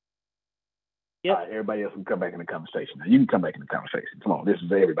 Yep. All right, everybody else can come back in the conversation now. You can come back in the conversation. Come on, this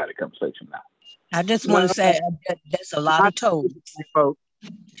is everybody conversation now. I just want to say that's a lot of toes.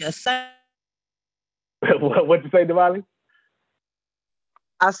 Just say. What you say, Diwali?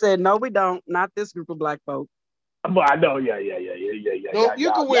 I said, no, we don't. Not this group of black folk. I know, yeah. No,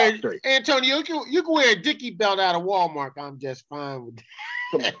 you can wear, Antonio, you can wear a Dickie belt out of Walmart. I'm just fine with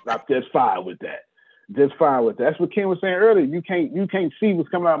that. I'm just fine with that. Just fine with that. That's what Ken was saying earlier. You can't see what's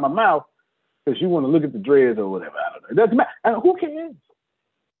coming out of my mouth because you want to look at the dreads or whatever. I don't know. It doesn't matter. Who cares?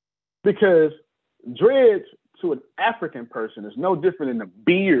 Because dreads to an African person is no different than a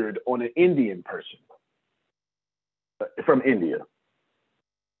beard on an Indian person from India.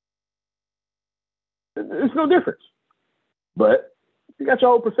 It's no difference. But you got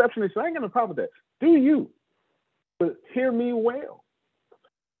your own perception, so I ain't got no problem with that. Do you? But hear me well.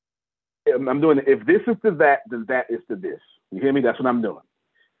 I'm doing it. If this is to that, then that is to this. You hear me? That's what I'm doing.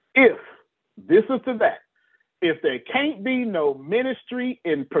 If this is to that, if there can't be no ministry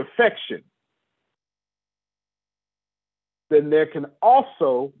in perfection, then there can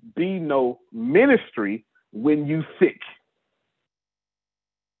also be no ministry when you sick.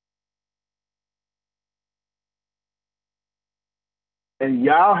 And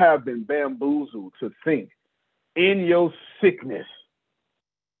y'all have been bamboozled to think in your sickness,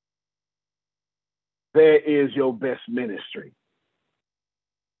 there is your best ministry.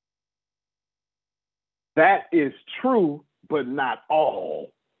 That is true, but not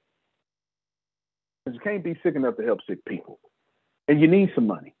all. Because you can't be sick enough to help sick people. And you need some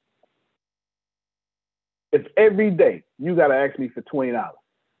money. If every day you got to ask me for $20,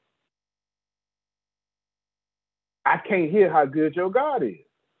 I can't hear how good your God is.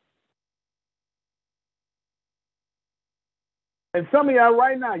 And some of y'all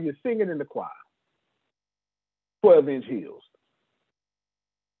right now, you're singing in the choir. 12-inch heels.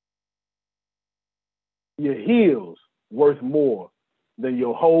 Your heels worth more than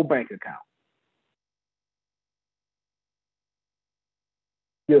your whole bank account.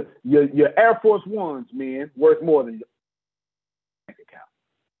 Your Air Force Ones, man, worth more than your bank account.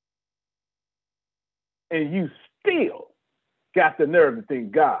 And you still got the nerve to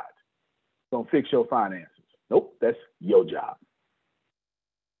think God's gonna fix your finances. Nope, that's your job.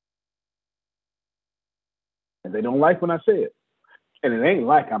 And they don't like when I say it. And it ain't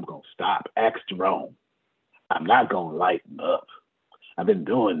like I'm gonna stop. Ask Jerome. I'm not gonna lighten up. I've been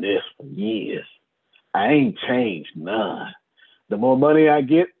doing this for years. I ain't changed none. The more money I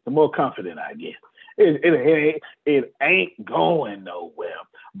get, the more confident I get. It ain't going nowhere.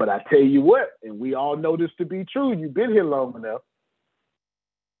 But I tell you what, and we all know this to be true, you've been here long enough.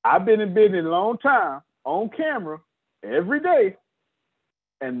 I've been in business a long time, on camera, every day.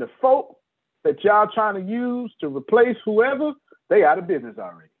 And the folk that y'all trying to use to replace whoever, they out of business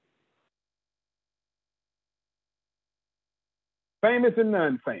already. Famous and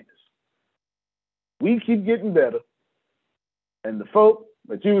non-famous. We keep getting better. And the folk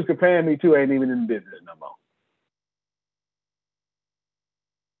that you was comparing me to ain't even in business no more.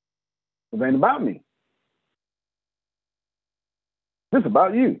 It ain't about me. This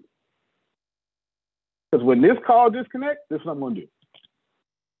about you. Because when this call disconnects, this is what I'm going to do.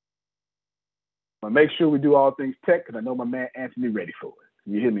 I'm going to make sure we do all things tech because I know my man Anthony ready for it.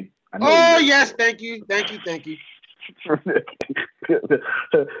 You hear me? I know yes. Thank you. So I'm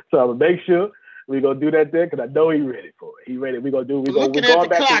going to make sure we're going to do that there because I know he's ready for it. He ready. We're going to do it. We're going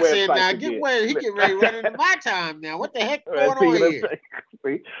back to websites now. again. Get ready. He get ready to run into my time now. What the heck going on here?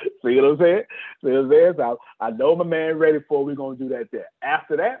 See what I'm saying? See what I'm saying? So I know my man ready for it. We're going to do that there.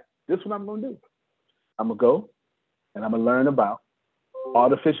 After that, this is what I'm going to do. I'm going to go and I'm going to learn about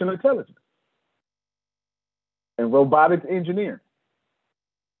artificial intelligence and robotics engineering.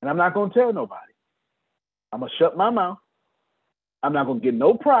 And I'm not going to tell nobody. I'm going to shut my mouth. I'm not going to get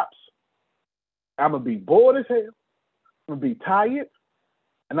no props. I'm going to be bored as hell. I'm going to be tired.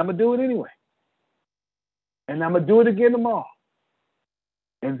 And I'm going to do it anyway. And I'm going to do it again tomorrow.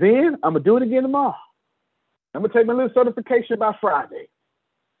 And then I'm going to do it again tomorrow. I'm going to take my little certification by Friday.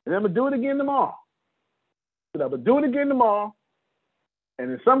 And I'm going to do it again tomorrow. And I'm going to do it again tomorrow.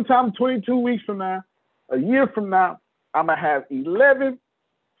 And then sometime 22 weeks from now, a year from now, I'm going to have 11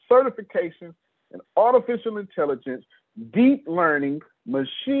 certifications in artificial intelligence, deep learning,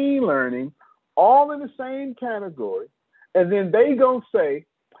 machine learning, all in the same category. And then they going to say,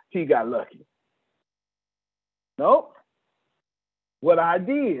 he got lucky. Nope. What I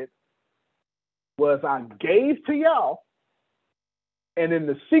did was I gave to y'all, and in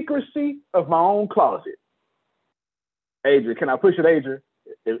the secrecy of my own closet. Adrian, can I push it, Adrian?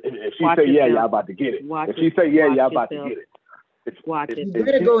 If she say yeah, y'all about to get it. If she say yeah, y'all about to get it. You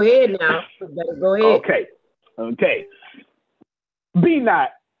better go ahead now. You better go ahead. Okay. Be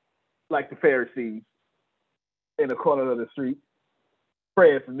not like the Pharisees in the corner of the street,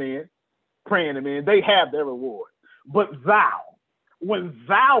 praying for men. They have their reward. But when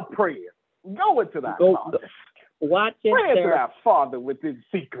thou prayest, go into thy closet. Watch it. Pray to thy Father within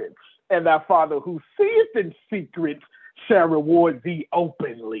secrets, and thy Father who seeth in secrets shall reward thee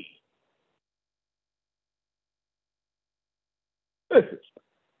openly. Listen,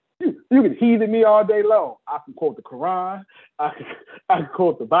 you can heathen me all day long. I can quote the Quran. I can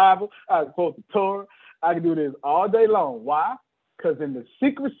quote the Bible. I can quote the Torah. I can do this all day long. Why? Because in the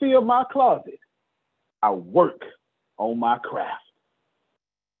secrecy of my closet, I work on my craft.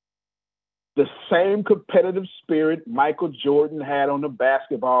 The same competitive spirit Michael Jordan had on the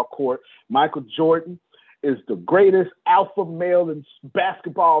basketball court. Michael Jordan is the greatest alpha male in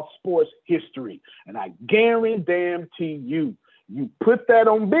basketball sports history. And I guarantee you put that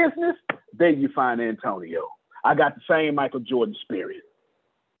on business, there you find Antonio. I got the same Michael Jordan spirit.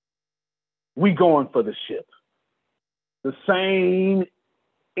 We going for the ship. The same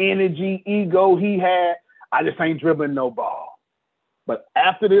energy, ego he had, I just ain't dribbling no ball. But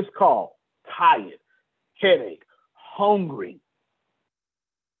after this call, tired, headache, hungry,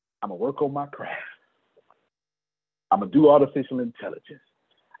 I'm going to work on my craft. I'm going to do artificial intelligence.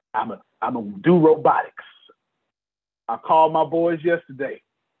 I'm going to do robotics. I called my boys yesterday.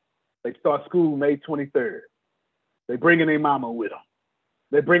 They start school May 23rd. They bringing their mama with them.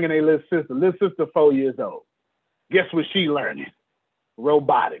 They're bringing their little sister. Little sister 4 years old. Guess what she learning?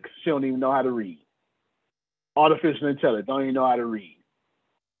 Robotics. She don't even know how to read. Artificial intelligence. Don't even know how to read.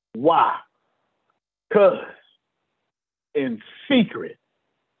 Why? Because in secret,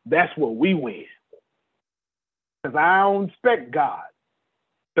 that's what we win. Because I don't expect God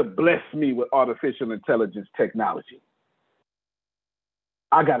to bless me with artificial intelligence technology.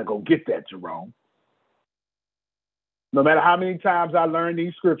 I got to go get that, Jerome. No matter how many times I learn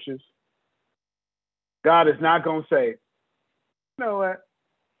these scriptures, God is not going to say, you know what?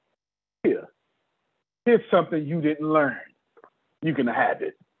 Here's something you didn't learn. You can have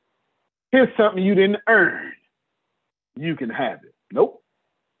it. Here's something you didn't earn. You can have it. Nope.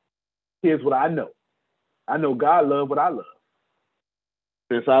 Here's what I know. I know God loves what I love.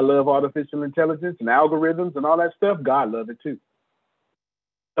 Since I love artificial intelligence and algorithms and all that stuff, God loves it too.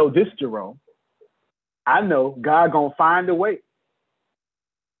 So this, Jerome, I know God gonna find a way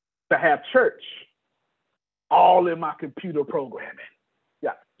to have church all in my computer programming.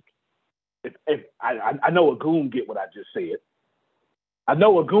 Yeah. If I know a goon get what I just said. I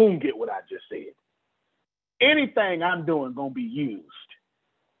know a goon get what I just said. Anything I'm doing gonna be used.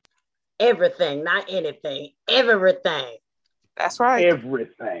 Everything, not anything. Everything. That's right.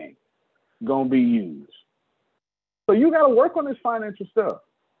 Everything gonna be used. So you gotta work on this financial stuff.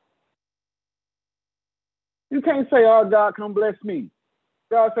 You can't say, oh, God, come bless me.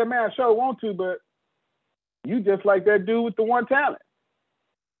 God said, man, I sure want to, but You just like that dude with the one talent.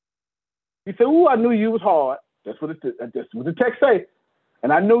 He said, "Ooh, I knew you was hard." That's what the text say.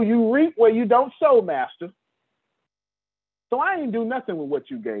 And I knew you reap where you don't sow, master. So I ain't do nothing with what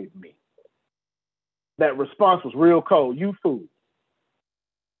you gave me. That response was real cold. You fool.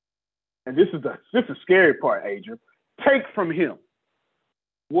 And this is the scary part, Adrian. Take from him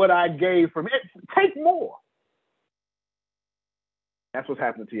what I gave from it. Take more. That's what's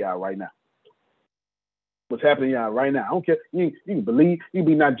happening to y'all right now. What's happening to y'all right now? I don't care. You can believe, you can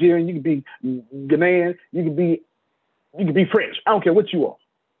be Nigerian, you can be Ghanaian, you can be French. I don't care what you are.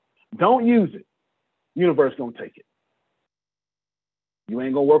 Don't use it. Universe gonna take it. You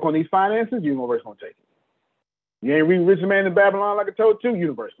ain't gonna work on these finances, universe gonna take it. You ain't reading Rich Man in Babylon like I told you,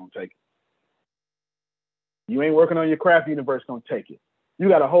 universe gonna take it. You ain't working on your craft, universe gonna take it. You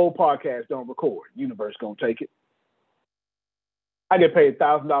got a whole podcast don't record, universe gonna take it. I get paid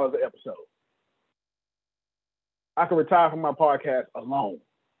 $1,000 an episode. I can retire from my podcast alone.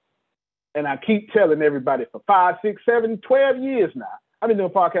 And I keep telling everybody for 5, 6, 7, 12 years now. I've been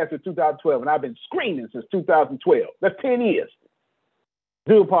doing podcasts since 2012, and I've been screaming since 2012. That's 10 years.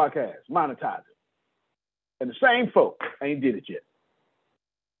 Do a podcast, monetize it. And the same folk ain't did it yet.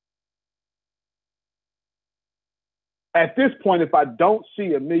 At this point, if I don't see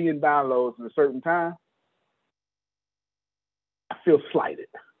 1 million downloads in a certain time, I feel slighted.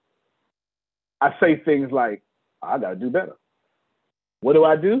 I say things like, I gotta do better. What do?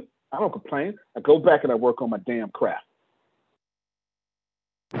 I don't complain. I go back and I work on my damn craft.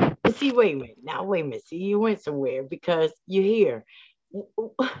 See, wait a minute. Now, wait a minute. See, you went somewhere because you're here.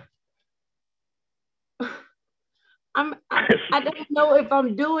 I don't know if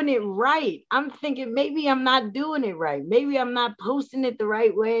I'm doing it right. I'm thinking maybe I'm not doing it right. Maybe I'm not posting it the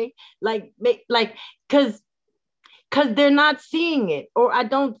right way. Because they're not seeing it, or I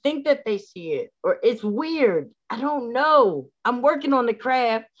don't think that they see it, or it's weird. I don't know. I'm working on the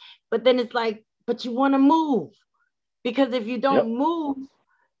craft, but then it's like, but you want to move. Because if you don't move,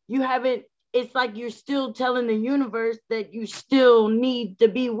 you haven't, it's like you're still telling the universe that you still need to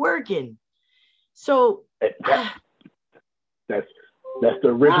be working. So that's the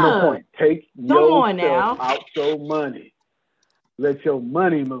original point. Take yourself out your money. Let your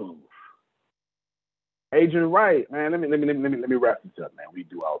money move. Adrian Wright, man. Let me wrap this up, man. We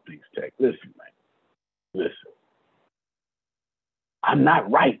do all things tech. Listen, man. Listen. I'm not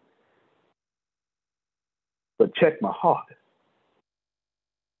right, but check my heart.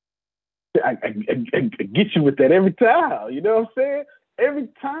 I get you with that every time. You know what I'm saying? Every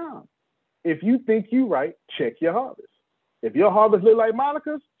time. If you think you right, check your harvest. If your harvest look like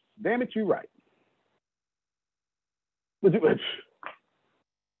Monica's, damn it, you right.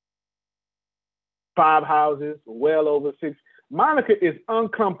 5 houses, well over 6. Monica is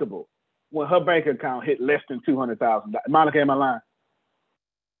uncomfortable when her bank account hit less than $200,000. Monica, am I lying?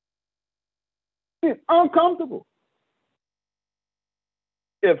 She's uncomfortable.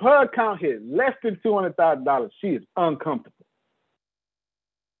 If her account hit less than $200,000, she is uncomfortable.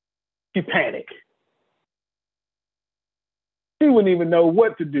 She panicked. She wouldn't even know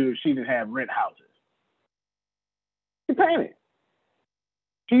what to do if she didn't have rent houses. She panicked.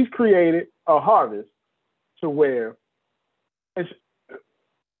 She's created a harvest to where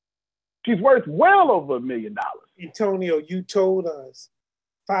she's worth well over $1 million. Antonio, you told us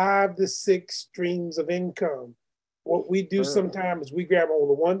 5 to 6 streams of income. What we do sometimes is we grab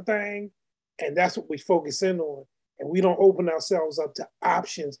hold of one thing, and that's what we focus in on. And we don't open ourselves up to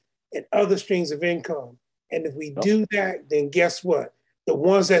options and other streams of income. And if we do that, then guess what? The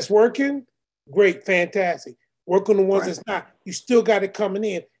ones that's working, great, fantastic. Work on the ones that's not. You still got it coming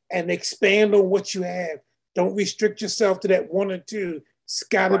in, and expand on what you have. Don't restrict yourself to that 1 or 2. It's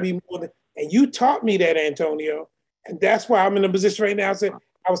got to be more than. And you taught me that, Antonio. And that's why I'm in a position right now.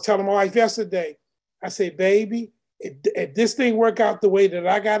 I was telling my wife yesterday, I said, baby, if this thing work out the way that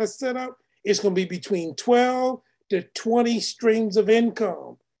I got it set up, it's going to be between 12 to 20 streams of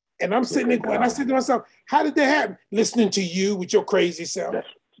income. And I'm sitting there and I said to myself, how did that happen? Listening to you with your crazy self.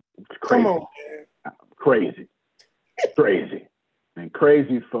 Come on, man. Crazy. And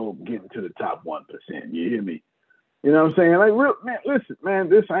crazy folk getting to the top 1%. You hear me? You know what I'm saying? Like, real man, listen, man,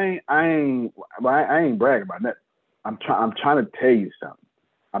 this I ain't bragging about that. I'm trying to tell you something.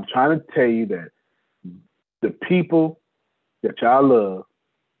 I'm trying to tell you that the people that y'all love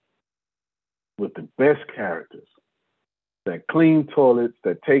with the best characters, that clean toilets,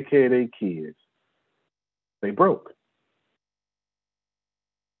 that take care of their kids, they broke.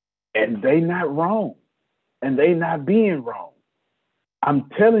 And they not wrong. And they not being wrong. I'm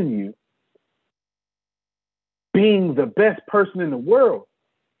telling you, being the best person in the world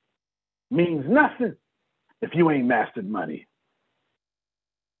means nothing if you ain't mastered money.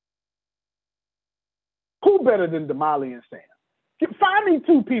 Who better than Damali and Sam? Find me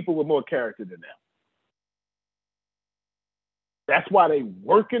 2 people with more character than them. That's why they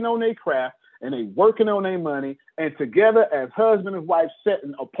working on their craft and they working on their money, and together as husband and wife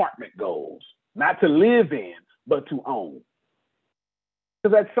setting apartment goals, not to live in, but to own.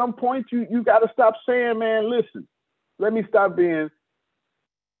 Because at some point you got to stop saying, man, listen, let me stop being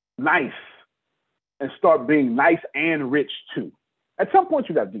nice and start being nice and rich too. At some point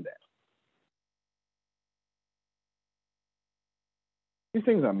you got to do that. These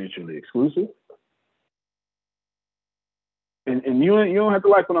things are mutually exclusive. And you don't have to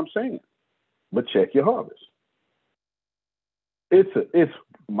like what I'm saying, but check your harvest. It's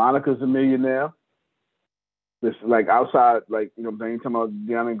Monica's a millionaire. It's like outside, like, you know what I'm saying, talking about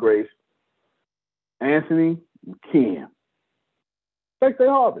Deanna and Grace. Anthony, Ken. Check their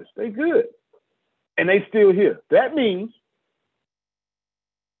harvest. They good. And they still here. That means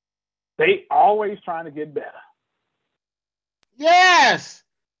they always trying to get better. Yes.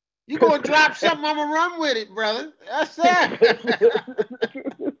 You gonna drop something, I'm gonna run with it, brother. That's it.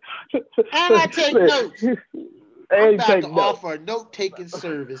 And I take notes. I'm about to offer a note-taking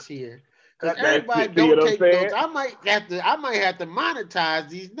service here. Because everybody don't take notes. I might have to monetize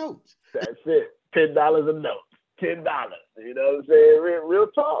these notes. That's it. $10 a note. $10. You know what I'm saying? Real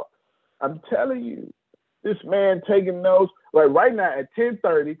talk. I'm telling you, this man taking notes. Like right now at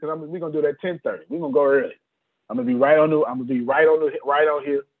 10:30, because we're gonna do it at 10:30. We're gonna go early. I'm gonna be right on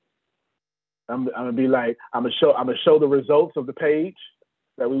here. I'm gonna be like, I'm gonna show the results of the page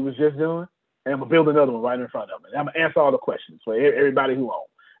that we was just doing, and I'm gonna build another one right in front of me. I'm gonna answer all the questions for everybody who owns.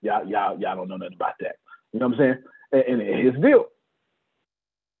 Y'all don't know nothing about that. You know what I'm saying? And his deal.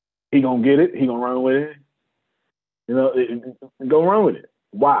 He gonna get it. He gonna run with it. You know, go run with it.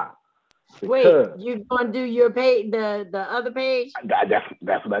 Why? Wait, you're gonna do your page, the other page?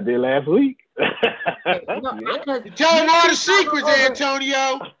 That's what I did last week. You're telling all the secrets,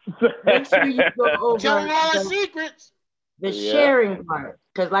 Antonio. Make sure you go over telling all the secrets. The sharing part,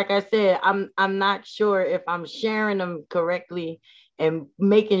 because like I said, I'm not sure if I'm sharing them correctly and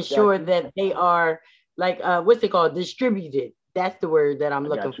making sure that they are like what's it called, distributed. That's the word that I'm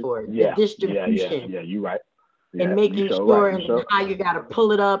looking for. Yeah. The distribution. Yeah, you're right. Yeah, and making sure and how you got to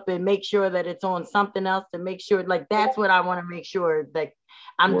pull it up and make sure that it's on something else to make sure, like, that's what I want to make sure that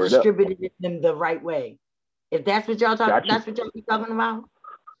I'm distributing them the right way. If that's what y'all talking, that's what y'all be talking about.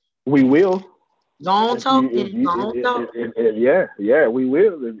 We will. Don't talk. Yeah, we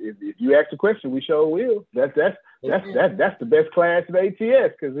will. If you ask a question, we sure will. That's the best class at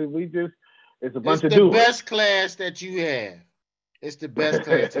ATS, because it's a bunch of doers. It's the best class that you have. It's the best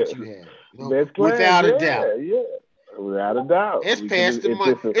class that you have. Without a doubt. Yeah. Without a doubt. It's past the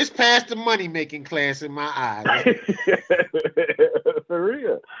money. It's past the money-making class in my eyes. For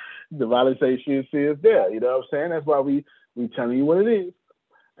real. The Valley say she is there. You know what I'm saying? That's why we telling you what it is.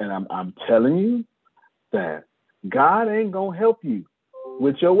 And I'm telling you that God ain't gonna help you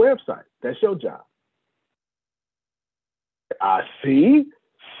with your website. That's your job. See.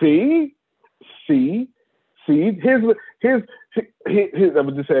 Here's I'm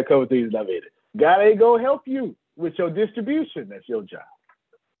gonna just say a couple things and I made it. God ain't gonna help you with your distribution. That's your job.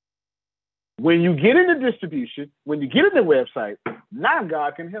 When you get into distribution, when you get in the website, now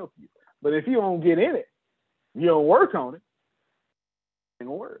God can help you. But if you don't get in it, you don't work on it, it ain't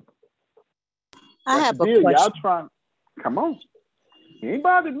gonna work. I have a question. Y'all trying, come on. You ain't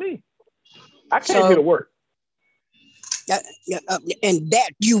bothered me. I came here to work. And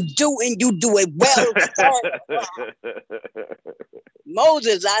that you do, and you do it well.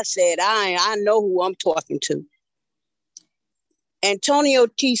 Moses, I said, I know who I'm talking to. Antonio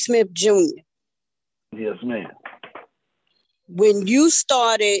T. Smith Jr. Yes, ma'am. When you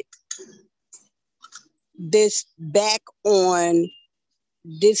started this back on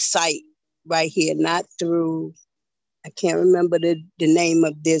this site right here, not through, I can't remember the name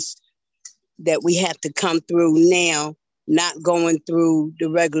of this that we have to come through now, not going through the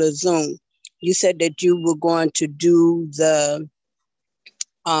regular Zoom. You said that you were going to do the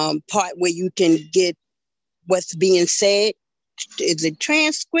part where you can get what's being said. Is it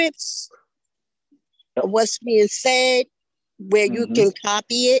transcripts of what's being said where you can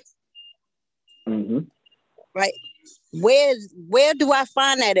copy it? Right. Where do I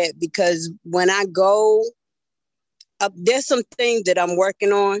find that at? Because when I go up, there's some things that I'm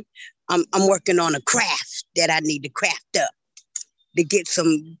working on. I'm working on a craft that I need to craft up to get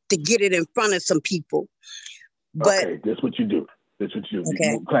it in front of some people. But okay, that's what you do.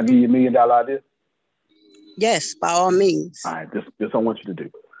 Okay. Can I give you $1 million idea? Yes, by all means. All right, this I want you to do.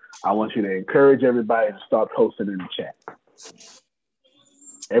 I want you to encourage everybody to start posting in the chat.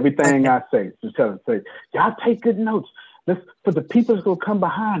 Everything I say, just tell them, say, y'all take good notes. This for the people that's gonna come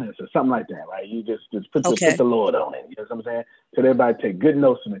behind us or something like that, right? You just put the Lord on it. You know what I'm saying? Tell everybody take good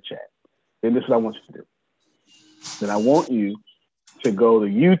notes in the chat. Then this is what I want you to do. Then I want you to go to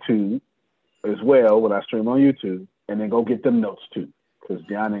YouTube as well when I stream on YouTube, and then go get them notes too, because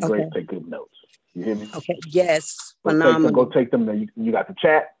Deanna and Grace take good notes. You hear me? Okay. Yes. Go take them. You got the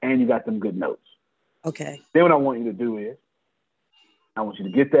chat and you got them good notes. Okay. Then what I want you to do is, I want you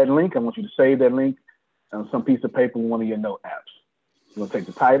to get that link. I want you to save that link on some piece of paper in one of your note apps. You're gonna take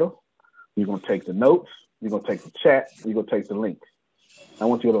the title. You're gonna take the notes. You're gonna take the chat. You're gonna take the link. I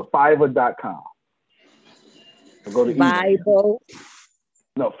want you to go to Fiverr.com. Go to Bible.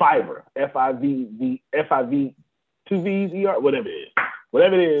 No, Fiverr. Fiv 2 V's ER, whatever it is.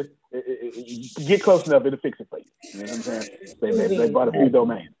 Whatever it is, get close enough, it'll fix it for you. You know what I'm saying? They bought a few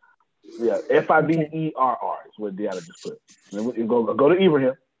domains. Yeah, Fiverr is what Deanna just put. You go to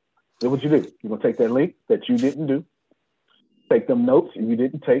Ibrahim. Then what you do? You're gonna take that link that you didn't do, take them notes you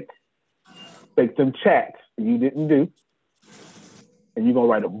didn't take them chats you didn't do, and you're gonna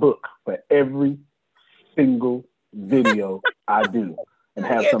write a book for every single video I do, and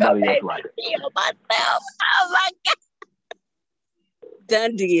have somebody else write it. Myself. Oh my God.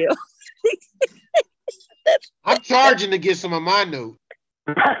 Done deal. I'm charging to get some of my notes.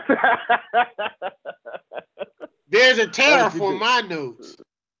 There's a tariff for my notes.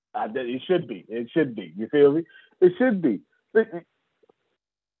 It should be. It should be. You feel me? It should be.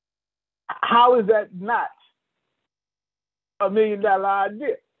 How is that not $1 million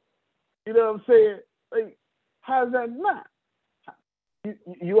idea? You know what I'm saying? Like, how is that not?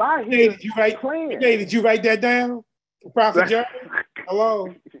 You out here playing. Hey, did you write that down? Prophet Jerry?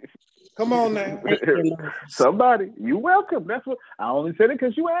 Hello. Come on now. Somebody, you welcome. That's what I only said it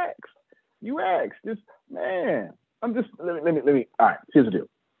because you asked. You asked. Just man. I'm just let me. All right, here's the deal.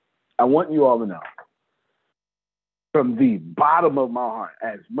 I want you all to know from the bottom of my heart,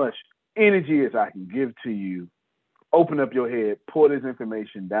 as much energy as I can give to you, open up your head, pour this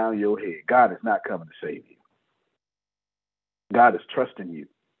information down your head. God is not coming to save you. God is trusting you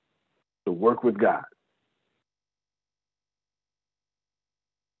to work with God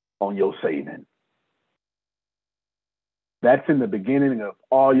on your saving. That's in the beginning of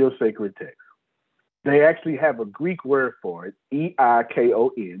all your sacred texts. They actually have a Greek word for it,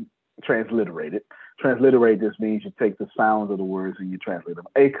 EIKON, transliterated. Transliterate just means you take the sounds of the words and you translate them.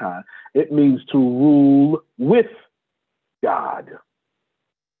 Akon, it means to rule with God.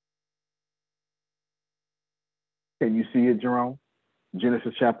 Can you see it, Jerome?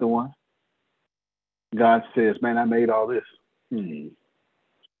 Genesis chapter 1. God says, man, I made all this.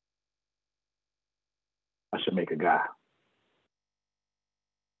 I should make a guy.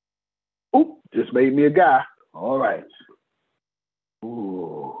 Oop, just made me a guy. All right.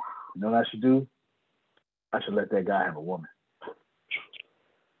 Ooh, you know what I should do? I should let that guy have a woman.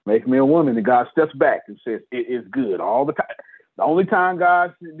 Make me a woman. And God steps back and says, it is good all the time. The only time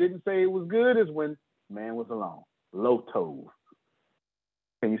God didn't say it was good is when man was alone. Lo tov.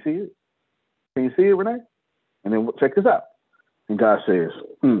 Can you see it? Can you see it, Renee? And then check this out. And God says,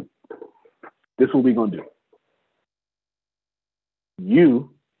 this is what we're going to do.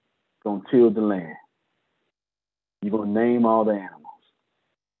 You going to till the land. You're going to name all the animals.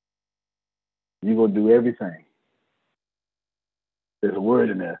 You're going to do everything. There's a word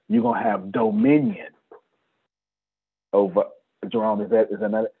in there. You're going to have dominion over, Jerome, is that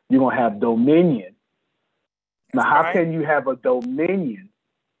not it? You're going to have dominion. Now, how can you have a dominion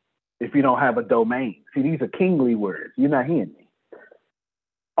if you don't have a domain? See, these are kingly words. You're not hearing me.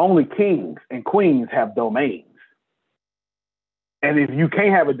 Only kings and queens have domains. And if you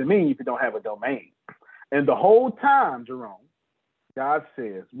can't have a dominion if you don't have a domain. And the whole time, Jerome, God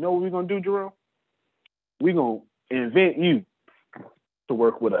says, you know what we're going to do, Jerome? We're going to invent you to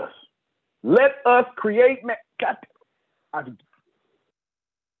work with us. Let us create man.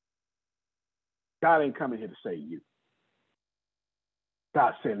 God ain't coming here to save you.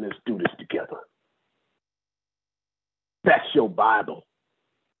 God said, let's do this together. That's your Bible.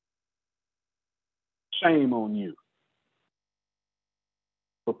 Shame on you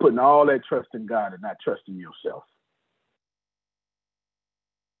for putting all that trust in God and not trusting yourself.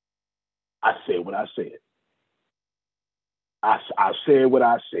 I said what I said. I said what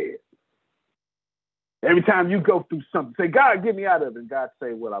I said. Every time you go through something, say, God, get me out of it. And God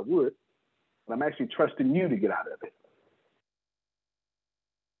say, well, I would. But I'm actually trusting you to get out of it.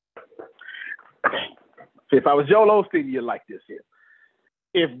 See, if I was Joel Osteen, you'd like this here.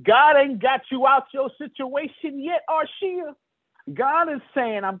 If God ain't got you out your situation yet, Arshia, God is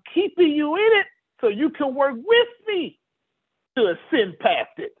saying, I'm keeping you in it so you can work with me to ascend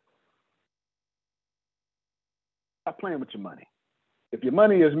past it. Stop playing with your money. If your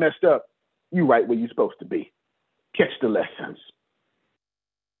money is messed up, you right where you're supposed to be. Catch the lessons.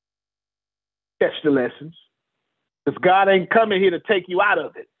 Catch the lessons. Because God ain't coming here to take you out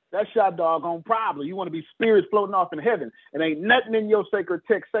of it. That's your doggone problem. You want to be spirits floating off in heaven, and ain't nothing in your sacred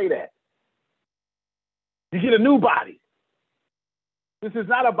text say that. You get a new body. This is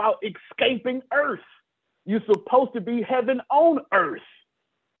not about escaping earth. You're supposed to be heaven on earth.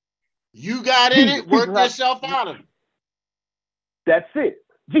 You got in it, work yourself out of it. That's it.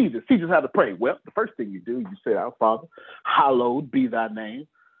 Jesus teaches how to pray. Well, the first thing you do, you say, Our Father, hallowed be thy name.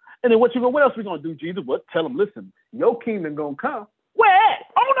 And then what else we going to do, Jesus? What? Tell them, listen, your kingdom going to come. Where at?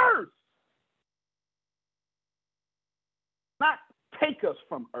 On earth. Not take us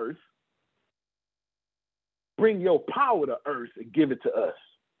from earth. Bring your power to earth and give it to us.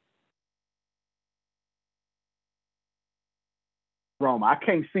 Rome, I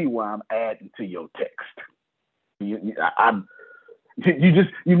can't see why I'm adding to your text. You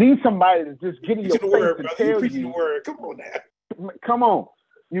need somebody to just get in your face and tell you. The word. Come on now. Come on.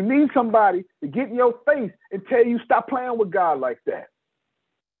 You need somebody to get in your face and tell you stop playing with God like that.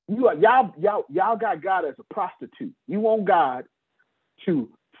 Y'all got God as a prostitute. You want God to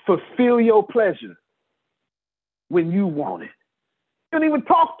fulfill your pleasure when you want it. You don't even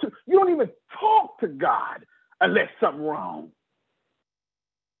talk to God unless something's wrong.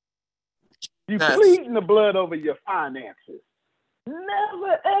 You pleading the blood over your finances.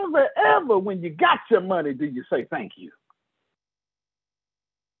 Never, ever, ever when you got your money do you say thank you.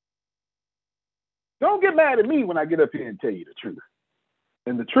 Don't get mad at me when I get up here and tell you the truth.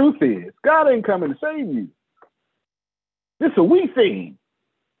 And the truth is, God ain't coming to save you. This is a we thing.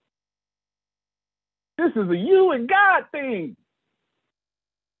 This is a you and God thing.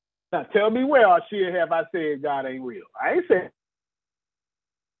 Now tell me where or shit have I said God ain't real. I ain't saying.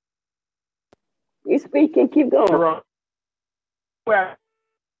 You speaking, keep going. Well,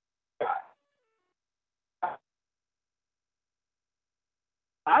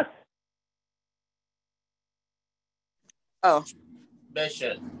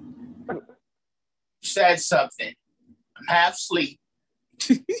 Bishop, you said something. I'm half asleep,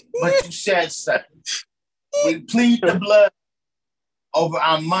 but you said something. We plead the blood over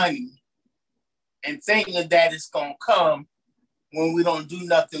our money and thinking that it's going to come when we don't do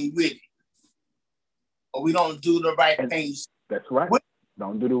nothing with it. Or we don't do the right things. That's right.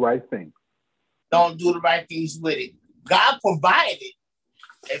 Don't do the right thing. Don't do the right things with it. God provided.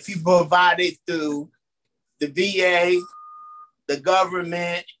 If He provided through the VA, the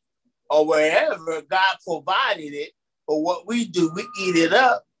government, or wherever, God provided it. But what we do, we eat it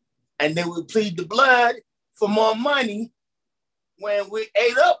up, and then we plead the blood for more money when we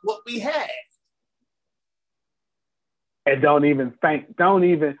ate up what we had. And don't even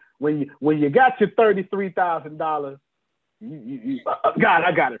when you got your $33,000, God,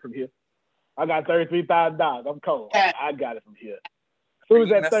 I got it from here. I got $33,000. I'm cold. I got it from here. As soon as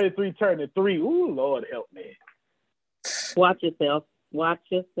that 33 turned to 3, ooh, Lord help me. Watch yourself. Watch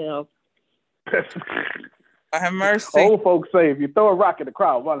yourself. I have mercy. Old folks say if you throw a rock in the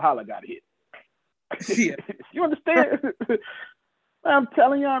crowd, one holler got hit. Yeah. You understand? I'm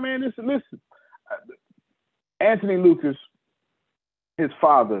telling y'all, man, listen. Anthony Lucas, his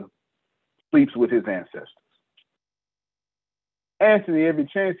father, sleeps with his ancestors. Anthony, every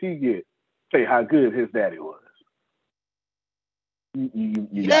chance he gets, say how good his daddy was.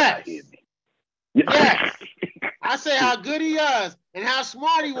 You gotta hear me. Yes. I say how good he was and how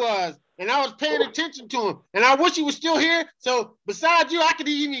smart he was. And I was paying attention to him. And I wish he was still here. So besides you, I could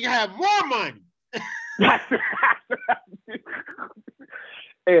even have more money.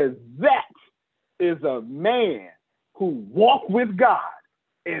 And that is a man who walked with God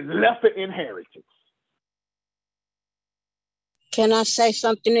and left an inheritance. Can I say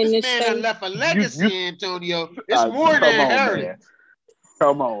something in this man thing? left a legacy, Antonio. It's more than inheritance.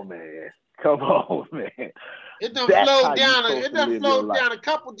 Come on, man. It done flowed down a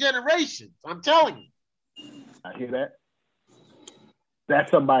couple generations. I'm telling you. I hear that. That's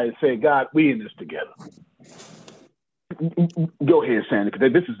somebody that said, God, we in this together. Go ahead, Sandy,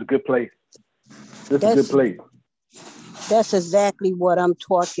 because this is a good place. This is a good place. That's exactly what I'm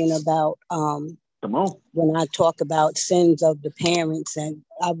talking about. Come on. When I talk about sins of the parents, and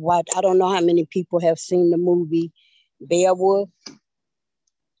I don't know how many people have seen the movie Beowulf.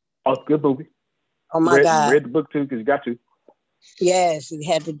 Oh, good movie. Oh my God! Read the book too, because you got to. Yes, you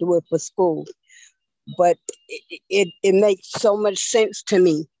had to do it for school, but it makes so much sense to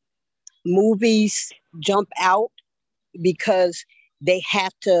me. Movies jump out because they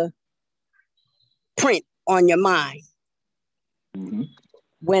have to print on your mind. Mm-hmm.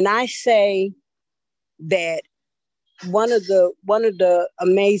 When I say that one of the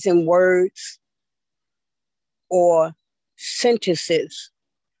amazing words or sentences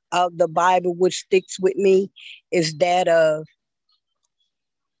of the Bible which sticks with me is that of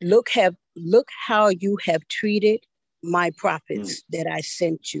look how you have treated my prophets that I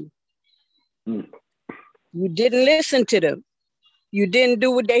sent you. You didn't listen to them. You didn't do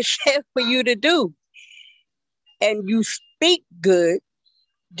what they said for you to do. And you speak good,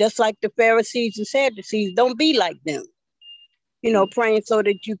 just like the Pharisees and Sadducees. Don't be like them. You know, praying so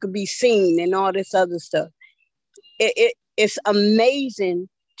that you could be seen and all this other stuff. It's amazing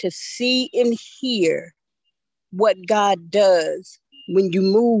to see and hear what God does when you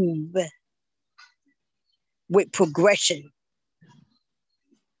move with progression.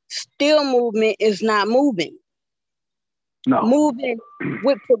 Still movement is not moving. No. Moving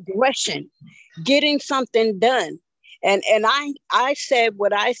with progression, getting something done. And I said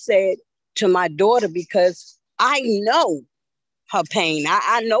what I said to my daughter because I know her pain.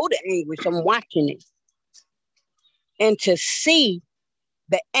 I know the anguish. I'm watching it. And to see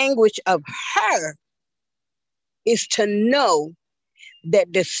the anguish of her is to know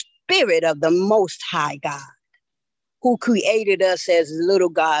that the spirit of the Most High God, who created us as little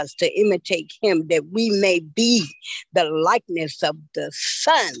gods to imitate him, that we may be the likeness of the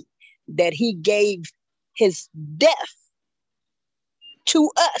Son, that he gave his death to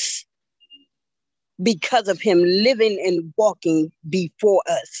us because of him living and walking before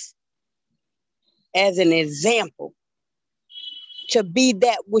us as an example to be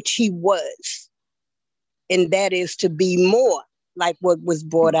that which he was. And that is to be more like what was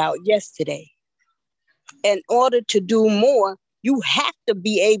brought out yesterday. In order to do more, you have to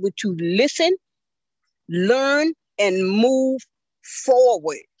be able to listen, learn, and move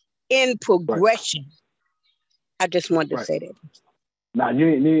forward in progression. Right. I just wanted to say that. Now,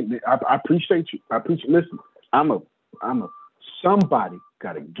 I appreciate you. I appreciate. Listen, somebody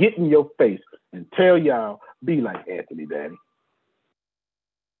got to get in your face and tell y'all, be like Anthony, Daddy.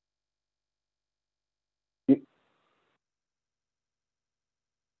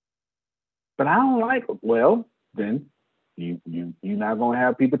 But I don't like it. Well, then you're not gonna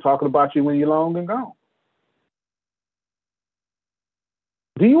have people talking about you when you're long and gone.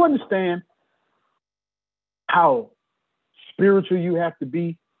 Do you understand how spiritual you have to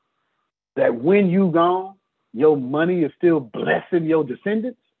be that when you gone, your money is still blessing your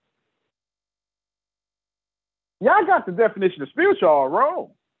descendants? Y'all got the definition of spiritual all wrong.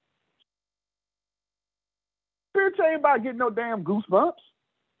 Spiritual ain't about getting no damn goosebumps.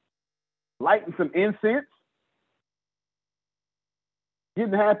 Lighting some incense,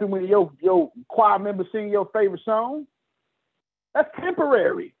 getting happy when your choir member sing your favorite song. That's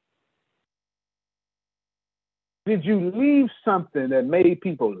temporary. Did you leave something that made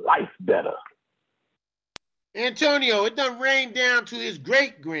people's life better? Antonio, it done rained down to his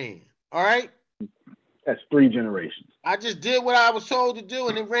great-grand, all right? That's 3 generations. I just did what I was told to do,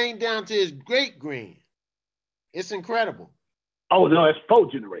 and it rained down to his great-grand. It's incredible. Oh, no, that's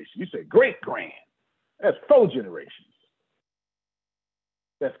 4 generations. You said great-grand. That's 4 generations.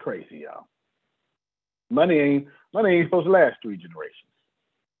 That's crazy, y'all. Money ain't supposed to last 3 generations.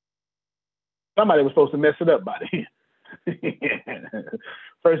 Somebody was supposed to mess it up by then.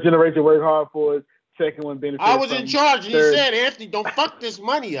 First generation worked hard for it. Second one benefited. I was in charge, and he said, Anthony, don't fuck this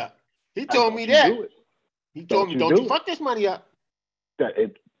money up. He told me that. He told me, don't you fuck this money up.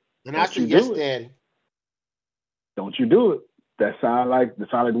 And I said, yes, Daddy. Don't you do it. That sound like the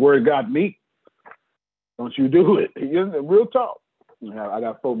word of God to me. Don't you do it. Real talk. I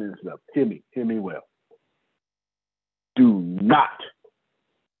got 4 minutes left. Hear me well. Do not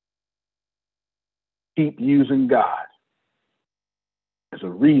keep using God as a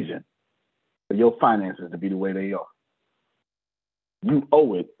reason for your finances to be the way they are. You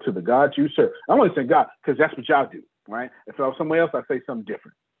owe it to the God you serve. I'm only saying God because that's what y'all do, right? If I was somewhere else, I'd say something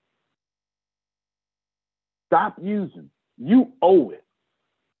different. Stop using. You owe it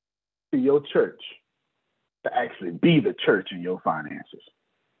to your church to actually be the church in your finances.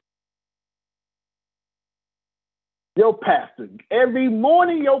 Your pastor, every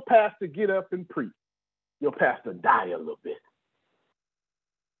morning your pastor get up and preach. Your pastor die a little bit.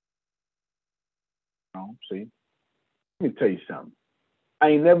 See? Let me tell you something. I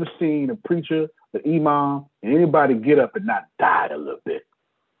ain't never seen a preacher, the imam, and anybody get up and not die a little bit.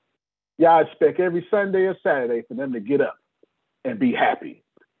 Y'all expect every Sunday or Saturday for them to get up and be happy.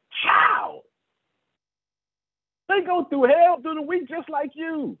 How? They go through hell through the week just like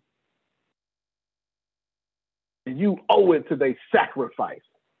you. And you owe it to their sacrifice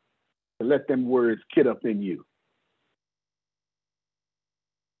to let them words get up in you.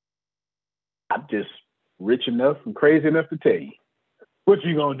 I'm just rich enough and crazy enough to tell you. What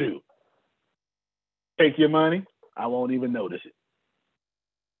you gonna do? Take your money? I won't even notice it.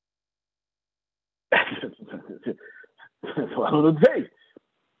 That's what I don't know what to tell you.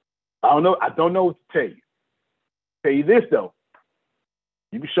 I don't know what to tell you. Tell you this though.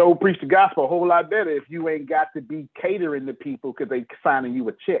 You can sure preach the gospel a whole lot better if you ain't got to be catering to people because they signing you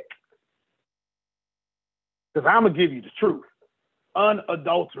a check. Because I'm going to give you the truth.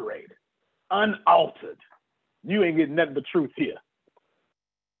 Unadulterated. Unaltered. You ain't getting nothing but truth here.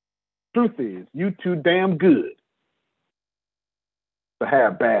 Truth is, you too damn good to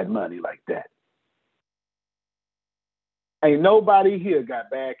have bad money like that. Ain't nobody here got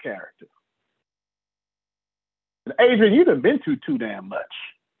bad character. And Adrian, you done been through too damn much.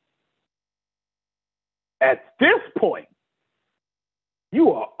 At this point,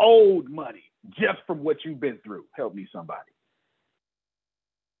 you are owed money just from what you've been through. Help me, somebody.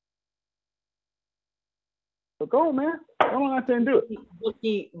 So go on, man. Go on out there and do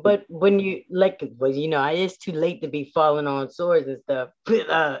it. But when you it's too late to be falling on swords and stuff.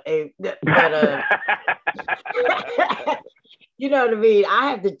 You know what I mean? I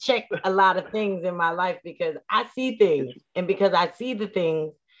have to check a lot of things in my life because I see things. And because I see the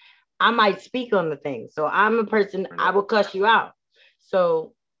things, I might speak on the things. So I'm a person, I will cuss you out.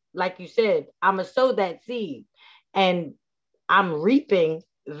 So like you said, I'm going to sow that seed and I'm reaping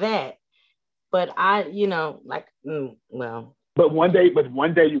that. But But one day you're going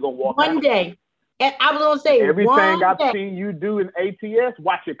to walk one out. Day. And I was going to say, everything I've seen you do in ATS,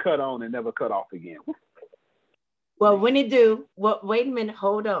 watch it cut on and never cut off again. Well, when it do, wait a minute,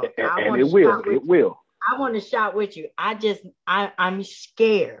 hold on. And it will. I want to shout with you. I'm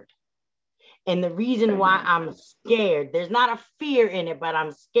scared. And the reason why I'm scared, there's not a fear in it, but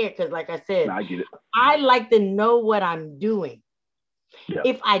I'm scared because like I said, I get it. I like to know what I'm doing. Yeah.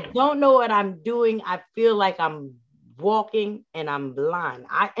 If I don't know what I'm doing, I feel like I'm walking and I'm blind.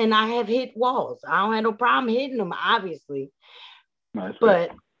 I have hit walls. I don't have no problem hitting them, obviously. Nice,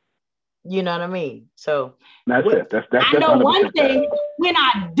 but you know what I mean? So that's I know one thing, when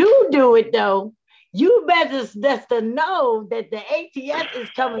I do it though, you better just to know that the ATS is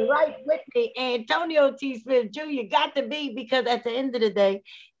coming right with me. Antonio T. Smith Jr. got to be, because at the end of the day,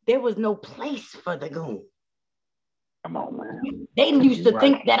 there was no place for the goon. Come on, man. They used to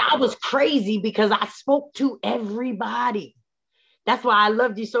think that I was crazy because I spoke to everybody. That's why I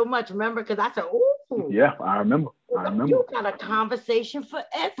loved you so much, remember? Because I said, oh. Yeah, I remember. You got a conversation for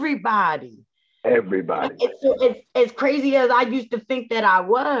everybody. Everybody. It's as crazy as I used to think that I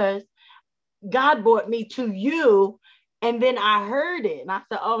was. God brought me to you, and then I heard it, and I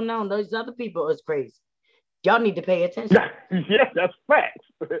said, oh, no, those other people is crazy. Y'all need to pay attention. Yeah, that's facts.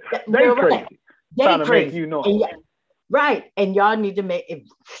 They're crazy. They crazy. Make you know. Right, and y'all need to make it.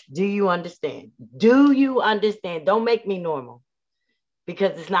 Do you understand? Do you understand? Don't make me normal,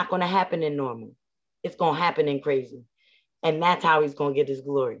 because it's not going to happen in normal. It's going to happen in crazy. And that's how he's going to get his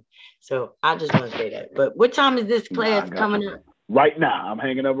glory. So I just want to say that. But what time is this class coming up? Right now. I'm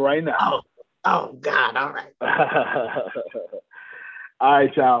hanging up right now. Oh God. All right. All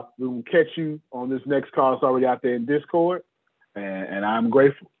right, y'all. We will catch you on this next call. It's already out there in Discord. And I'm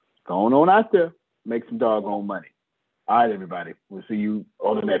grateful. Going on out there. Make some doggone money. All right, everybody. We'll see you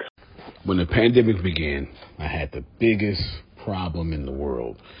on the next. When the pandemic began, I had the biggest problem in the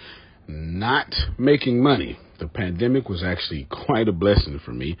world. Not making money. The pandemic was actually quite a blessing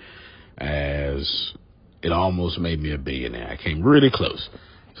for me, as it almost made me a billionaire. I came really close.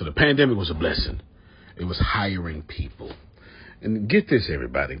 So the pandemic was a blessing. It was hiring people. And get this,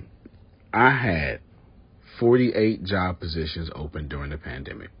 everybody. I had 48 job positions open during the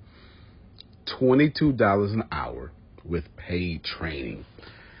pandemic. $22 an hour with paid training.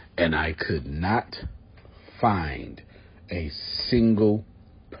 And I could not find a single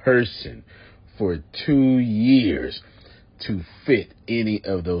person for 2 years to fit any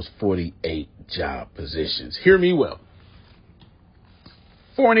of those 48 job positions. Hear me well.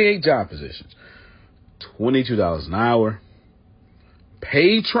 48 job positions, $22 an hour,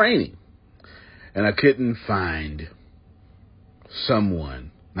 paid training, and I couldn't find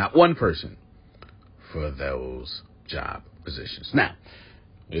someone, not one person, for those job positions. Now,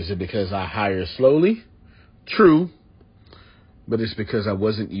 is it because I hire slowly? True. But it's because I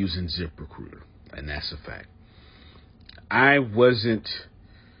wasn't using ZipRecruiter, and that's a fact. I wasn't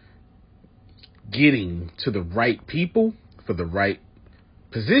getting to the right people for the right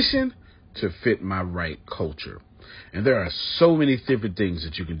position to fit my right culture. And there are so many different things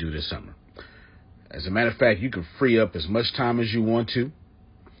that you can do this summer. As a matter of fact, you can free up as much time as you want to.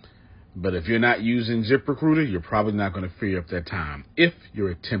 But if you're not using ZipRecruiter, you're probably not going to free up that time if you're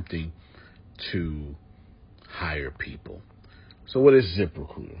attempting to hire people. So what is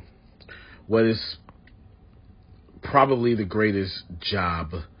ZipRecruiter? What is probably the greatest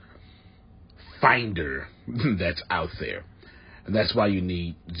job finder that's out there. And that's why you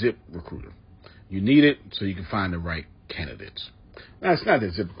need ZipRecruiter. You need it so you can find the right candidates. Now, it's not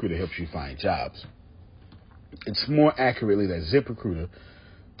that ZipRecruiter helps you find jobs. It's more accurately that ZipRecruiter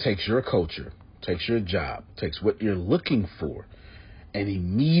takes your culture, takes your job, takes what you're looking for, and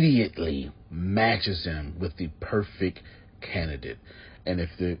immediately matches them with the perfect candidate. And if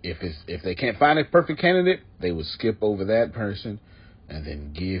they can't find a perfect candidate, they will skip over that person and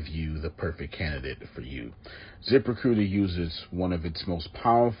then give you the perfect candidate for you. ZipRecruiter uses one of its most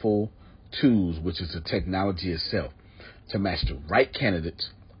powerful tools, which is the technology itself, to match the right candidates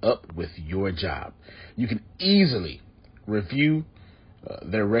up with your job. You can easily review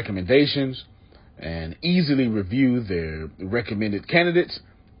their recommendations and easily review their recommended candidates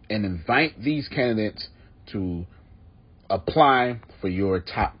and invite these candidates to apply for your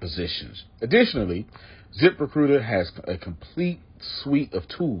top positions. Additionally, ZipRecruiter has a complete suite of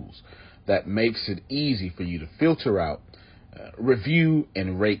tools that makes it easy for you to filter out, review,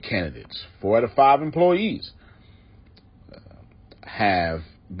 and rate candidates. 4 out of 5 employees have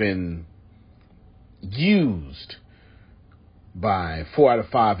been used by 4 out of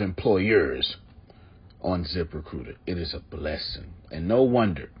 5 employers on ZipRecruiter. It is a blessing. And no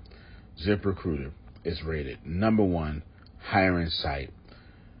wonder ZipRecruiter is rated #1 hiring site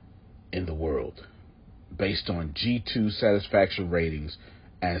in the world based on G2 satisfaction ratings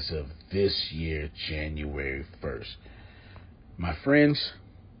as of this year, January 1st. My friends,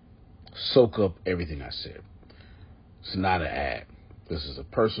 soak up everything I said. It's not an ad. This is a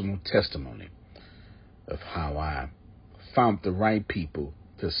personal testimony of how I found the right people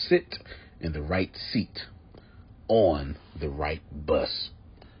to sit in the right seat on the right bus.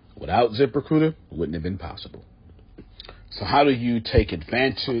 Without ZipRecruiter, it wouldn't have been possible. So how do you take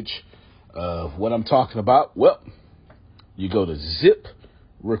advantage of what I'm talking about? Well, you go to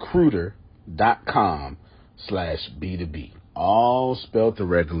ZipRecruiter.com/B2B. All spelled the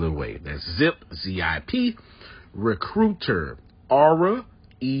regular way. That's Zip, Z-I-P, Recruiter, Aura,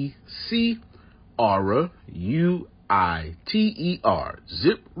 E-C, Aura, U-I-T-E-R,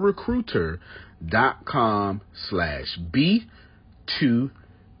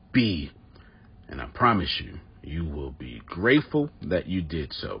 ZipRecruiter.com/B2B. And I promise you, you will be grateful that you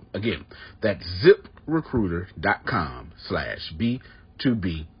did so. Again, that's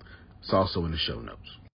ZipRecruiter.com/B2B. It's also in the show notes.